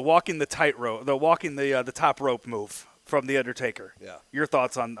school, the walking the tightrope, the top rope move from the Undertaker. Yeah. Your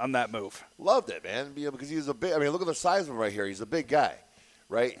thoughts on that move? Loved it, man. You know, because he's a big. I mean, look at the size of him right here. He's a big guy,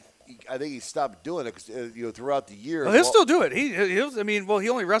 right? I think he stopped doing it because you know throughout the years. Well, he'll still do it. He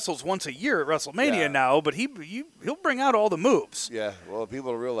only wrestles once a year at WrestleMania now, but he'll bring out all the moves. Yeah. Well,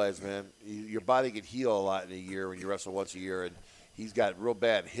 people don't realize, man, your body can heal a lot in a year when you wrestle once a year, and he's got real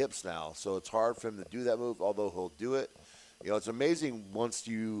bad hips now, so it's hard for him to do that move, although he'll do it. You know, it's amazing once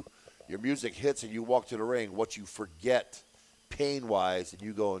your music hits and you walk to the ring, what you forget pain-wise and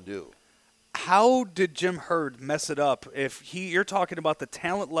you go and do. How did Jim Herd mess it up if you're talking about the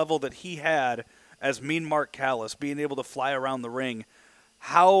talent level that he had as Mean Mark Callis, being able to fly around the ring?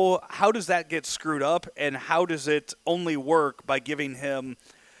 How does that get screwed up, and how does it only work by giving him –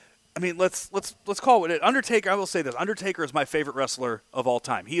 I mean, let's call it Undertaker. I will say this: Undertaker is my favorite wrestler of all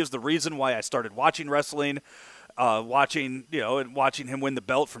time. He is the reason why I started watching wrestling, watching him win the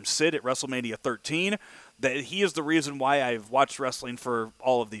belt from Sid at WrestleMania 13. That he is the reason why I've watched wrestling for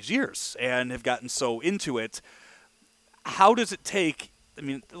all of these years and have gotten so into it. How does it take? I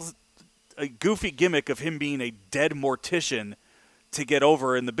mean, a goofy gimmick of him being a dead mortician to get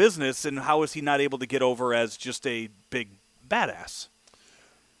over in the business, and how is he not able to get over as just a big badass?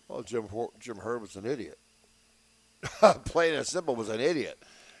 Well, Jim Herd was an idiot. Plain and simple, was an idiot.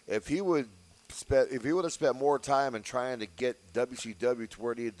 If he would have spent more time in trying to get WCW to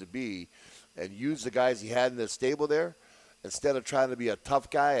where it needed to be, and use the guys he had in the stable there, instead of trying to be a tough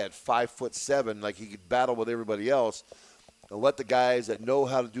guy at 5'7", like he could battle with everybody else, and let the guys that know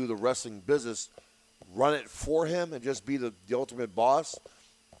how to do the wrestling business run it for him and just be the ultimate boss,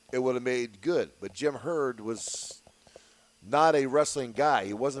 it would have made good. But Jim Herd was not a wrestling guy.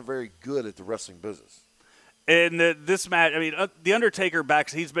 He wasn't very good at the wrestling business. In this match, I mean, the Undertaker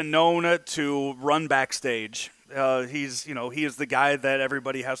he's been known to run backstage. He is the guy that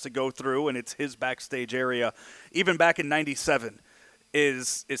everybody has to go through, and it's his backstage area. Even back in '97,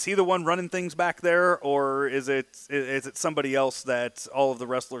 is he the one running things back there, or is it somebody else that all of the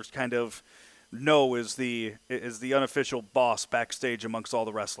wrestlers kind of know is the unofficial boss backstage amongst all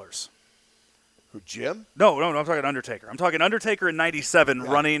the wrestlers? Who, Jim? No, I'm talking Undertaker. I'm talking Undertaker in '97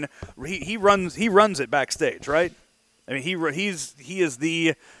 running. He runs it backstage, right? I mean, he is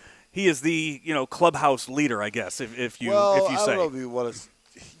the clubhouse leader, I guess. If you say. I don't know if you want to.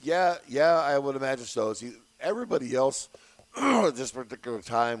 Yeah, I would imagine so. See, everybody else at this particular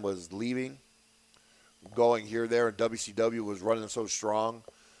time was leaving, going here, there, and WCW was running so strong.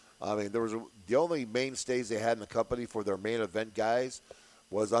 I mean, the only mainstays they had in the company for their main event guys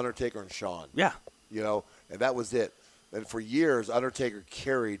was Undertaker and Shawn. Yeah. You know, and that was it. And for years, Undertaker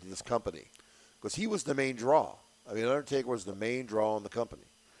carried this company because he was the main draw. I mean, Undertaker was the main draw in the company.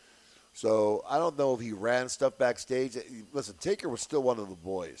 So I don't know if he ran stuff backstage. Listen, Taker was still one of the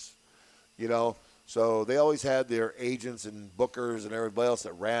boys, you know. So they always had their agents and bookers and everybody else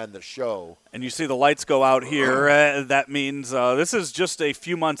that ran the show. And you see the lights go out here. That means this is just a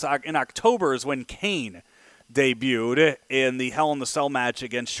few months in October is when Kane debuted in the Hell in the Cell match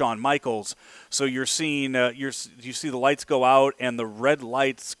against Shawn Michaels. So you're seeing you see the lights go out and the red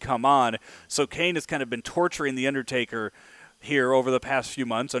lights come on. So Kane has kind of been torturing the Undertaker here over the past few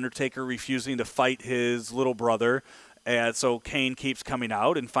months. Undertaker refusing to fight his little brother. And so Kane keeps coming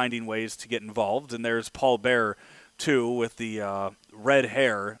out and finding ways to get involved. And there's Paul Bearer, too, with the red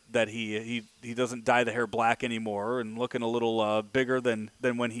hair that he doesn't dye the hair black anymore and looking a little bigger than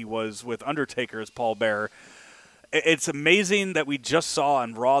when he was with Undertaker as Paul Bearer. It's amazing that we just saw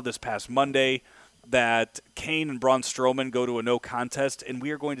on Raw this past Monday that Kane and Braun Strowman go to a no contest, and we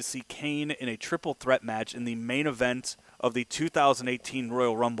are going to see Kane in a triple threat match in the main event of the 2018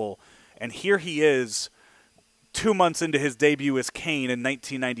 Royal Rumble. And here he is 2 months into his debut as Kane in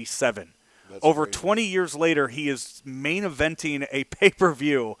 1997. That's Over crazy. 20 years later, he is main eventing a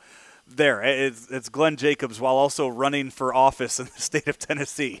pay-per-view there. It's Glenn Jacobs while also running for office in the state of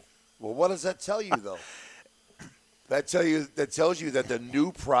Tennessee. Well, what does that tell you, though? That tells you that the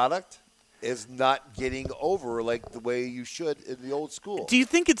new product is not getting over like the way you should in the old school. Do you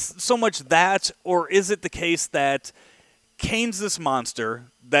think it's so much that, or is it the case that Kane's this monster,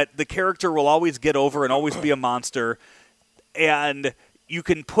 that the character will always get over and always be a monster, and you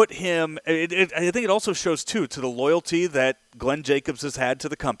can put him – I think it also shows, too, to the loyalty that Glenn Jacobs has had to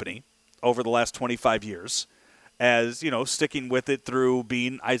the company over the last 25 years as, sticking with it through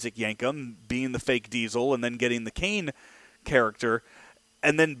being Isaac Yankem, being the fake Diesel, and then getting the Kane character,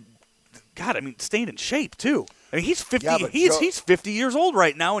 and then, God, staying in shape, too. He's 50. Yeah, but he's 50 years old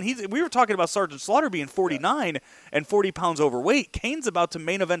right now, and we were talking about Sergeant Slaughter being 49 and 40 pounds overweight. Kane's about to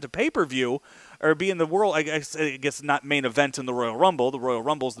main event a pay-per-view, or be in the world. I guess not main event in the Royal Rumble. The Royal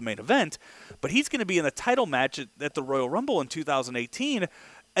Rumble is the main event, but he's going to be in the title match at the Royal Rumble in 2018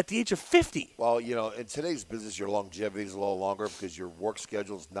 at the age of 50. Well, in today's business, your longevity is a little longer because your work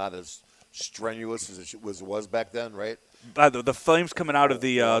schedule is not as strenuous as it was back then, right? The flames coming out of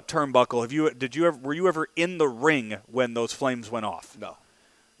the turnbuckle. Were you ever in the ring when those flames went off? No.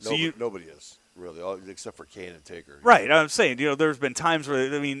 So nobody is really, except for Kane and Taker. Right. I'm saying, there's been times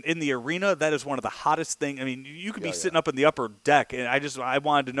where in the arena, that is one of the hottest things. You could be sitting up in the upper deck, and I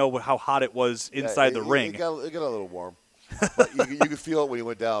wanted to know how hot it was inside the ring. It got a little warm, but you could feel it when you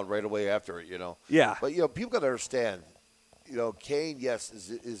went down right away after it. Yeah. But people got to understand. Kane, yes,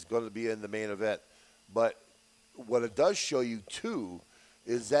 is going to be in the main event, but what it does show you, too,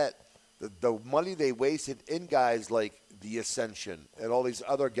 is that the money they wasted in guys like the Ascension and all these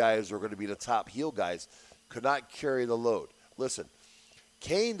other guys who are going to be the top heel guys could not carry the load. Listen,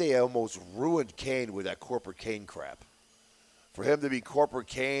 Kane, they almost ruined Kane with that corporate Kane crap. For him to be corporate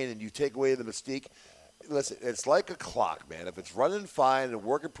Kane and you take away the mystique, listen, it's like a clock, man. If it's running fine and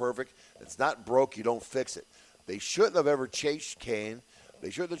working perfect, it's not broke, you don't fix it. They shouldn't have ever changed Kane.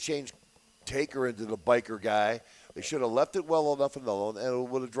 They shouldn't have changed Taker into the biker guy. They should have left it well enough alone, and it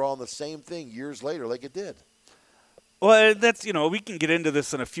would have drawn the same thing years later like it did. Well, that's, we can get into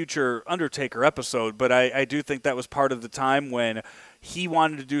this in a future Undertaker episode, but I do think that was part of the time when he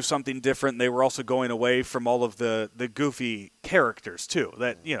wanted to do something different. They were also going away from all of the goofy characters, too.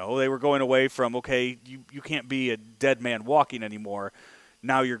 That, they were going away from, okay, you can't be a dead man walking anymore.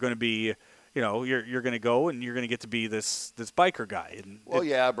 Now you're going to be, you're going to go and you're going to get to be this biker guy. And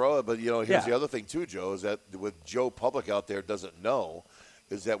yeah, bro, but, here's the other thing, too, Joe, is that what Joe Public out there doesn't know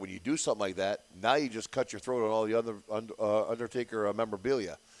is that when you do something like that, now you just cut your throat on all the other Undertaker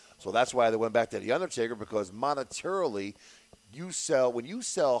memorabilia. So that's why they went back to the Undertaker, because monetarily, when you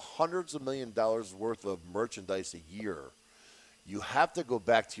sell hundreds of $millions worth of merchandise a year, you have to go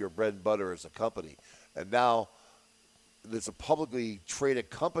back to your bread and butter as a company. And now there's a publicly traded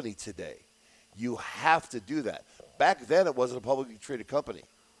company today. You have to do that. Back then, it wasn't a publicly traded company,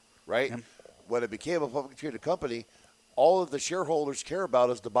 right? Yeah. When it became a publicly traded company, all of the shareholders care about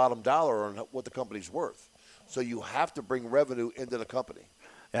is the bottom dollar on what the company's worth. So you have to bring revenue into the company.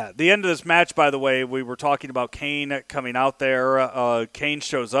 Yeah, the end of this match, by the way, we were talking about Kane coming out there. Kane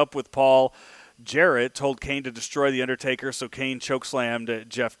shows up with Paul. Jarrett told Kane to destroy the Undertaker, so Kane chokeslammed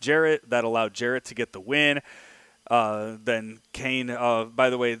Jeff Jarrett. That allowed Jarrett to get the win. Then Kane, by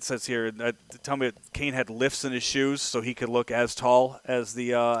the way, it says here, tell me Kane had lifts in his shoes so he could look as tall as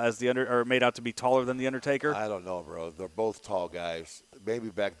or made out to be taller than the Undertaker. I don't know, bro. They're both tall guys. Maybe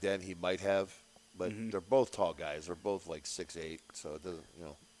back then he might have, but they're both tall guys. They're both like 6'8", so it doesn't,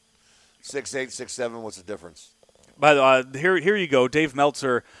 6'8", 6'7", what's the difference? By the way, here you go. Dave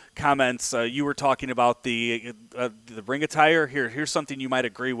Meltzer comments. You were talking about the ring attire. Here's something you might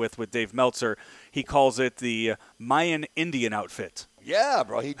agree with Dave Meltzer. He calls it the Mayan Indian outfit. Yeah,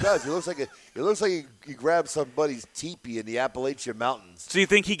 bro, he does. It looks like he grabbed somebody's teepee in the Appalachian Mountains. So you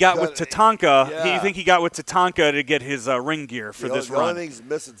think he got with Tatanka? Yeah. You think he got with Tatanka to get his ring gear for this run? The only thing he's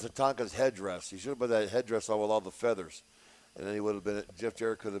missing is Tatanka's headdress. He should have put that headdress on with all the feathers. And then he would have been. Jeff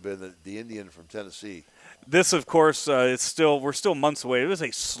Jarrett could have been the Indian from Tennessee. This, of course, we're still months away. It was a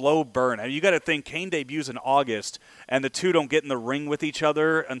slow burn. I mean, you got to think Kane debuts in August, and the two don't get in the ring with each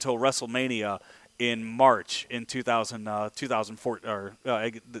other until WrestleMania in March in 2004 or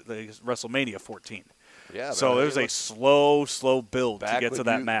WrestleMania 14. Yeah. So it was a slow build to get to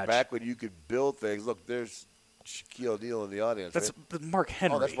that match. Back when you could build things. Look, there's Shaquille O'Neal in the audience. That's right? Mark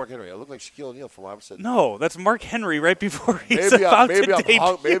Henry. Oh, that's Mark Henry. I look like Shaquille O'Neal from what I was saying. No, that's Mark Henry right before he's about to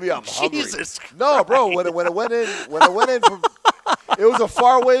debut. Maybe I'm hungry. Jesus Christ. No, bro. When it went in, from, it was a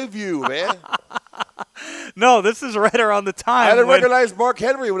faraway view, man. No, this is right around the time. I didn't recognize Mark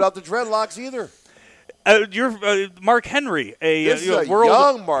Henry without the dreadlocks either. You're Mark Henry, this is a world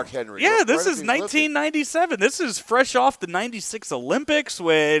young Mark Henry. Yeah, this is 1997. This is fresh off the 96 Olympics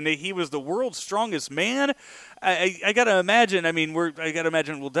when he was the world's strongest man. I gotta imagine. I mean, we'll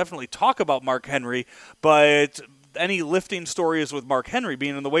definitely talk about Mark Henry, but any lifting stories with Mark Henry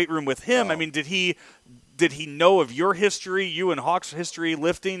being in the weight room with him? I mean, did he know of your history, you and Hawk's history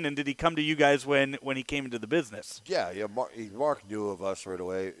lifting, and did he come to you guys when he came into the business? Yeah. Mark knew of us right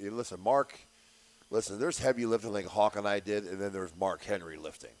away. Listen, there's heavy lifting like Hawk and I did, and then there's Mark Henry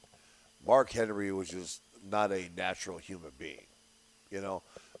lifting. Mark Henry was just not a natural human being. You know,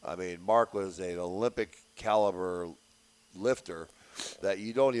 I mean, Mark was an Olympic caliber lifter that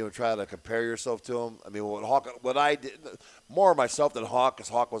you don't even try to compare yourself to him. I mean, what I did, more myself than Hawk, because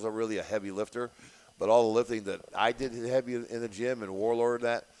Hawk wasn't really a heavy lifter, but all the lifting that I did heavy in the gym and Warlord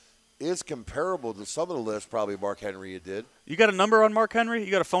that is comparable to some of the lifts probably Mark Henry did. You got a number on Mark Henry? You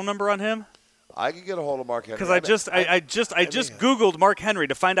got a phone number on him? I can get a hold of Mark Henry. Because I just Googled Mark Henry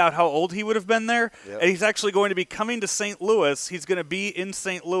to find out how old he would have been there, and he's actually going to be coming to St. Louis. He's going to be in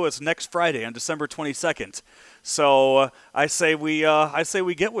St. Louis next Friday on December 22nd. So I say we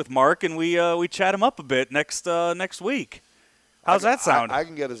get with Mark and we chat him up a bit next week. How's that sound? I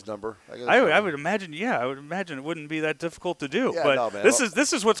can get his number. I would imagine. Yeah, I would imagine it wouldn't be that difficult to do. Yeah, but no, man.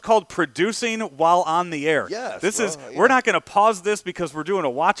 This is what's called producing while on the air. Yes. We're not going to pause this because we're doing a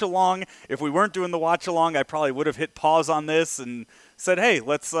watch along. If we weren't doing the watch along, I probably would have hit pause on this and said, "Hey,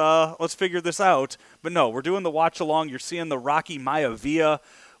 let's figure this out." But no, we're doing the watch along. You're seeing the Rocky Maivia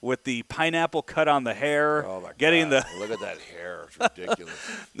with the pineapple cut on the hair. Oh my God! Look at that hair. It's ridiculous.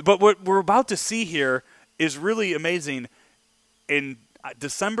 But what we're about to see here is really amazing. In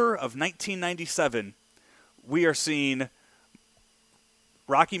December of 1997, we are seeing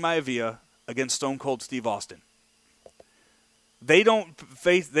Rocky Maivia against Stone Cold Steve Austin. They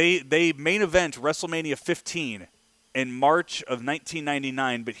main event WrestleMania 15 in March of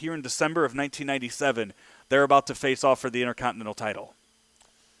 1999, but here in December of 1997, they're about to face off for the Intercontinental title.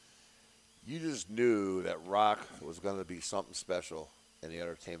 You just knew that Rock was going to be something special in the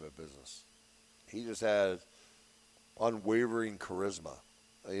entertainment business. He just had unwavering charisma.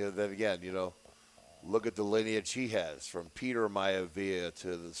 Then again, look at the lineage he has from Peter Maivia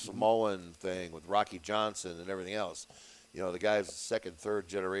to the Samoan thing with Rocky Johnson and everything else. The guy's a second, third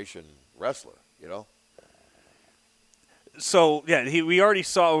generation wrestler. So yeah, we already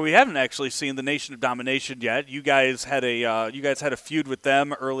saw. We haven't actually seen the Nation of Domination yet. You guys had a feud with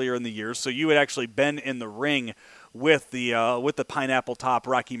them earlier in the year, so you had actually been in the ring with the pineapple top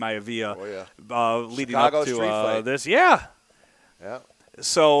Rocky Maivia leading Chicago up to Street Fight. this. Yeah. Yeah.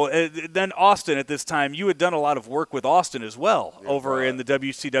 So then Austin at this time, you had done a lot of work with Austin as well over in the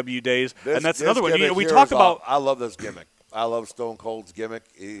WCW days, and that's another one. We talk about. I love this gimmick. I love Stone Cold's gimmick.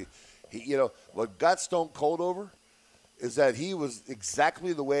 He what got Stone Cold over is that he was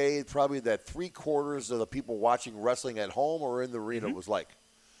exactly the way probably that 3/4 of the people watching wrestling at home or in the arena was like.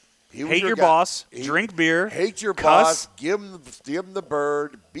 Hate your boss, drink beer, hate your cuss. boss, give him the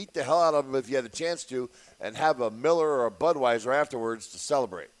bird, beat the hell out of him if you had a chance to, and have a Miller or a Budweiser afterwards to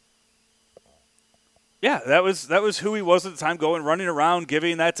celebrate. Yeah, that was who he was at the time, running around,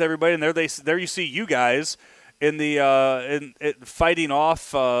 giving that to everybody, and there you see you guys in the fighting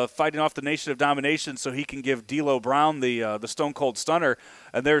off the Nation of Domination, so he can give D'Lo Brown the Stone Cold Stunner,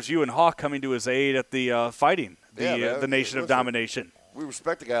 and there's you and Hawk coming to his aid at the fighting the Nation of Domination. We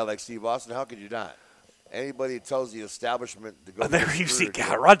respect a guy like Steve Austin. How could you not? Anybody that tells the establishment to go. There you see,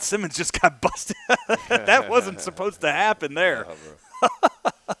 God, Rod Simmons just got busted. That wasn't supposed to happen there.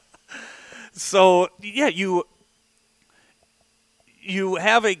 Yeah, So yeah, you you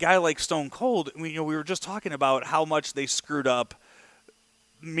have a guy like Stone Cold. We were just talking about how much they screwed up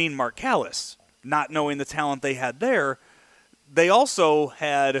Mean Mark Callis, not knowing the talent they had there. They also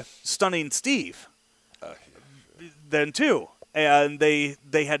had Stunning Steve then too, and they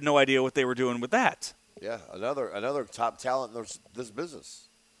had no idea what they were doing with that. Yeah, another top talent in this business.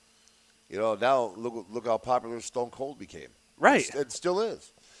 Now look how popular Stone Cold became. Right, it still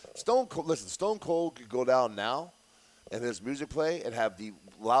is. Stone Cold could go down now, and his music play and have the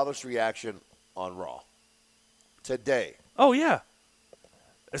loudest reaction on Raw today. Oh yeah.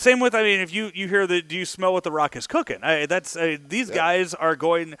 Same with, if you hear do you smell what The Rock is cooking? These guys are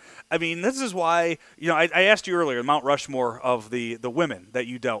going. This is why I asked you earlier, Mount Rushmore of the women that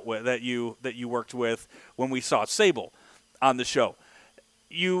you dealt with, that you worked with when we saw Sable on the show.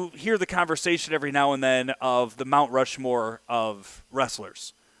 You hear the conversation every now and then of the Mount Rushmore of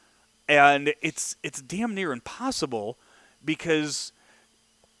wrestlers, and it's damn near impossible because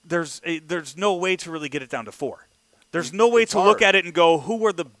there's no way to really get it down to 4. There's no way to look at it and go, who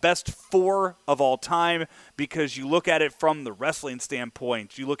were the best 4 of all time? Because you look at it from the wrestling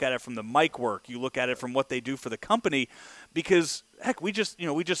standpoint, you look at it from the mic work, you look at it from what they do for the company. Because heck, we just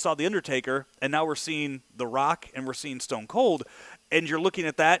saw the Undertaker, and now we're seeing The Rock, and we're seeing Stone Cold, and you're looking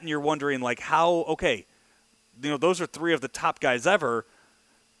at that and you're wondering how. Okay, those are 3 of the top guys ever.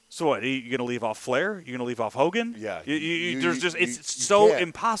 So what? Are you going to leave off Flair? You're going to leave off Hogan? Yeah. It's so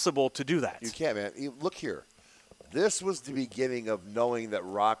impossible to do that. You can't, man. Look here. This was the beginning of knowing that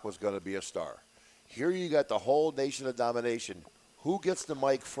Rock was going to be a star. Here you got the whole Nation of Domination. Who gets the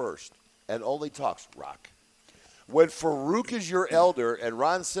mic first and only talks? Rock. When Farouk is your elder and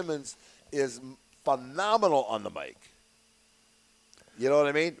Ron Simmons is phenomenal on the mic. You know what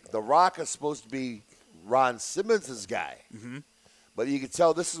I mean? The Rock is supposed to be Ron Simmons' guy. Mm-hmm. But you can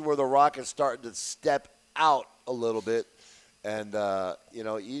tell this is where The Rock is starting to step out a little bit. And,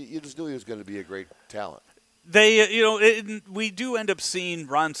 you just knew he was going to be a great talent. We do end up seeing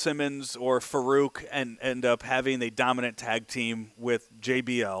Ron Simmons or Farouk and end up having a dominant tag team with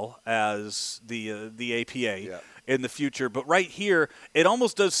JBL as the APA in the future. But right here, it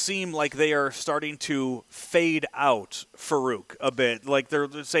almost does seem like they are starting to fade out Farouk a bit. Like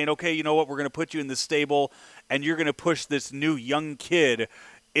they're saying, okay, you know what, we're going to put you in this stable, and you're going to push this new young kid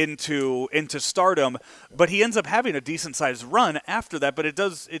into stardom, but he ends up having a decent sized run after that. But it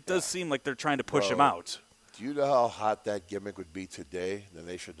does seem like they're trying to push him out. Do you know how hot that gimmick would be today, the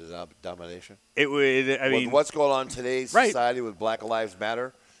Nation of Domination? It would. With what's going on in today's society with Black Lives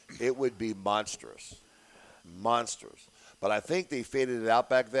Matter, it would be monstrous. But I think they faded it out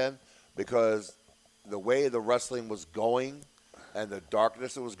back then because the way the wrestling was going and the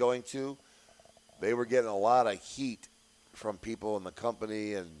darkness it was going to, they were getting a lot of heat from people in the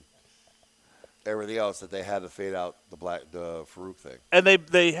company and everything else that they had to fade out the Farouk thing. And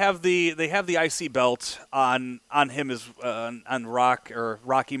they have the IC belt on him as on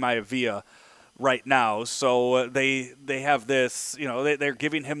Rocky Maivia right now. So they have this, they're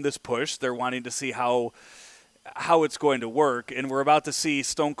giving him this push. They're wanting to see how it's going to work, and we're about to see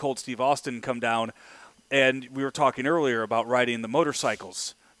Stone Cold Steve Austin come down. And we were talking earlier about riding the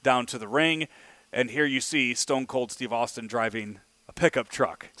motorcycles down to the ring, and here you see Stone Cold Steve Austin driving a pickup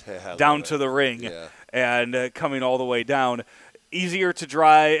truck down to the ring and coming all the way down. Easier to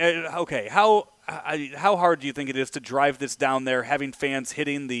drive. Okay, how hard do you think it is to drive this down there, having fans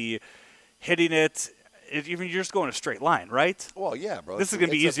hitting it? Even you're just going a straight line, right? Well, yeah, bro. This is going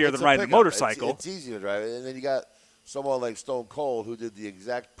to be easier than riding a motorcycle. It's easy to drive it. And then you got someone like Stone Cold who did the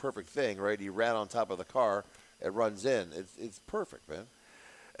exact perfect thing, right? He ran on top of the car and runs in. It's perfect, man.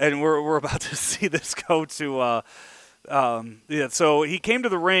 And we're about to see this go to so he came to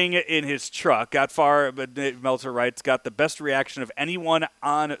the ring in his truck, got far, but Meltzer writes, got the best reaction of anyone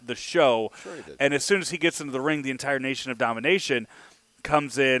on the show. Sure he did. And as soon as he gets into the ring, the entire Nation of Domination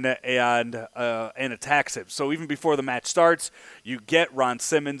comes in and attacks him. So even before the match starts, you get Ron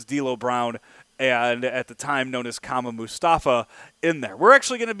Simmons, D'Lo Brown, and at the time known as Kama Mustafa in there. We're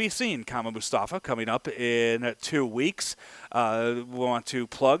actually going to be seeing Kama Mustafa coming up in 2 weeks. We want to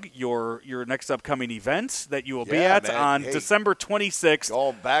plug your next upcoming event that you will be at on December 26th.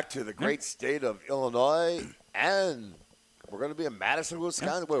 Going back to the great state of Illinois, and we're going to be in Madison,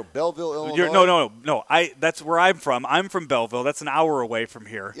 Wisconsin. Where, Belleville, Illinois? No. That's where I'm from. I'm from Belleville. That's an hour away from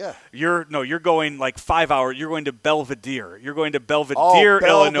here. Yeah. You're going like 5 hours. You're going to Belvedere. You're going to Belvedere,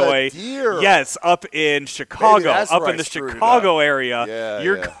 Illinois. Yes, up in Chicago, up in the Chicago area. Yeah,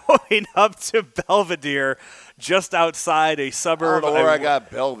 you're going up to Belvedere. just outside a suburb. I don't know where I got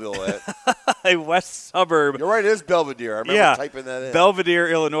Belleville at. A west suburb. You're right, it is Belvedere. I remember typing that in. Belvedere,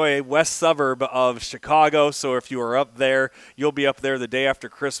 Illinois, a west suburb of Chicago. So if you are up there, you'll be up there the day after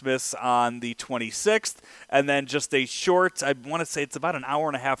Christmas on the 26th. And then just a short, I want to say it's about an hour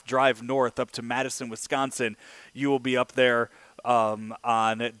and a half drive north up to Madison, Wisconsin. You will be up there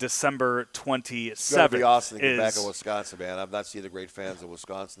on December 27th. It's going to be awesome to get back in Wisconsin, man. I've not seen the great fans of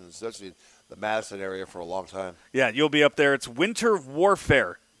Wisconsin, especially the Madison area, for a long time. Yeah, you'll be up there. It's Winter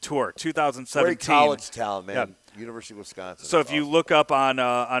Warfare Tour 2017. Great college town, man. Yeah. University of Wisconsin. So if you look up on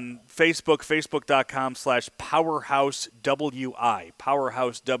Facebook, facebook.com/PowerhouseWI.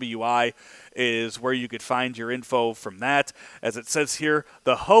 PowerhouseWI is where you could find your info from that. As it says here,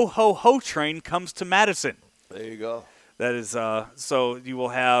 the Ho Ho Ho train comes to Madison. There you go. That is so you will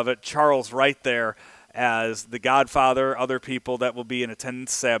have Charles right there as the Godfather, other people that will be in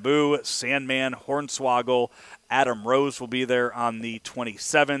attendance, Sabu, Sandman, Hornswoggle, Adam Rose will be there on the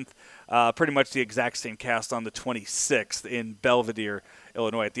 27th. Pretty much the exact same cast on the 26th in Belvedere,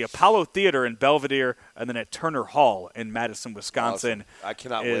 Illinois, at the Apollo Theater in Belvedere, and then at Turner Hall in Madison, Wisconsin. Awesome. I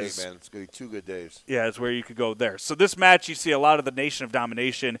cannot wait, man. It's going to be 2 good days. Yeah, it's where you could go there. So this match, you see a lot of the Nation of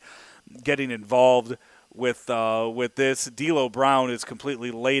Domination getting involved with this. D'Lo Brown is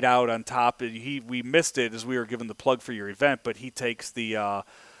completely laid out on top. We missed it as we were given the plug for your event, but he takes the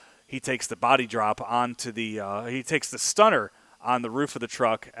body drop onto he takes the stunner on the roof of the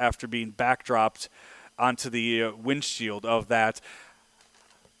truck after being backdropped onto the windshield of that.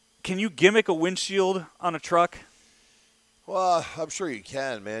 Can you gimmick a windshield on a truck? Well, I'm sure you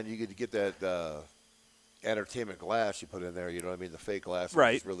can, man. You could get that entertainment glass you put in there. You know what I mean? The fake glass.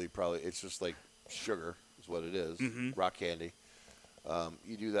 Right. It's really it's just like sugar is what it is. Mm-hmm. Rock candy.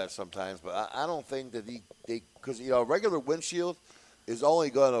 You do that sometimes, but I don't think that because a regular windshield is only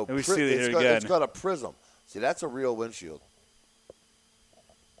going to it's got a prism. See, that's a real windshield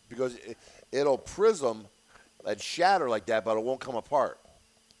because it'll prism and shatter like that, but it won't come apart.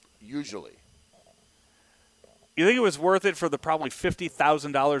 Usually. You think it was worth it for the probably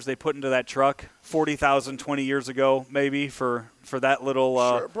 $50,000 they put into that truck? $40,000 20 years ago, maybe for that little.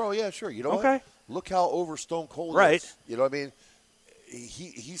 Sure, bro. Yeah, sure. You know what? Look how over Stone Cold is. You know what I mean?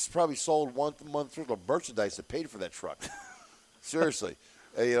 He's probably sold 1 month worth of merchandise that paid for that truck. Seriously.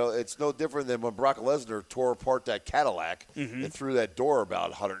 It's no different than when Brock Lesnar tore apart that Cadillac and threw that door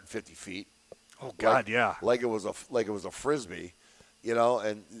about 150 feet. Oh God, yeah. Like it was a frisbee,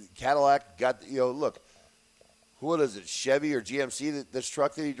 And Cadillac got look. What is it, Chevy or GMC? This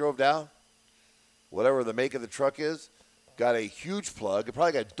truck that he drove down, whatever the make of the truck is, got a huge plug. It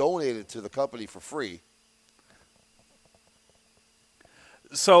probably got donated to the company for free.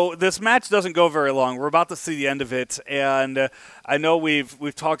 So this match doesn't go very long. We're about to see the end of it, and I know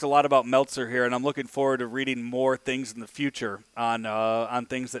we've talked a lot about Meltzer here, and I'm looking forward to reading more things in the future on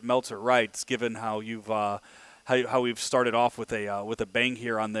things that Meltzer writes. Given how how we've started off with a bang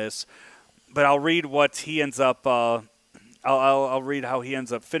here on this, but I'll read what he ends up. I'll read how he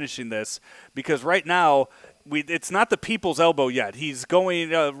ends up finishing this because right now it's not the people's elbow yet. He's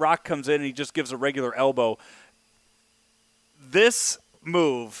going. Rock comes in and he just gives a regular elbow. This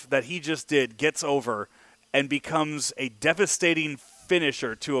move that he just did gets over and becomes a devastating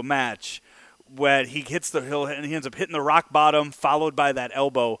finisher to a match when he hits the hill and he ends up hitting the rock bottom followed by that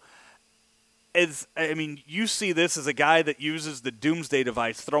elbow. You see this as a guy that uses the Doomsday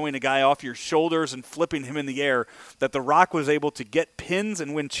device, throwing a guy off your shoulders and flipping him in the air, that The Rock was able to get pins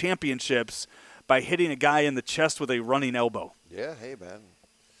and win championships by hitting a guy in the chest with a running elbow. Yeah, hey, man.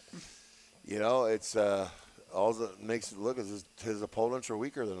 It's all that makes it look as his opponents are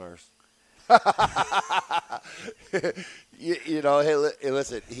weaker than ours. Hey,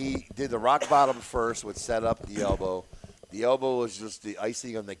 listen, he did the rock bottom first, which set up the elbow. The elbow was just the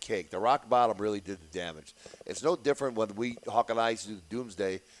icing on the cake. The rock bottom really did the damage. It's no different when Hawk and I used to do the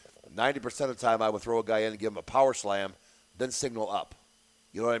Doomsday. 90% of the time I would throw a guy in and give him a power slam, then signal up.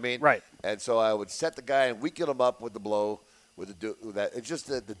 You know what I mean? Right. And so I would set the guy and weaken him up with the blow. With that. It's just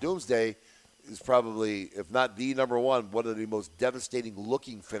that the Doomsday is probably, if not the number one of the most devastating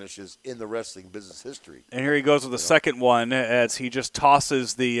looking finishes in the wrestling business history. And here he goes with the second one as he just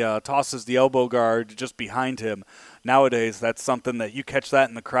tosses the elbow guard just behind him. Nowadays, that's something that you catch that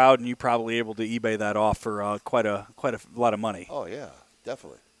in the crowd, and you're probably able to eBay that off for quite a lot of money. Oh yeah,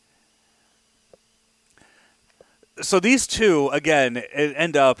 definitely. So these two again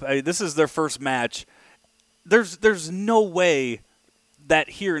end up. This is their first match. There's no way that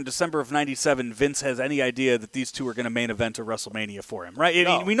here in December of 97, Vince has any idea that these two are going to main event a WrestleMania for him, right?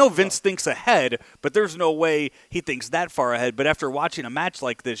 I mean, we know Vince thinks ahead, but there's no way he thinks that far ahead. But after watching a match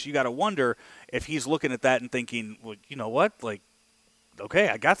like this, you got to wonder if he's looking at that and thinking, well, you know what? Like, okay,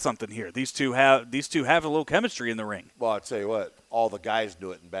 I got something here. These two have a little chemistry in the ring. Well, I'll tell you what, all the guys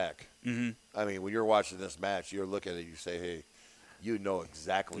knew it in back. Mm-hmm. I mean, when you're watching this match, you're looking at it, you say, hey, you know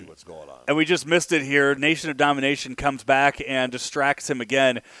exactly what's going on. And we just missed it here. Nation of Domination comes back and distracts him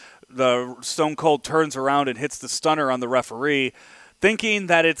again. The Stone Cold turns around and hits the stunner on the referee, thinking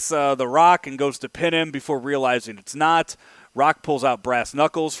that it's The Rock, and goes to pin him before realizing it's not. Rock pulls out brass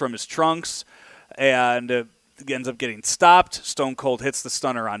knuckles from his trunks and ends up getting stopped. Stone Cold hits the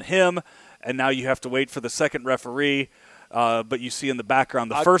stunner on him, and now you have to wait for the second referee. But you see in the background,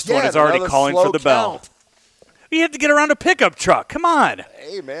 the first one is already calling for the bell. You have to get around a pickup truck. Come on.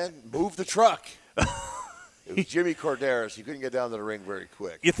 Hey, man, move the truck. It was Jimmy Corderas. He couldn't get down to the ring very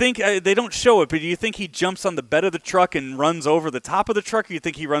quick. You think they don't show it, but do you think he jumps on the bed of the truck and runs over the top of the truck, or you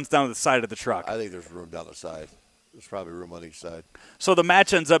think he runs down the side of the truck? I think there's room down the side. There's probably room on each side. So the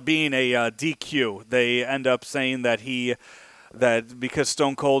match ends up being a DQ. They end up saying that because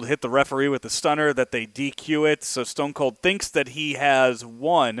Stone Cold hit the referee with the stunner, that they DQ it. So Stone Cold thinks that he has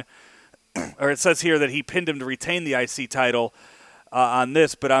won, or it says here that he pinned him to retain the IC title on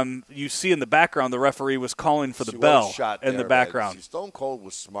this. But you see in the background the referee was calling for the bell in the background. See, Stone Cold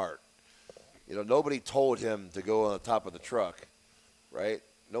was smart. You know, nobody told him to go on the top of the truck, right?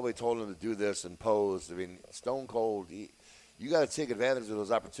 Nobody told him to do this and pose. I mean, Stone Cold, you got to take advantage of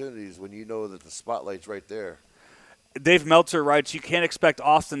those opportunities when you know that the spotlight's right there. Dave Meltzer writes, you can't expect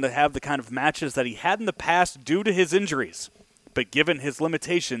Austin to have the kind of matches that he had in the past due to his injuries. But given his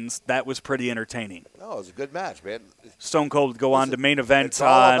limitations, that was pretty entertaining. No, it was a good match, man. Stone Cold would go on to main event for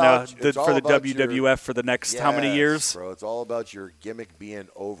the WWF for the next how many years? Bro, it's all about your gimmick being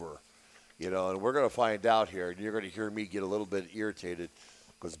over. You know, and we're going to find out here, and you're going to hear me get a little bit irritated.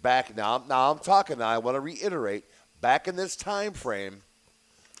 Because I'm talking now, I want to reiterate, back in this time frame,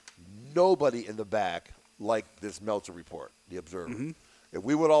 nobody in the back liked this Meltzer report, the Observer. Mm-hmm. If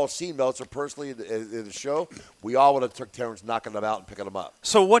we would all seen Meltzer personally in the show, we all would have took turns knocking him out and picking him up.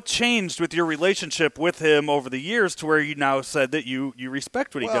 So what changed with your relationship with him over the years to where you now said that you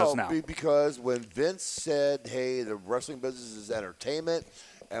respect what he does now? Because when Vince said, hey, the wrestling business is entertainment,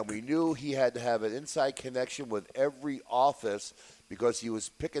 and we knew he had to have an inside connection with every office because he was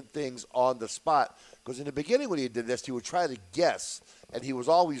picking things on the spot. Because in the beginning when he did this, he would try to guess, and he was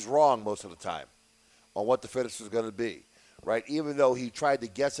always wrong most of the time on what the finish was going to be, right? Even though he tried to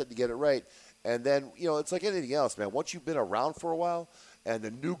guess it to get it right. And then, you know, it's like anything else, man. Once you've been around for a while and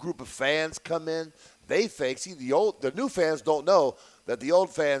the new group of fans come in, they think, see, the new fans don't know that the old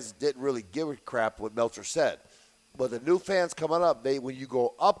fans didn't really give a crap what Meltzer said. But the new fans coming up, when you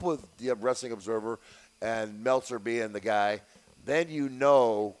go up with the Wrestling Observer and Meltzer being the guy, then you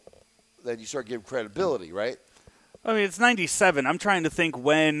know that you start giving credibility, right? I mean, it's 97. I'm trying to think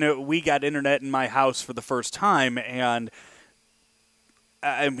when we got internet in my house for the first time, and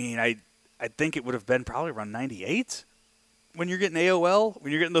I mean, I think it would have been probably around 98 when you're getting AOL,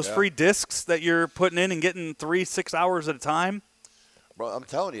 when you're getting those free discs that you're putting in and getting 3-6 hours at a time. Bro, I'm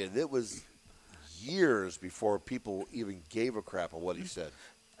telling you, it was years before people even gave a crap on what he said.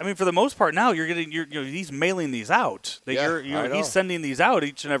 I mean, for the most part, now he's mailing these out. He's sending these out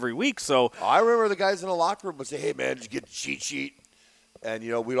each and every week. So I remember the guys in the locker room would say, "Hey, man, did you get the cheat sheet?" And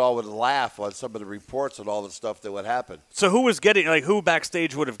we all would laugh on some of the reports and all the stuff that would happen. So who was getting who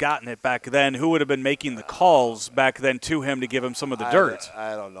backstage would have gotten it back then? Who would have been making the calls back then to him to give him some of the dirt?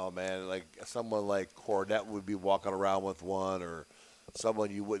 I don't know, man. Like someone like Cornette would be walking around with one, or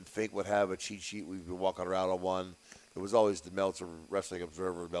someone you wouldn't think would have a cheat sheet would be walking around on one. It was always the Meltzer Wrestling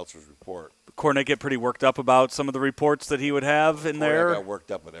Observer, Meltzer's report. Cornette get pretty worked up about some of the reports that he would have in there. Cornette got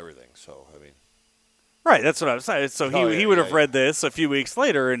worked up with everything, so I mean. Right, that's what I was saying. So he would have read this a few weeks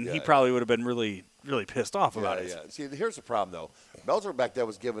later, and he probably would have been really, really pissed off about it. Yeah. See, here's the problem, though. Meltzer back then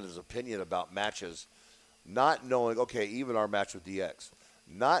was giving his opinion about matches, not knowing, even our match with DX,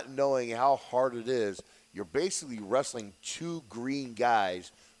 not knowing how hard it is. You're basically wrestling two green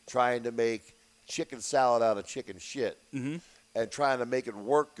guys trying to make chicken salad out of chicken shit and trying to make it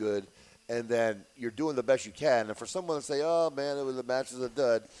work good, and then you're doing the best you can. And for someone to say, oh, man, the match is a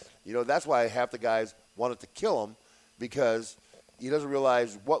dud, that's why half the guys wanted to kill him, because he doesn't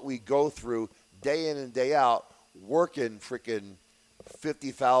realize what we go through day in and day out working freaking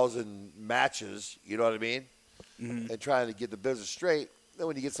 50,000 matches, you know what I mean, and trying to get the business straight. Then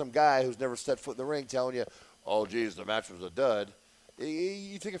when you get some guy who's never set foot in the ring telling you, oh, geez, the match was a dud,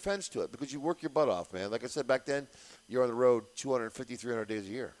 you take offense to it because you work your butt off, man. Like I said, back then, you're on the road 250, 300 days a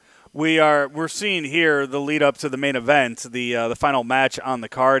year. We're seeing here the lead up to the main event, the final match on the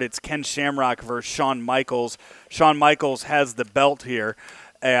card. It's Ken Shamrock versus Shawn Michaels. Shawn Michaels has the belt here,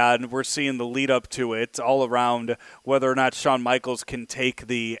 and we're seeing the lead up to it all around whether or not Shawn Michaels can take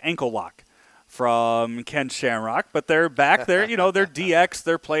the ankle lock from Ken Shamrock. But they're back there, they're DX,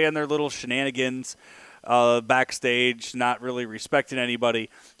 they're playing their little shenanigans backstage, not really respecting anybody.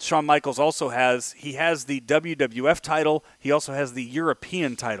 Shawn Michaels also has the WWF title. He also has the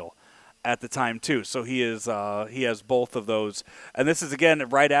European title at the time too. So he has both of those. And this is again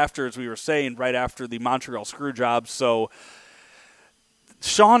right after, as we were saying, right after the Montreal Screwjob. So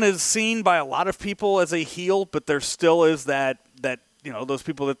Shawn is seen by a lot of people as a heel, but there still is that those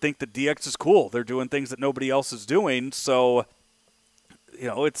people that think that DX is cool. They're doing things that nobody else is doing. So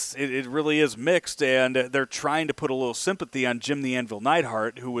it really is mixed, and they're trying to put a little sympathy on Jim the Anvil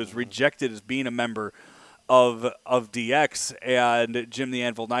Neidhart, who was rejected as being a member of DX, and Jim the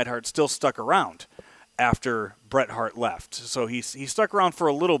Anvil Neidhart still stuck around after Bret Hart left. So he stuck around for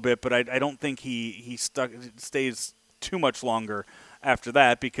a little bit, but I don't think he stays too much longer after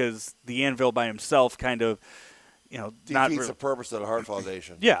that, because the Anvil by himself kind of defeats the purpose of the Hart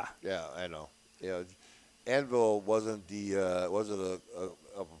Foundation. Yeah, I know. Anvil wasn't a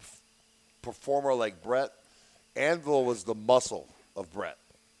performer like Bret. Anvil was the muscle of Bret.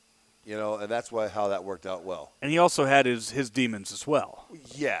 And that's how that worked out well. And he also had his demons as well.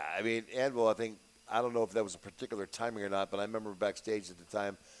 Yeah, I mean, Anvil, I don't know if that was a particular timing or not, but I remember backstage at the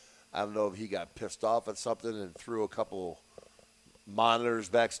time, I don't know if he got pissed off at something and threw a couple monitors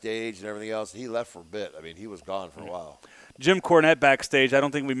backstage and everything else. He left for a bit. I mean, he was gone for a while. Jim Cornette backstage, I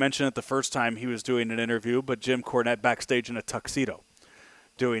don't think we mentioned it the first time he was doing an interview, but Jim Cornette backstage in a tuxedo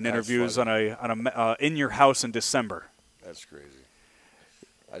doing interviews on a in your house in December. That's crazy.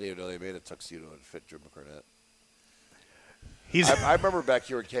 I didn't even know they made a tuxedo that fit Jim Cornette. I remember back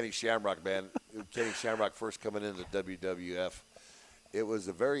here with Kenny Shamrock, man. Kenny Shamrock first coming into WWF. It was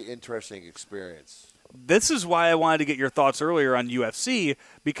a very interesting experience. This is why I wanted to get your thoughts earlier on UFC,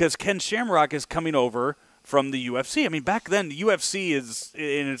 because Ken Shamrock is coming over from the UFC. I mean, back then, the UFC is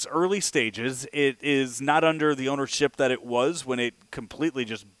in its early stages. It is not under the ownership that it was when it completely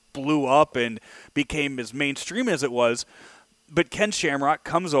just blew up and became as mainstream as it was. But Ken Shamrock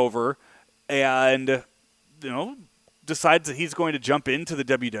comes over and, decides that he's going to jump into the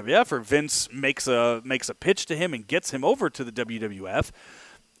WWF, or Vince makes a pitch to him and gets him over to the WWF.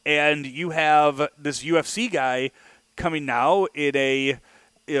 And you have this UFC guy coming now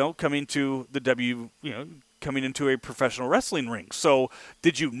coming to the coming into a professional wrestling ring. So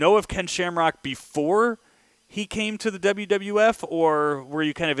did you know of Ken Shamrock before he came to the WWF, or were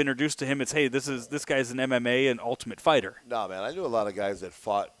you kind of introduced to him as, hey, this guy's an MMA and Ultimate Fighter? No, man, I knew a lot of guys that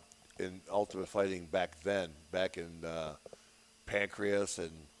fought in Ultimate Fighting back then, back in Pancreas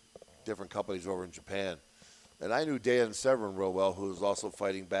and different companies over in Japan. And I knew Dan Severn real well, who was also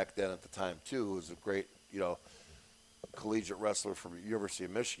fighting back then at the time, too, who was a great, collegiate wrestler from the University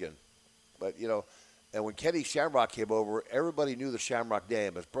of Michigan. But, and when Kenny Shamrock came over, everybody knew the Shamrock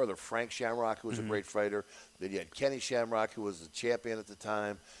name. His brother Frank Shamrock, who was a great fighter. Then you had Kenny Shamrock, who was the champion at the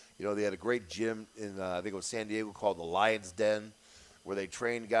time. They had a great gym in, I think it was San Diego, called the Lion's Den, where they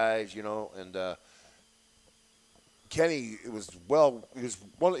trained guys, and Kenny, he was,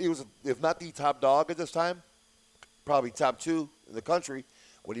 if not the top dog at this time, probably top two in the country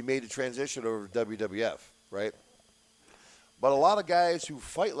when he made the transition over to WWF, right? But a lot of guys who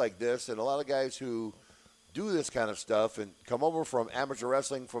fight like this, and a lot of guys who do this kind of stuff and come over from amateur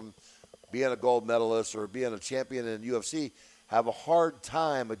wrestling, from being a gold medalist or being a champion in UFC, have a hard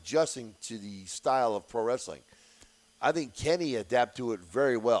time adjusting to the style of pro wrestling. I think Kenny adapted to it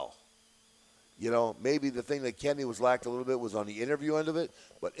very well. Maybe the thing that Kenny was lacked a little bit was on the interview end of it,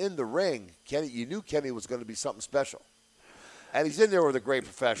 but in the ring, you knew Kenny was going to be something special. And he's in there with a great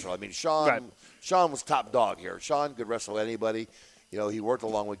professional. I mean, Sean was top dog here. Sean could wrestle anybody. He worked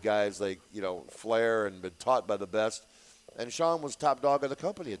along with guys like, Flair, and been taught by the best. And Sean was top dog of the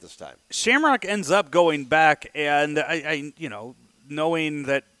company at this time. Shamrock ends up going back, and I knowing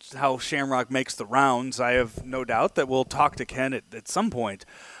that how Shamrock makes the rounds, I have no doubt that we'll talk to Ken at some point.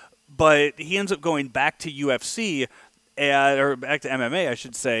 But he ends up going back to UFC, or back to MMA, I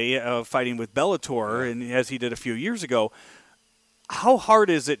should say, fighting with Bellator, and as he did a few years ago. How hard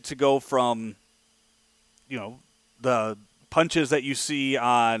is it to go from, the punches that you see in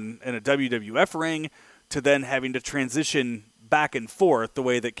a WWF ring to then having to transition back and forth the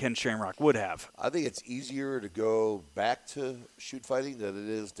way that Ken Shamrock would have? I think it's easier to go back to shoot fighting than it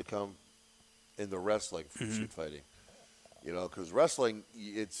is to come in the wrestling from shoot fighting. You know, because wrestling,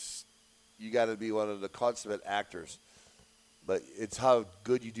 you got to be one of the consummate actors. But it's how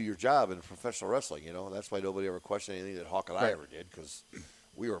good you do your job in professional wrestling, you know. That's why nobody ever questioned anything that Hawk and I ever did, because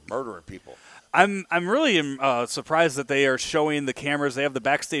we were murdering people. I'm really surprised that they are showing the cameras. They have the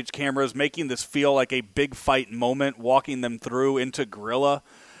backstage cameras, making this feel like a big fight moment, walking them through into Gorilla.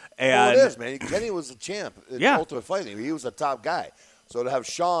 And well, it is, man. Kenny was the champ in Ultimate Fighting. He was the top guy. So to have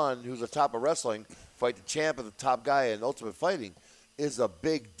Shawn, who's the top of wrestling, fight the champ of the top guy in Ultimate Fighting is a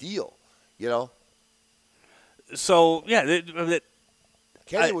big deal, you know. So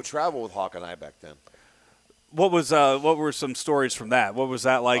Kenny would travel with Hawk and I back then. What were some stories from that? What was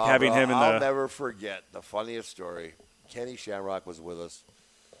that like having him in the? I'll never forget the funniest story. Kenny Shamrock was with us,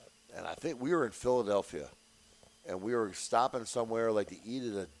 and I think we were in Philadelphia, and we were stopping somewhere like to eat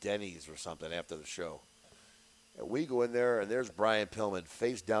at a Denny's or something after the show. And we go in there, and there's Brian Pillman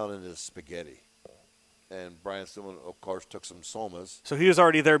face down in his spaghetti. And Brian Pillman, of course, took some somas. So he was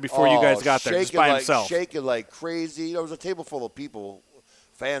already there before you guys got there, just by himself. Shaking like crazy. There was a table full of people,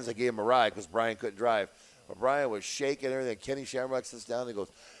 fans that gave him a ride because Brian couldn't drive. But Brian was shaking and everything. Kenny Shamrock sits down and he goes,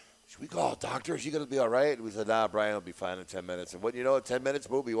 "Should we call a doctor? Is he going to be all right?" And we said, "Nah, Brian will be fine in 10 minutes. And what you know, in 10 minutes,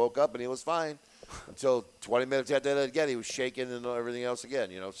 boom, he woke up and he was fine. Until 20 minutes after that again, he was shaking and everything else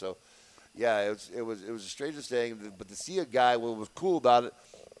again, you know. So, yeah, it was the strangest thing. But to see a guy, what was cool about it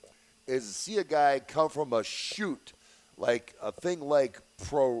is to see a guy come from a shoot, like a thing like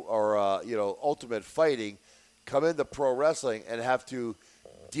pro or, Ultimate Fighting, come into pro wrestling and have to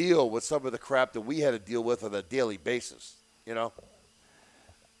deal with some of the crap that we had to deal with on a daily basis, you know?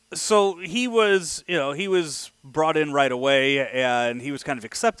 So he was brought in right away, and he was kind of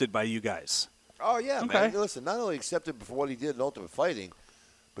accepted by you guys. Oh, yeah, okay. Man. Listen, not only accepted for what he did in Ultimate Fighting,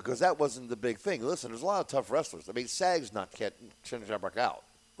 because that wasn't the big thing. Listen, there's a lot of tough wrestlers. I mean, Sags knocked Ken Shamrock out,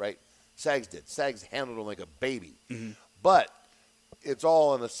 right? Sags did. Sags handled him like a baby. Mm-hmm. But it's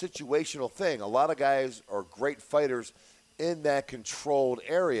all in a situational thing. A lot of guys are great fighters in that controlled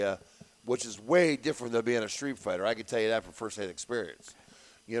area, which is way different than being a street fighter. I can tell you that from first-hand experience.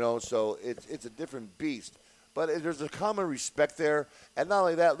 You know, so it's a different beast. But there's a common respect there. And not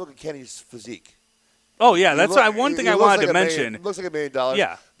only that, look at Kenny's physique. Oh, yeah, that's one thing I wanted to mention. Looks like $1 million.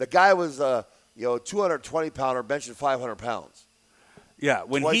 Yeah. The guy was, 220-pounder, benching 500 pounds. Yeah,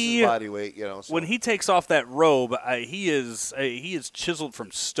 when Twice his his body weight, you know. So. When he takes off that robe, he is chiseled from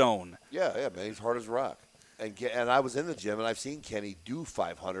stone. Yeah, man, he's hard as rock. And I was in the gym, and I've seen Kenny do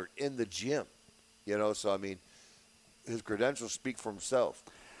 500 in the gym. You know, so, I mean, his credentials speak for himself.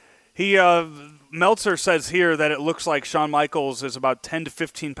 Meltzer says here that it looks like Shawn Michaels is about 10 to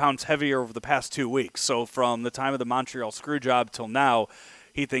 15 pounds heavier over the past 2 weeks. So from the time of the Montreal Screwjob till now,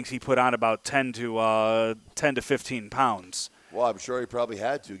 he thinks he put on about 10 to 15 pounds. Well, I'm sure he probably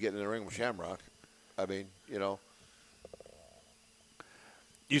had to get in the ring with Shamrock. I mean, you know.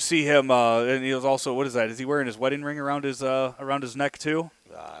 You see him, and he was also, what is that? Is he wearing his wedding ring around his neck too?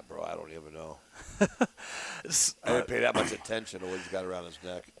 Bro, I don't even know. I didn't pay that much attention to what he's got around his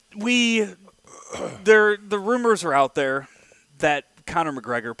neck. The rumors are out there that Conor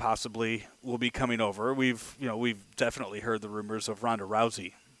McGregor possibly will be coming over. We've definitely heard the rumors of Ronda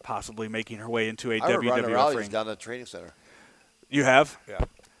Rousey possibly making her way into a WWE Ronda Rousey's ring. down at the training center. You have? Yeah.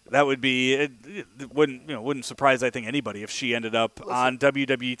 That would be it wouldn't surprise I think anybody if she ended up on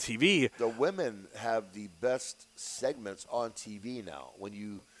WWE TV. The women have the best segments on TV now.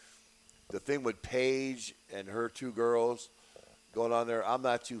 The thing with Paige and her two girls going on there, I'm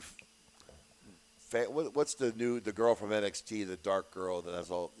not too what's the girl from NXT, the dark girl that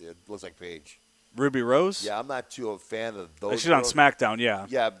has all it looks like Paige? Ruby Rose? Yeah, I'm not too a fan of those. She's girls. on SmackDown, yeah.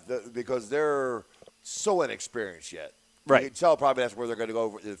 Yeah, because they're so inexperienced yet. Right. You can tell probably that's where they're going to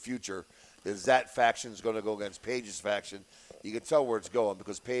go in the future. Is that faction's going to go against Paige's faction? You can tell where it's going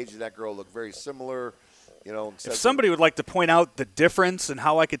because Paige and that girl look very similar. You know, if somebody would like to point out the difference and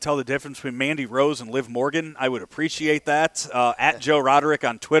how I could tell the difference between Mandy Rose and Liv Morgan, I would appreciate that. At Joe Roderick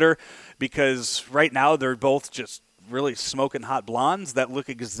on Twitter, because right now they're both just really smoking hot blondes that look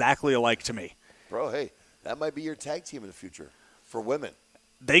exactly alike to me. Bro, hey, that might be your tag team in the future for women.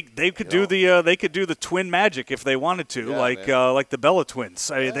 They could do the twin magic if they wanted to, like the Bella twins.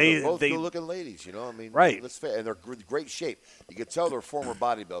 I mean, they're both good-looking ladies, you know. I mean, right? And they're great shape. You can tell they're former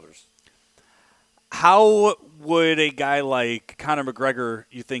bodybuilders. How would a guy like Conor McGregor,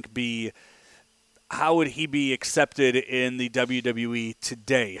 you think, how would he be accepted in the WWE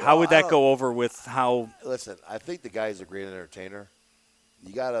today? How would that go over with how? Listen, I think the guy's a great entertainer.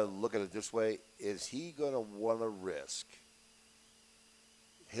 You got to look at it this way: is he going to want to risk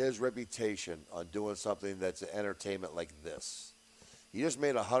his reputation on doing something that's an entertainment like this? He just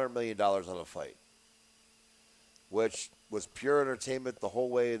made $100 million on a fight, which was pure entertainment the whole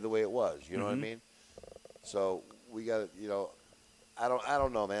way the way it was. You know what I mean? So we got I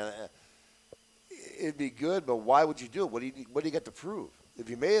don't know, man. It'd be good, but why would you do it? What do you get to prove? If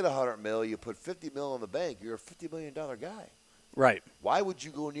you made $100 million, you put $50 million in the bank, you're a $50 million guy. Right. Why would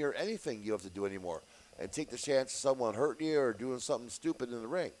you go near anything you have to do anymore and take the chance of someone hurting you or doing something stupid in the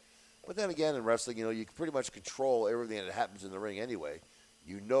ring? But then again, in wrestling, you can pretty much control everything that happens in the ring anyway.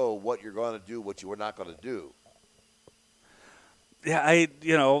 You know what you're going to do, what you are not going to do. Yeah,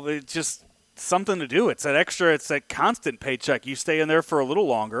 it's just something to do. It's that constant paycheck. You stay in there for a little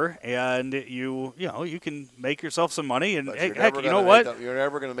longer, and you can make yourself some money. And heck, you know what? You're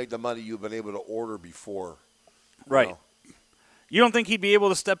never going to make the money you've been able to order before. Right. You don't think he'd be able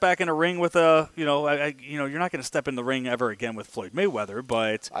to step back in a ring with you're not going to step in the ring ever again with Floyd Mayweather,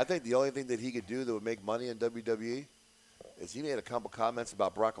 but I think the only thing that he could do that would make money in WWE is he made a couple comments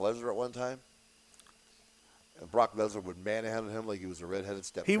about Brock Lesnar at one time. And Brock Lesnar would manhandle him like he was a redheaded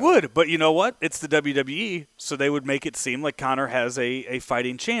stepchild. He would, but you know what? It's the WWE, so they would make it seem like Conor has a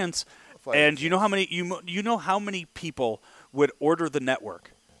fighting chance. You know how many people would order the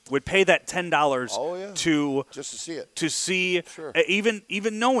network, would pay that $10 to just to see it, sure. even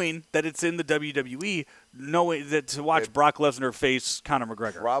knowing that it's in the WWE, knowing that to watch Brock Lesnar face Conor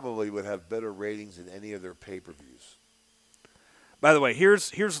McGregor. Probably would have better ratings than any of their pay-per-views. By the way,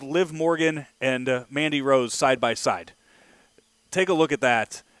 here's Liv Morgan and Mandy Rose side by side. Take a look at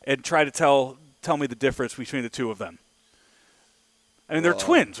that and try to tell me the difference between the two of them. I mean, they're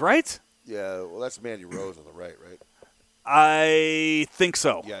twins, right? Yeah, well, that's Mandy Rose on the right? I think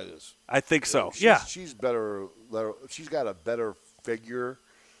so. Yeah, it is. I think so. She's better. She's got a better figure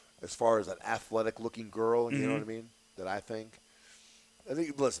as far as an athletic-looking girl. You know what I mean? That I think.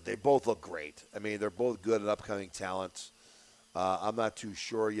 Listen, they both look great. I mean, they're both good and upcoming talents. I'm not too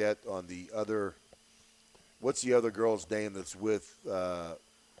sure yet on the other. What's the other girl's name that's with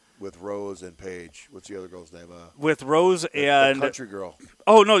Rose and Paige? What's the other girl's name? With Rose and the country girl.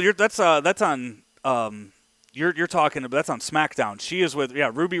 Oh no, that's on. You're talking about that's on SmackDown. She is with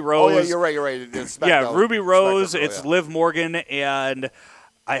Ruby Rose. Oh yeah, you're right. Yeah, Ruby Rose. It's Liv Morgan and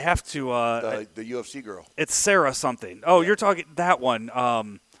I have to. The UFC girl. It's Sarah something. Oh, you're talking that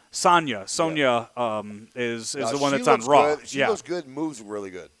one. Sonya is the one that's on Raw. Good. She looks good, moves really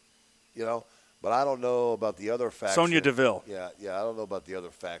good, But I don't know about the other faction. Sonya Deville. Yeah. I don't know about the other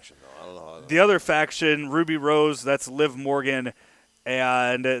faction though. I don't know. The other faction, Ruby Rose. That's Liv Morgan,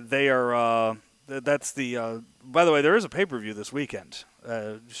 and they are. That's the. By the way, there is a pay-per-view this weekend.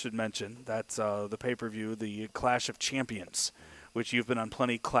 Should mention that's the pay-per-view, the Clash of Champions, which you've been on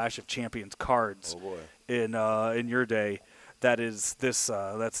plenty Clash of Champions cards. Oh boy. In your day. That is this.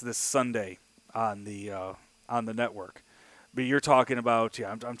 That's this Sunday on the network. But you're talking about. Yeah,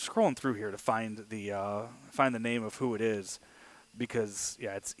 I'm scrolling through here to find the name of who it is, because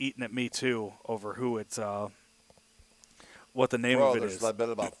it's eating at me too over who it's. What the name of it is. There's been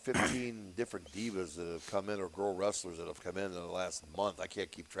about 15 different divas that have come in, or girl wrestlers that have come in the last month. I can't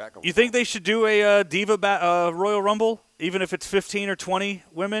keep track of them. You think they should do a diva Royal Rumble, even if it's 15 or 20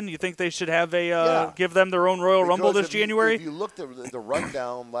 women? You think they should have give them their own Royal Rumble this January? If you looked at the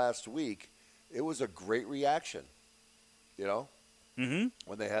rundown last week, it was a great reaction. When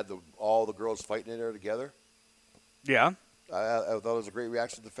they had all the girls fighting in there together. Yeah. I thought it was a great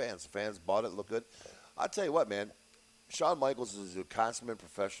reaction to the fans. The fans bought it, looked good. I'll tell you what, man. Shawn Michaels is a consummate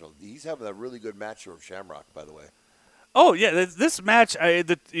professional. He's having a really good match with Shamrock, by the way. Oh, yeah, this match,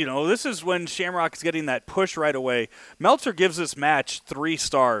 this is when Shamrock's getting that push right away. Meltzer gives this match 3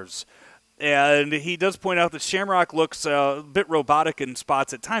 stars, and he does point out that Shamrock looks a bit robotic in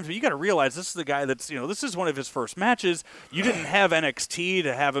spots at times, but you got to realize this is the guy that's, this is one of his first matches. You didn't have NXT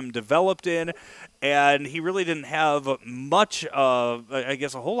to have him developed in, and he really didn't have much of, I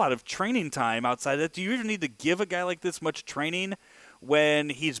guess, a whole lot of training time outside of that. Do you even need to give a guy like this much training when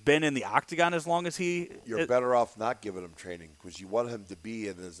he's been in the octagon as long as he... You're better off not giving him training because you want him to be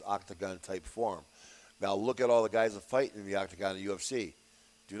in his octagon-type form. Now, look at all the guys that fight in the octagon in UFC.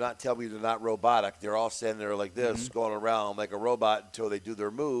 Do not tell me they're not robotic. They're all standing there like this, going around like a robot until they do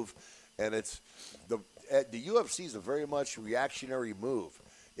their move. And it's the UFC is a very much reactionary move.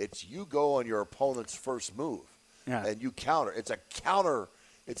 It's you go on your opponent's first move, and you counter. It's a counter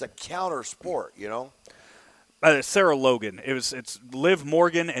sport, Sarah Logan. It's Liv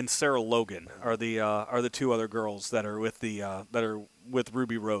Morgan and Sarah Logan are the 2 other girls that are with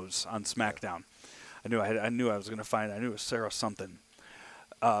Ruby Rose on SmackDown. I knew I was going to find. I knew it was Sarah something.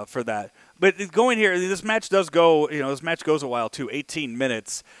 For that. But going here, this match does go, this match goes a while too, 18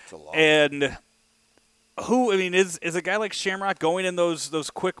 minutes. It's a long and who, I mean, is a guy like Shamrock going in those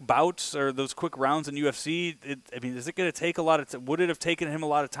quick bouts or those quick rounds in UFC? I mean, is it going to take a lot of would it have taken him a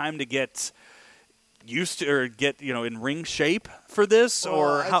lot of time to get used to or get, in ring shape for this? Well,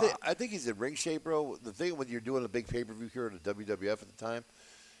 or how? I think he's in ring shape, bro. The thing when you're doing a big pay-per-view here in the WWF at the time,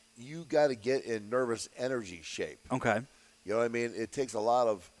 you got to get in nervous energy shape. Okay. You know what I mean? It takes a lot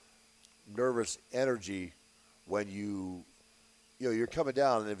of nervous energy when you're coming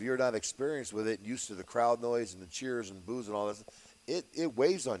down, and if you're not experienced with it and used to the crowd noise and the cheers and boos and all this, it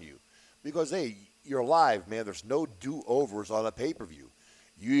weighs on you. Because, hey, you're live, man. There's no do-overs on a pay-per-view.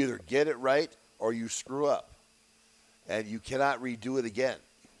 You either get it right or you screw up. And you cannot redo it again.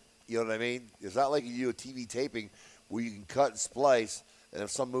 You know what I mean? It's not like you do a TV taping where you can cut and splice, and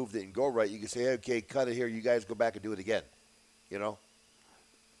if some move didn't go right, you can say, okay, cut it here. You guys go back and do it again. You know?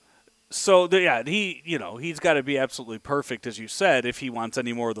 So, he's got to be absolutely perfect, as you said, if he wants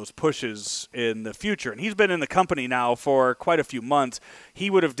any more of those pushes in the future. And he's been in the company now for quite a few months. He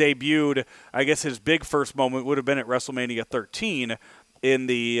would have debuted, I guess his big first moment would have been at WrestleMania 13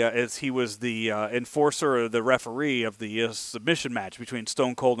 as he was the enforcer or the referee of the submission match between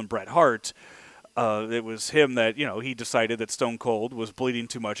Stone Cold and Bret Hart. It was him that, he decided that Stone Cold was bleeding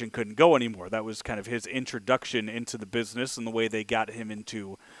too much and couldn't go anymore. That was kind of his introduction into the business and the way they got him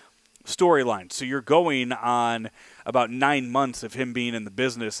into storyline. So you're going on about 9 months of him being in the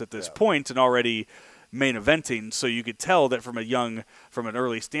business at this point and already main eventing. So you could tell that from an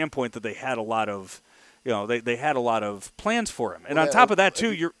early standpoint that they had a lot of, they had a lot of plans for him. And on top of that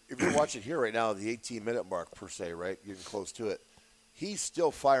too, if you're watching here right now, the 18-minute mark per se, right? Getting close to it. He's still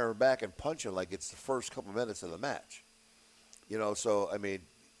firing back and punching like it's the first couple minutes of the match. So I mean,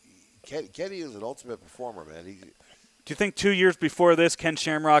 Kenny is an ultimate performer, man. Do you think 2 years before this, Ken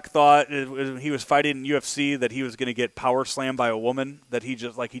Shamrock thought he was fighting in UFC that he was going to get power slammed by a woman that he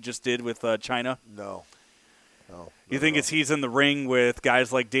just did with Chyna? No. You think he's in the ring with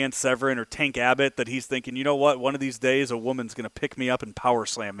guys like Dan Severn or Tank Abbott that he's thinking, you know what, one of these days a woman's going to pick me up and power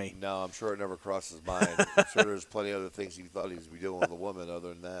slam me? No, I'm sure it never crossed his mind. I'm sure there's plenty of other things he thought he was doing with a woman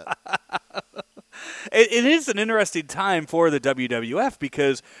other than that. It is an interesting time for the WWF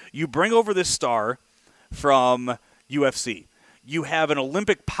because you bring over this star from UFC. You have an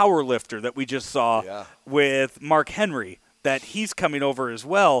Olympic powerlifter that we just saw with Mark Henry, that he's coming over as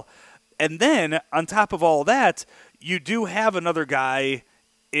well. And then, on top of all that, you do have another guy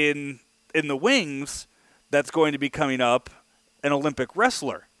in the wings that's going to be coming up, an Olympic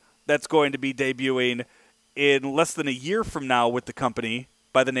wrestler that's going to be debuting in less than a year from now with the company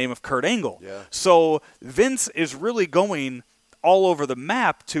by the name of Kurt Angle. Yeah. So Vince is really going all over the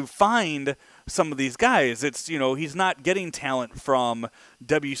map to find some of these guys. It's, he's not getting talent from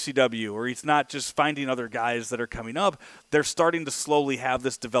WCW, or he's not just finding other guys that are coming up. They're starting to slowly have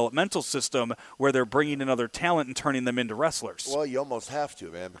this developmental system where they're bringing in other talent and turning them into wrestlers. Well, you almost have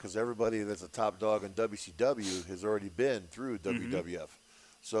to, man, because everybody that's a top dog in WCW has already been through WWF.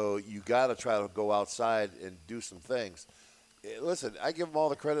 So you got to try to go outside and do some things. Listen, I give them all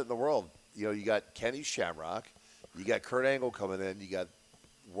the credit in the world. You got Kenny Shamrock. You got Kurt Angle coming in. You got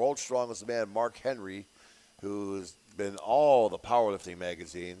world's strongest man, Mark Henry, who's been all the powerlifting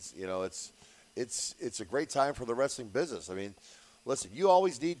magazines. It's a great time for the wrestling business. I mean, listen, you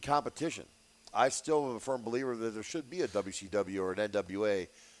always need competition. I still am a firm believer that there should be a WCW or an NWA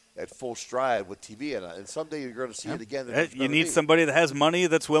at full stride with TV in it. And someday you're going to see it again. You need somebody that has money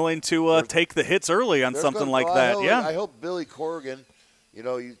that's willing to take the hits early on something like that. I hope Billy Corgan,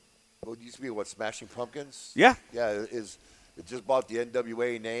 what used to be Smashing Pumpkins? Yeah. Yeah, it just bought the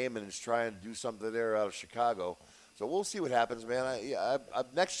NWA name and is trying to do something there out of Chicago. So we'll see what happens, man.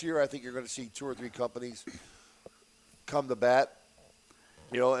 Next year, I think you're going to see 2 or 3 companies come to bat.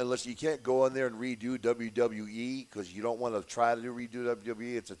 Unless you can't go in there and redo WWE because you don't want to try to redo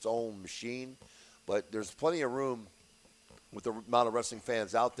WWE. It's its own machine. But there's plenty of room with the amount of wrestling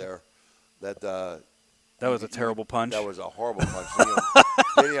fans out there that that was a terrible punch. That was a horrible punch.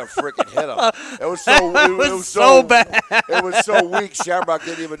 They didn't even freaking hit him. It was so it was so bad. It was so weak. Shamrock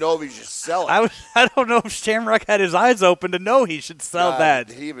didn't even know if he should sell it. I don't know if Shamrock had his eyes open to know he should sell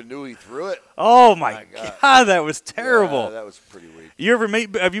that. He even knew he threw it. Oh my God, that was terrible. Yeah, that was pretty weak.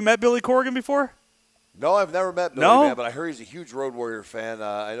 Have you met Billy Corgan before? No, I've never met Billy, man, but I heard he's a huge Road Warrior fan.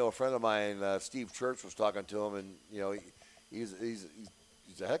 I know a friend of mine, Steve Church, was talking to him, and he's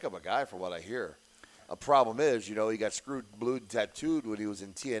a heck of a guy from what I hear. A problem is, he got screwed, blued, tattooed when he was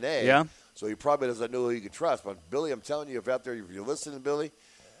in TNA. Yeah. So he probably doesn't know who you can trust. But Billy, I'm telling you, if you're listening, Billy,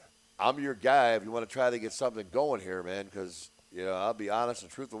 I'm your guy if you want to try to get something going here, man. Because I'll be honest and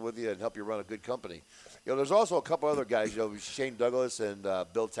truthful with you and help you run a good company. There's also a couple other guys, Shane Douglas and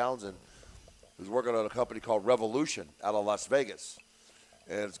Bill Townsend, who's working on a company called Revolution out of Las Vegas.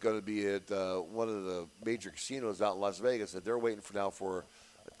 And it's going to be at one of the major casinos out in Las Vegas that they're waiting for now for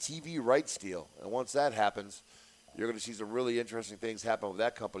a TV rights deal. And once that happens, you're going to see some really interesting things happen with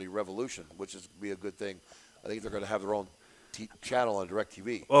that company, Revolution, which is going to be a good thing. I think they're going to have their own channel on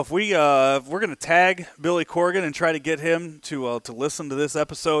DirecTV. Well, if we're going to tag Billy Corgan and try to get him to listen to this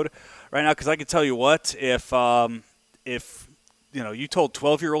episode right now, because I can tell you what, if you told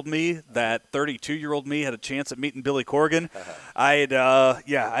 12-year-old me that 32-year-old me had a chance at meeting Billy Corgan, I'd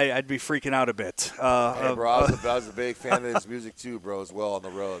be freaking out a bit. Hey, bro, I was a big fan of his music too, bro, as well on the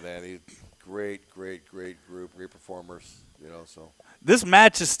road, man. He's great group, great performers, so. This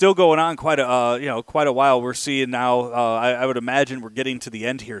match is still going on quite a while. We're seeing now. I would imagine we're getting to the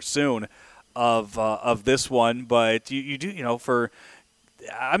end here soon of this one. But you do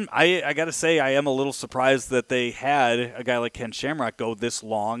I got to say I am a little surprised that they had a guy like Ken Shamrock go this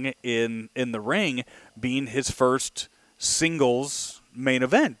long in the ring, being his first singles main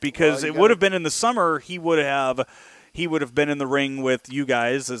event, because it would have been in the summer. He would have been in the ring with you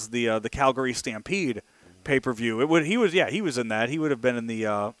guys as the Calgary Stampede pay-per-view. He was in that. He would have been in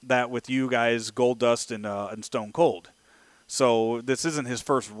the that with you guys, Goldust and Stone Cold. So this isn't his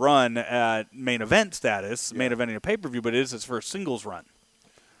first run at main event status, main eventing a pay-per-view, but it is his first singles run.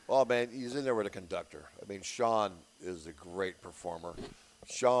 Well, man, he's in there with a conductor. I mean, Sean is a great performer.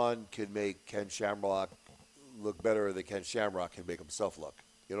 Sean can make Ken Shamrock look better than Ken Shamrock can make himself look.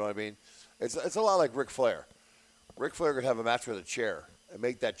 You know what I mean? It's a lot like Ric Flair. Ric Flair could have a match with a chair and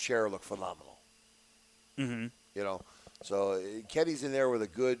make that chair look phenomenal. Mm-hmm. So Kenny's in there with a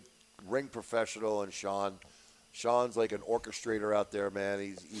good ring professional, and Sean's like an orchestrator out there, man.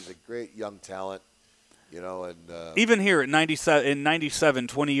 He's a great young talent, and even here at 97,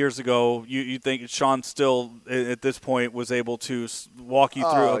 20 years ago, you think Sean still at this point was able to walk you through?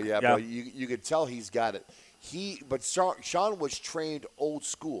 Oh yeah, bro. You could tell he's got it. But Sean was trained old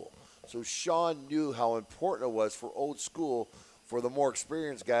school, so Sean knew how important it was for old school for the more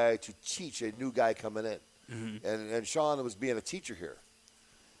experienced guy to teach a new guy coming in. Mm-hmm. And Sean was being a teacher here.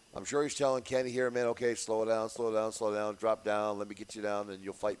 I'm sure he's telling Kenny here, man, okay, slow down, drop down, let me get you down, and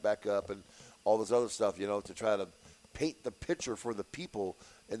you'll fight back up, and all this other stuff, to try to paint the picture for the people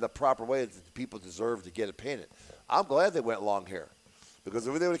in the proper way that the people deserve to get it painted. I'm glad they went long here, because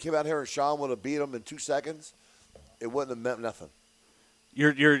if they would have came out here and Sean would have beat them in 2 seconds, it wouldn't have meant nothing.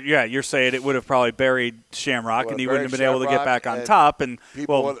 You're saying it would have probably buried Shamrock, and he wouldn't have been able to get back on top, and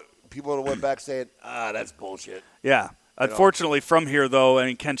people would have went back saying, that's bullshit. Yeah. Unfortunately, from here,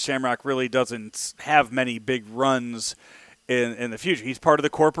 though, Ken Shamrock really doesn't have many big runs in the future. He's part of the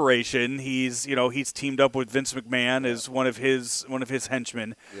corporation. He's teamed up with Vince McMahon as one of his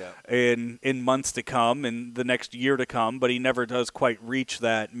henchmen in months to come, in the next year to come. But he never does quite reach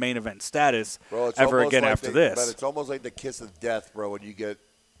that main event status ever again after this. But it's almost like the kiss of death, bro, when you get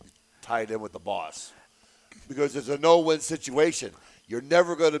tied in with the boss, because it's a no-win situation. You're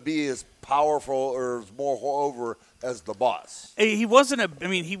never going to be as powerful or as more over as the boss. He wasn't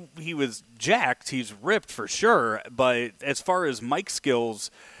he was jacked. He's ripped for sure. But as far as mic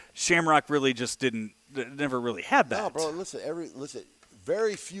skills, Shamrock really just never really had that. No, bro, listen,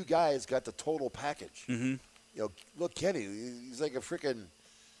 very few guys got the total package. Mm-hmm. Look, Kenny, he's like a freaking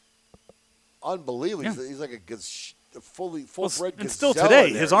unbelievable. Yeah. He's like a full-bred and still today,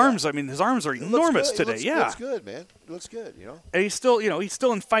 his arms are enormous today. He looks good, man. He looks good, And he's still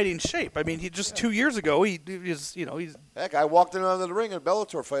in fighting shape. I mean, he just 2 years ago, he's. Heck, I walked in onto the ring in a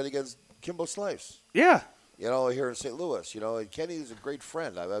Bellator fight against Kimbo Slice. Yeah. Here in St. Louis, and Kenny's a great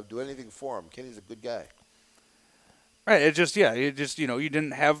friend. I would do anything for him. Kenny's a good guy. Right. You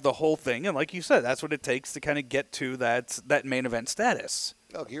didn't have the whole thing, and like you said, that's what it takes to kind of get to that main event status.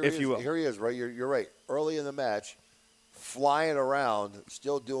 Look, here he is, right? You're right. Early in the match, flying around,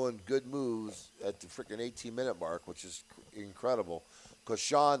 still doing good moves at the freaking 18-minute mark, which is incredible, because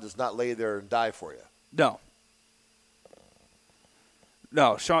Sean does not lay there and die for you.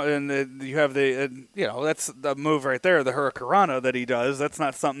 No, Sean, and you have that's the move right there, the Hurricanrana that he does. That's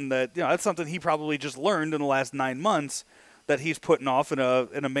not something that's something he probably just learned in the last 9 months that he's putting off in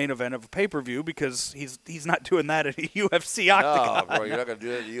a main event of a pay-per-view, because he's not doing that at a UFC octagon. No, bro, you're not going to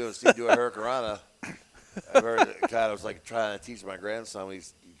do it at the UFC, do a Hurricanrana. I've heard I was like trying to teach my grandson when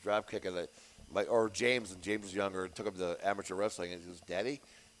he's drop kicking it, or James, and James was younger, and took him to amateur wrestling, and he goes, "Daddy,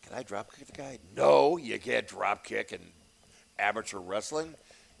 can I drop kick the guy?" No, you can't drop kick in amateur wrestling.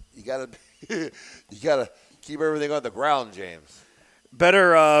 You gotta keep everything on the ground, James.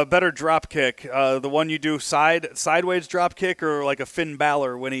 Better drop kick. The one you do sideways drop kick, or like a Finn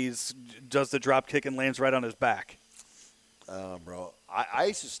Balor when does the drop kick and lands right on his back. Bro, I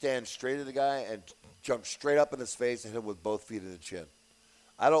used to stand straight at the guy and jump straight up in his face and hit him with both feet in the chin.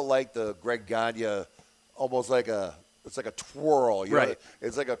 I don't like the Greg Gagne, almost like it's like a twirl. You know?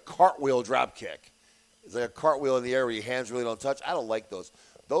 It's like a cartwheel drop kick. It's like a cartwheel in the air where your hands really don't touch. I don't like those.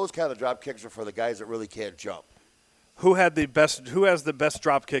 Those kind of drop kicks are for the guys that really can't jump. Who has the best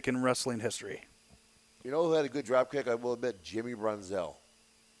drop kick in wrestling history? You know who had a good drop kick? I will admit, Jimmy Brunzell.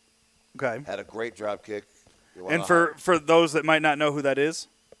 Okay. Had a great drop kick. And for those that might not know who that is?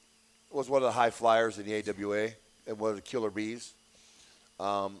 Was one of the high flyers in the AWA and one of the Killer Bees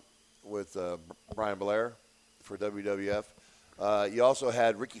with Brian Blair for WWF. You also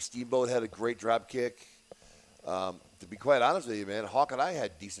had Ricky Steamboat had a great drop kick. To be quite honest with you, man, Hawk and I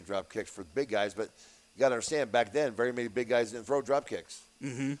had decent drop kicks for the big guys, but you got to understand, back then, very many big guys didn't throw drop kicks.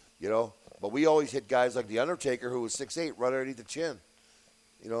 Mm-hmm. You know, but we always hit guys like the Undertaker, who was 6'8", right underneath the chin.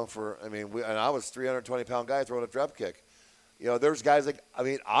 You know, and I was a 320-pound guy throwing a drop kick. You know, there's guys like,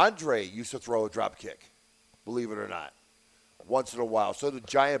 Andre used to throw a drop kick, believe it or not, once in a while. So did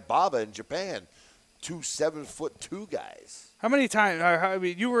Giant Baba in Japan, 2 7'2" guys. How many times?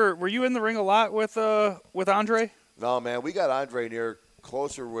 Were you in the ring a lot with Andre? No, man, we got Andre near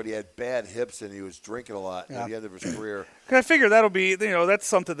closer when he had bad hips and he was drinking a lot at the end of his career. I figure that'll be, that's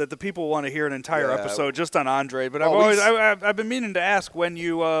something that the people want to hear an entire episode just on Andre. But I've been meaning to ask when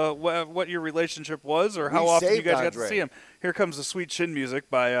you what your relationship was or how often you guys got to see him. Here comes the sweet chin music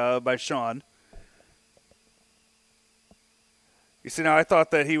by Sean. You see, now I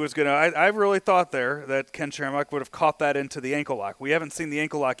thought that he was going to – I really thought there that Ken Shamrock would have caught that into the ankle lock. We haven't seen the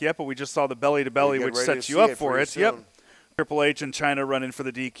ankle lock yet, but we just saw the belly-to-belly, which sets you up for it. Yep. Triple H and Chyna running for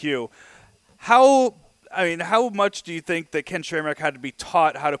the DQ. How much do you think that Ken Shamrock had to be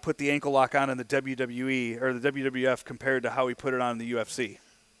taught how to put the ankle lock on in the WWE or the WWF compared to how he put it on in the UFC?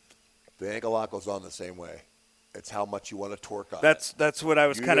 The ankle lock goes on the same way. It's how much you want to torque on it. That's what I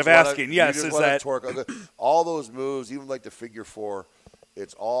was kind of asking. Yes, is that torque all those moves, even like the figure four,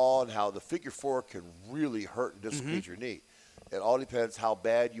 it's all on how the figure four can really hurt and dislocate your knee. It all depends how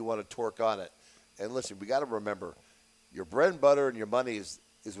bad you want to torque on it. And listen, we got to remember, your bread and butter and your money is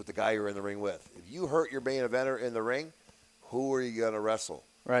with the guy you're in the ring with. If you hurt your main eventer in the ring, who are you going to wrestle?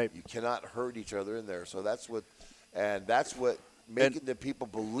 Right. You cannot hurt each other in there. So that's what making the people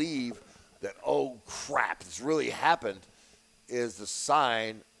believe that, oh, crap, this really happened, is the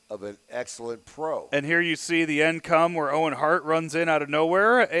sign of an excellent pro. And here you see the end come where Owen Hart runs in out of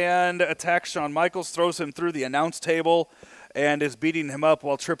nowhere and attacks Shawn Michaels, throws him through the announce table, and is beating him up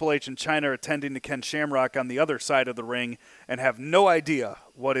while Triple H and Chyna are attending to Ken Shamrock on the other side of the ring and have no idea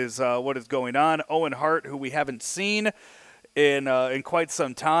what is going on. Owen Hart, who we haven't seen in quite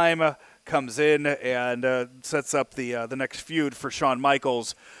some time, comes in and sets up the next feud for Shawn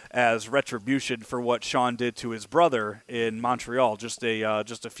Michaels as retribution for what Shawn did to his brother in Montreal just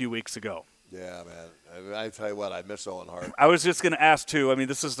a few weeks ago. Yeah, man. I tell you what, I miss Owen Hart. I was just going to ask too.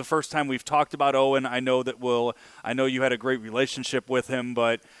 This is the first time we've talked about Owen. I know you had a great relationship with him,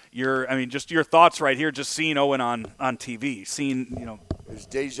 but just your thoughts right here, just seeing Owen on TV, It's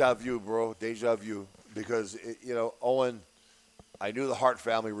deja vu, bro. Deja vu, because Owen. I knew the Hart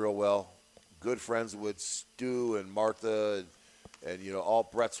family real well. Good friends with Stu and Martha and all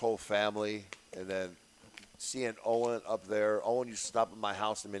Brett's whole family. And then seeing Owen up there. Owen used to stop at my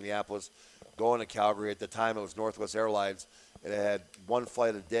house in Minneapolis, going to Calgary. At the time, it was Northwest Airlines, and it had one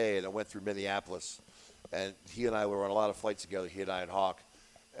flight a day, and it went through Minneapolis. And he and I were on a lot of flights together, he and I and Hawk.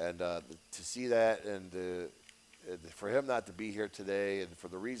 And to see that and for him not to be here today and for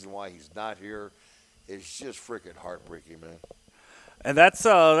the reason why he's not here is just freaking heartbreaking, man. And that's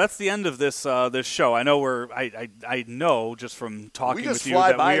the end of this show. I know I know just from talking with you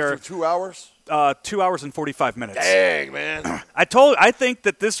that we are 2 hours. 2 hours and 45 minutes. Dang, man. I think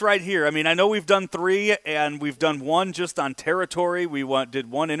that this right here, I know we've done 3, and we've done 1 just on territory. We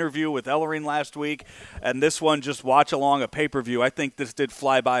did 1 interview with Ellering last week, and this one just watch along a pay-per-view. I think this did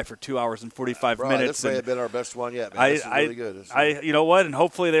fly by for 2 hours and 45 minutes. This may have been our best one yet, man. This is really good. You know what? And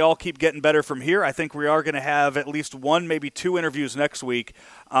hopefully they all keep getting better from here. I think we are going to have at least 1, maybe 2 interviews next week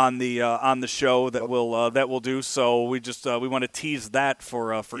on the show that we'll do. So we want to tease that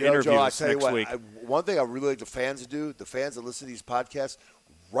for interviews Joe, next week. One thing I really like the fans to do, the fans that listen to these podcasts,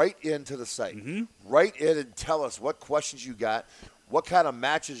 write into the site. Mm-hmm. Write in and tell us what questions you got, what kind of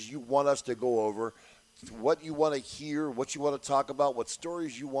matches you want us to go over, what you want to hear, what you want to talk about, what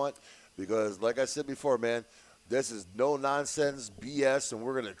stories you want. Because, like I said before, man, this is no nonsense BS, and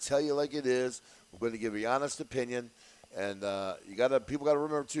we're going to tell you like it is. We're going to give you honest opinion. And people got to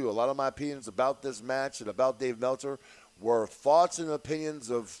remember, too, a lot of my opinions about this match and about Dave Meltzer were thoughts and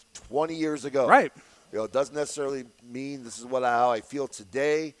opinions of 20 years ago. Right. It doesn't necessarily mean this is how I feel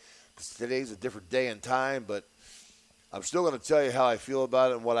today, because today's a different day and time, but I'm still going to tell you how I feel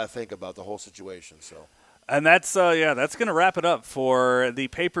about it and what I think about the whole situation. So. And that's going to wrap it up for the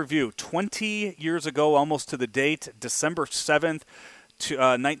pay-per-view. 20 years ago, almost to the date, December 7th,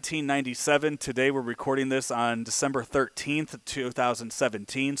 1997. Today we're recording this on December 13th,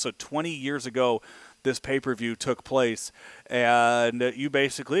 2017. So 20 years ago, this pay-per-view took place. And you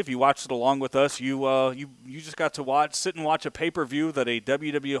basically, if you watched it along with us, you just got to sit and watch a pay-per-view that a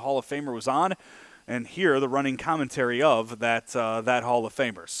WWE Hall of Famer was on, and hear the running commentary of that Hall of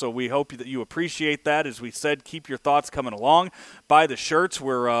Famer. So we hope that you appreciate that. As we said, keep your thoughts coming along. Buy the shirts.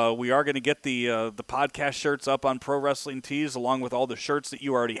 We are going to get the podcast shirts up on Pro Wrestling Tees, along with all the shirts that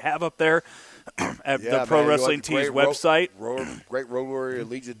you already have up there at the Pro Wrestling Tees website. Great Road Warrior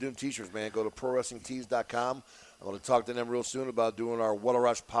Legion of Doom t-shirts, man. Go to ProWrestlingTees.com. I'm going to talk to them real soon about doing our What a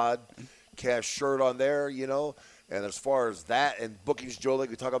Rush podcast shirt on there, And as far as that and bookings, Joe, like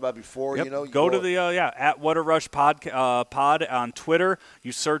we talked about before, go to the at What a Rush pod on Twitter.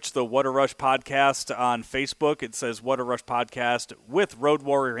 You search the What a Rush podcast on Facebook. It says What a Rush podcast with Road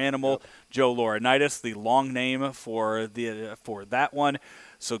Warrior Animal Joe Laurinaitis, the long name for that one.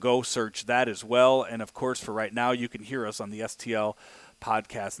 So go search that as well. And of course, for right now, you can hear us on the STL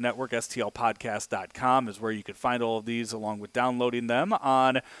Podcast Network. STLpodcast.com is where you can find all of these, along with downloading them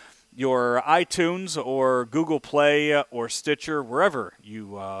on your iTunes or Google Play or Stitcher, wherever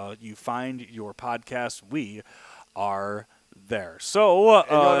you find your podcast, we are there. So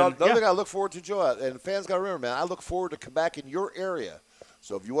another thing I look forward to, Joe, and fans got to remember, man, I look forward to come back in your area.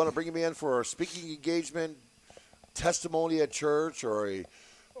 So if you want to bring me in for a speaking engagement, testimony at church, or a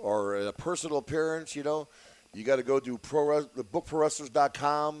personal appearance, you got to go to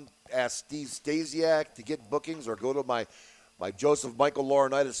bookprowrestlers.com, ask Steve Stasiak to get bookings, or go to my Joseph Michael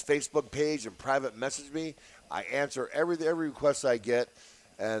Laurinaitis Facebook page and private message me. I answer every request I get,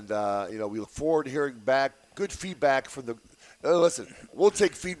 and we look forward to hearing back good feedback from the. Listen, we'll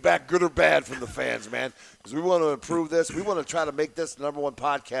take feedback, good or bad, from the fans, man, because we want to improve this. We want to try to make this the number one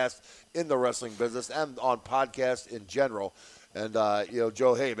podcast in the wrestling business and on podcasts in general. And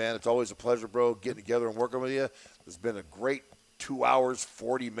Joe, hey, man, it's always a pleasure, bro, getting together and working with you. It's been a great 2 hours,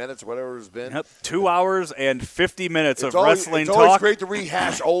 40 minutes, whatever it's been. Yep, 2 hours and 50 minutes of wrestling talk. It's always great to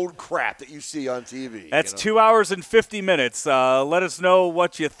rehash old crap that you see on TV. That's 2 hours and 50 minutes. Let us know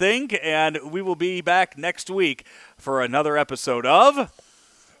what you think, and we will be back next week for another episode of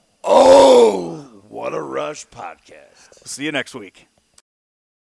What a Rush podcast. See you next week.